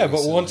 But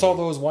once all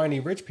those whiny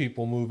rich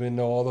people move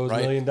into all those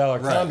 $1 million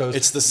condos,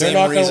 it's the same.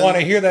 They're not going to want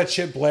to hear that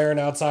shit blaring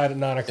outside at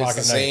 9 o'clock at night.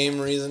 It's the same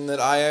reason that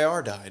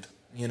IAR died.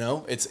 You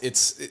know,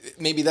 it's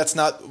maybe that's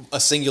not a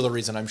singular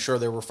reason. I'm sure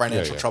there were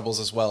financial troubles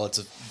as well. It's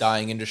a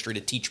dying industry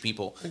to teach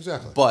people.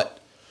 Exactly, but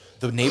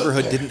the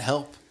neighborhood didn't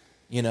help.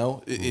 You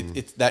know,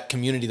 it's that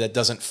community that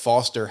doesn't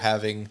foster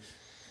having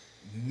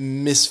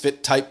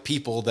misfit type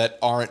people that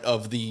aren't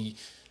of the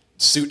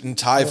suit and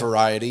tie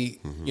variety,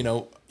 you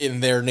know,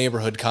 in their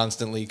neighborhood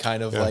constantly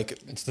kind of like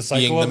it's the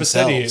cycle of the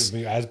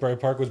city. Asbury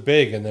Park was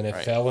big, and then it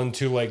fell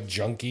into like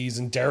junkies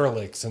and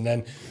derelicts, and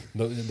then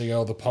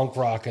the punk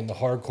rock and the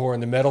hardcore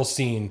and the metal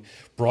scene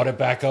brought it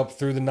back up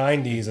through the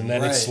 90s, and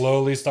then it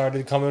slowly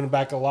started coming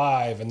back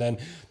alive, and then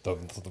the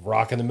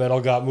rock and the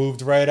metal got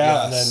moved right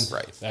out, and then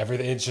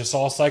everything, it's just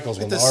all cycles.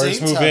 When the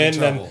artists move in,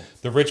 then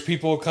the rich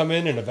people will come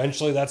in, and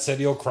eventually that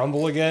city will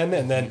crumble again,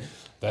 and then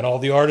all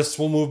the artists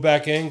will move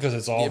back in because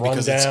it's all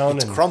run down.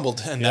 It's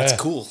crumbled, and that's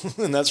cool,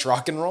 and that's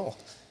rock and roll.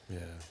 Yeah,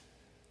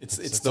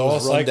 it's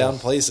those run down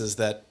places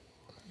that,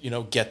 you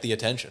know, get the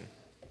attention.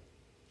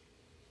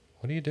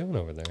 What are you doing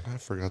over there? I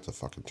forgot to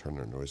fucking turn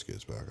their noise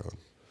gates back on.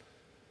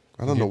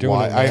 I don't know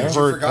why. You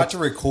forgot to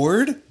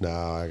record? No,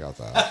 I got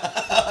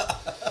that.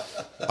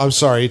 I'm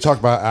sorry. You talk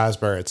about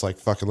Asbury. It's like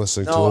fucking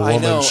listening to a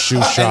woman's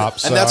shoe shop.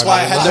 And that's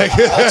why I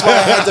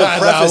had to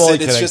preface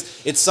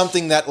it. It's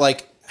something that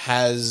like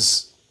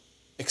has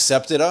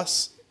accepted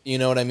us. You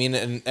know what I mean?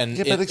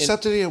 But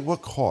accepted it at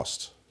what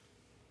cost?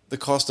 The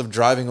cost of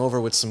driving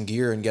over with some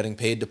gear and getting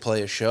paid to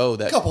play a show.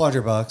 That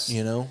 $200.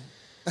 You know.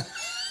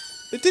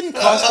 It didn't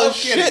cost us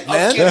shit,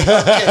 man. I'm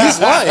kidding. He's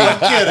lying. I'm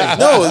kidding.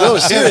 No,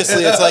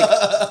 seriously. It's like,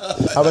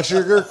 how much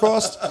your gear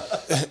cost?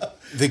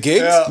 The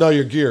gigs? Yeah. No,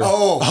 your gear.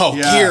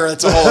 Gear.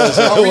 That's a whole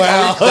other Are we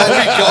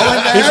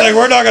going there? He's like,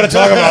 we're not going to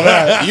talk about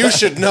that. You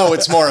should know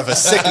it's more of a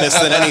sickness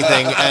than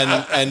anything,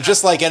 and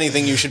just like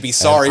anything, you should be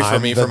sorry for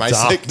me for my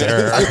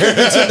sickness. I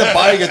convinced him to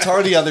buy a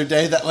guitar the other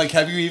day. That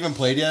have you even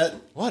played yet?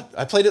 What?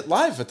 I played it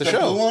live at the show.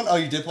 Blue one? Oh,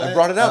 you did play it? I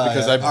brought it out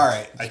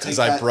because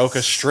I broke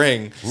a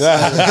string.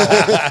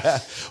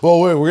 Well,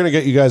 we're going to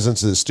get you guys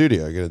into the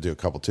studio. You're going to do a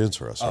couple tunes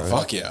for us, right?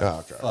 Fuck yeah. Oh,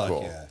 okay,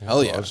 cool. Yeah.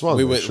 Hell yeah.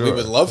 We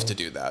would love to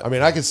do that. I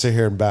mean, I could sit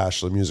here and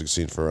bash the music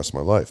scene for the rest of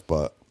my life,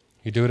 but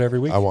you do it every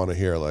week. I want to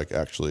hear like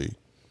actually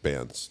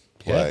bands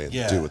play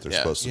and do what they're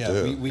supposed to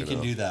do. We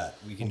can do that.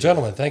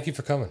 Gentlemen, thank you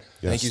for coming.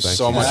 Yes, thank you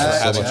so much for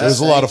having us. It was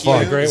a lot of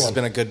fun. This has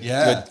been a good,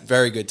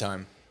 very good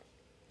time.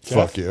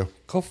 Fuck you.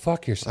 Go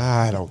fuck yourself.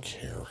 I don't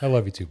care. I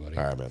love you too, buddy.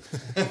 All right, man.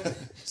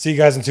 See you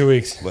guys in 2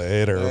 weeks.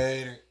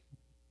 Later.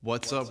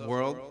 What's up,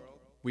 world?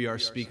 We are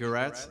Speaker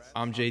Rats.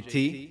 I'm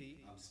JT.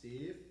 I'm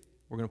Steve.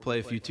 We're going to play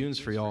a few tunes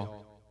for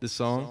y'all. This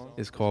song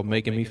is called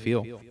Making Me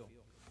Feel.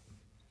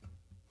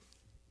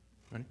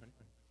 Ready?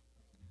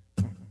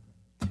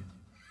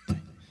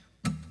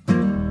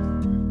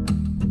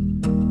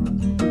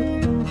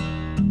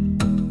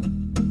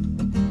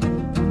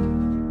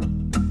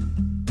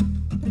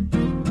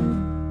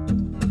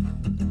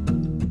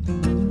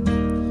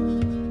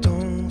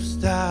 Don't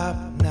stop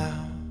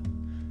now,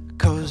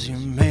 'cause you're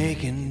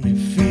making me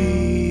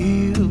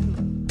feel.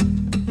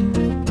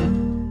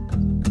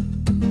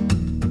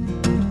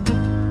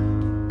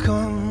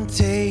 Come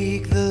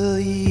take the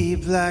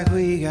leap like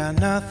we got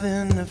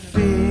nothing to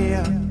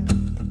fear.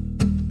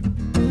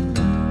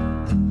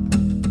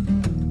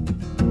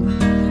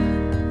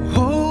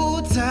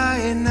 Hold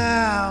tight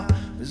now,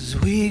 'cause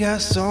we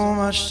got so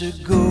much to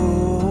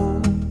go.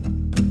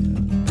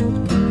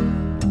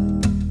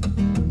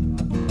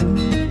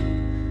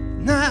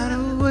 Not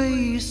a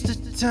waste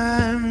of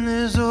time,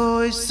 there's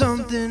always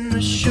something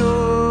to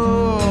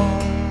show.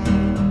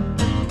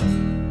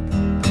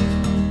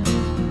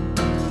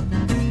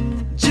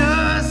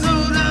 Just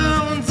hold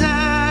on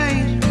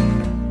tight.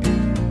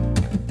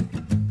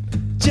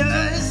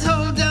 Just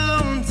hold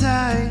on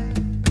tight.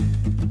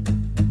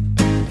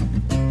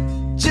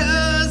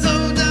 Just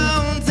hold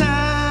on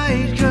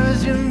tight,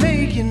 'cause you're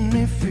making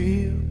me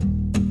feel.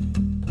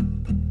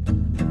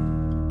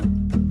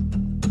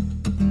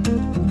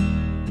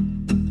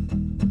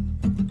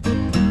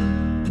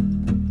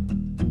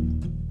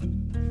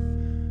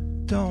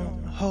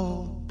 Don't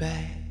hold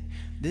back,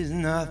 there's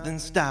nothing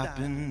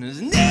stopping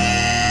us now.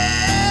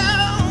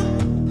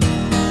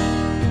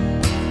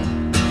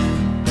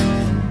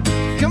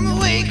 Come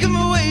away, come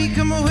away,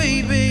 come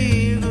away,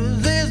 babe,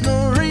 'cause there's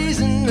no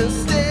reason to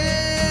stay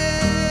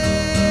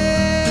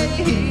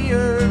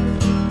here.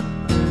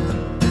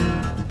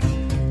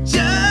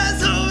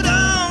 Just hold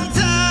on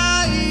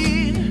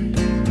tight.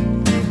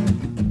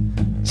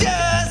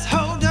 Just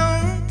hold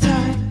on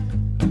tight.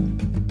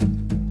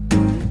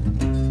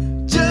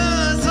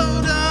 Just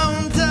hold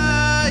on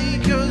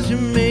tight, 'cause you're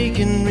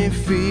making me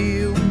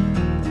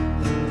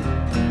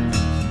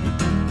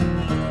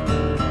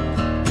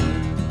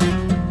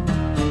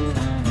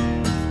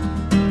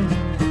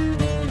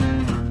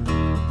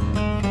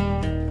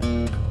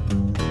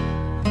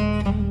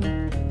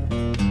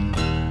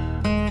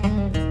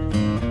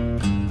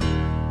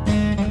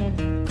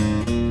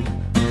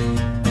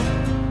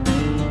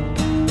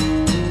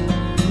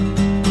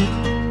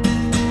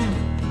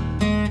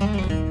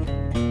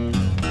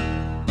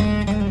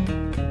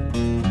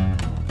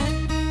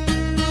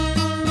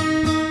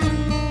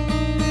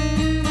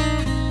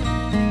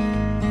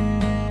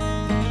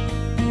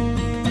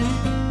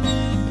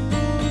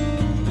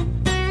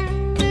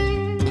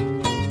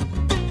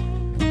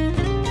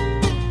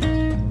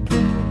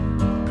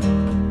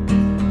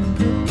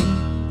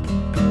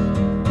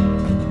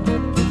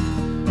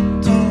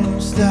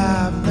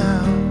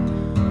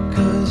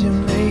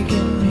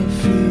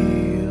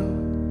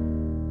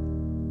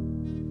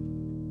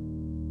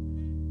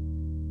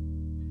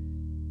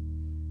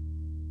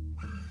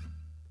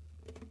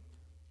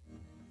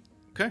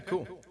Okay,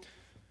 cool.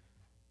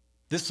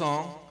 This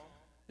song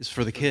is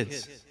for the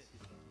kids.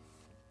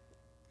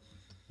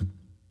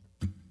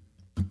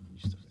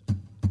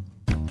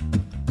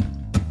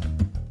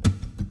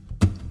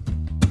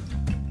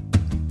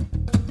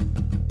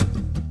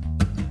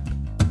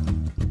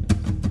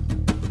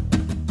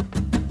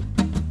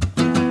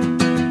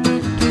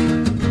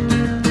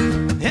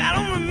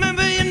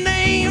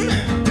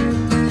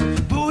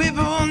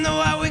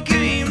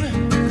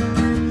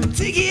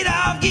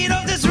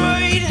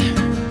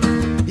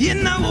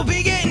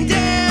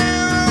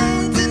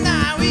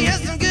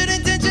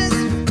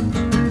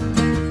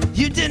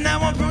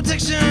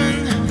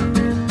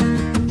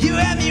 You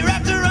had me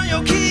wrapped around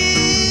your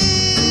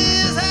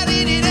kiss. How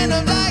did it end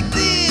up like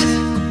this?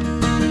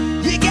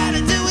 You gotta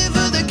do it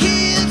for the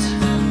kids.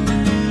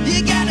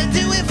 You gotta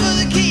do it for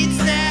the kids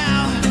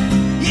now.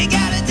 You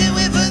gotta do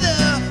it for the,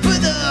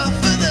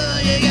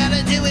 you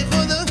gotta do it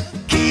for the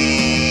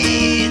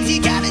kids.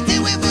 You gotta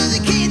do it for the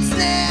kids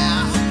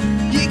now.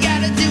 You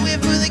gotta do it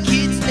for the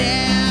kids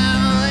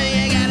now.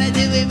 You gotta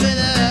do it for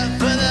the.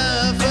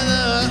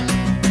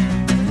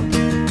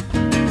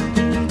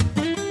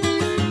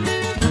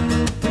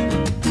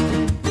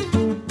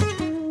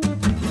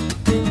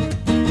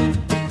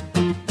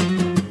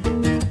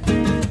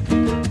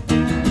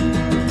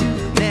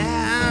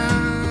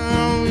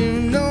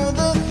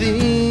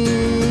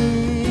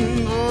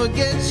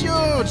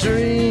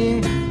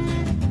 Dream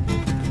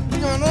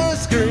on a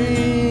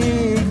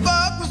screen.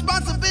 Fuck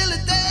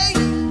responsibility.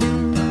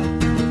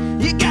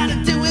 You gotta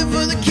do it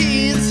for the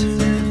kids.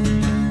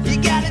 You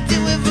gotta do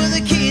it for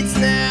the kids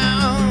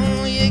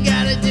now. You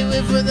gotta do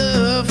it for the.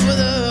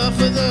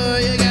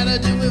 You gotta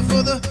do it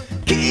for the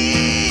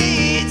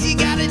kids. You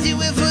gotta do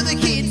it for the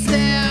kids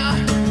now.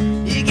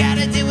 You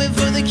gotta do it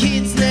for the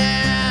kids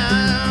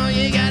now.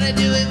 You gotta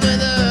do it for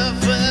the.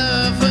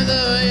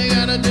 You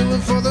gotta do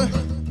it for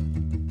the.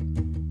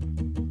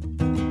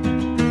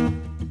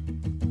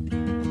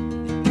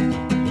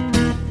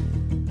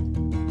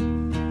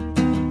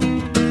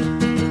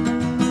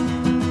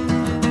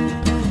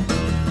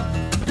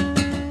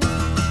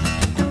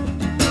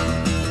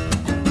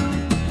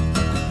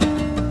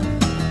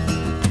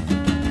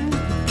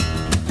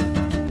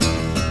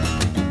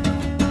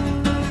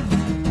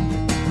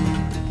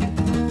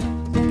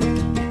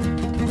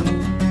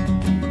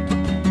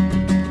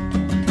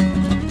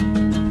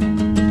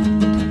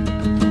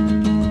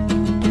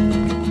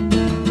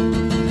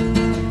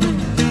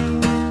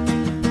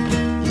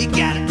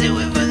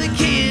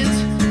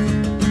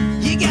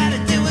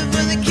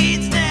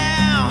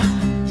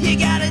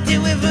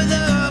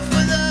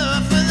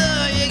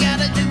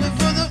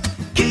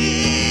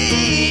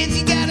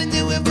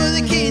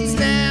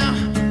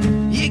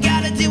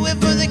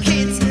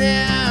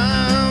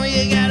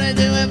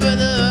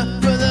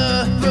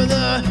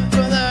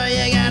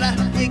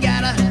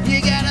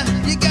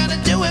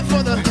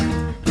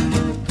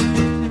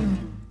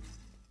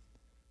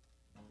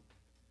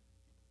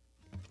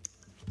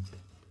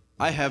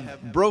 I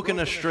have broken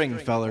a string,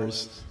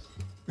 fellers.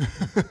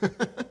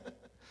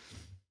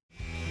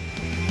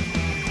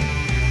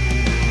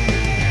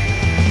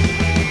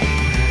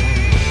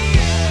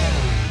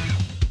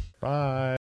 Bye.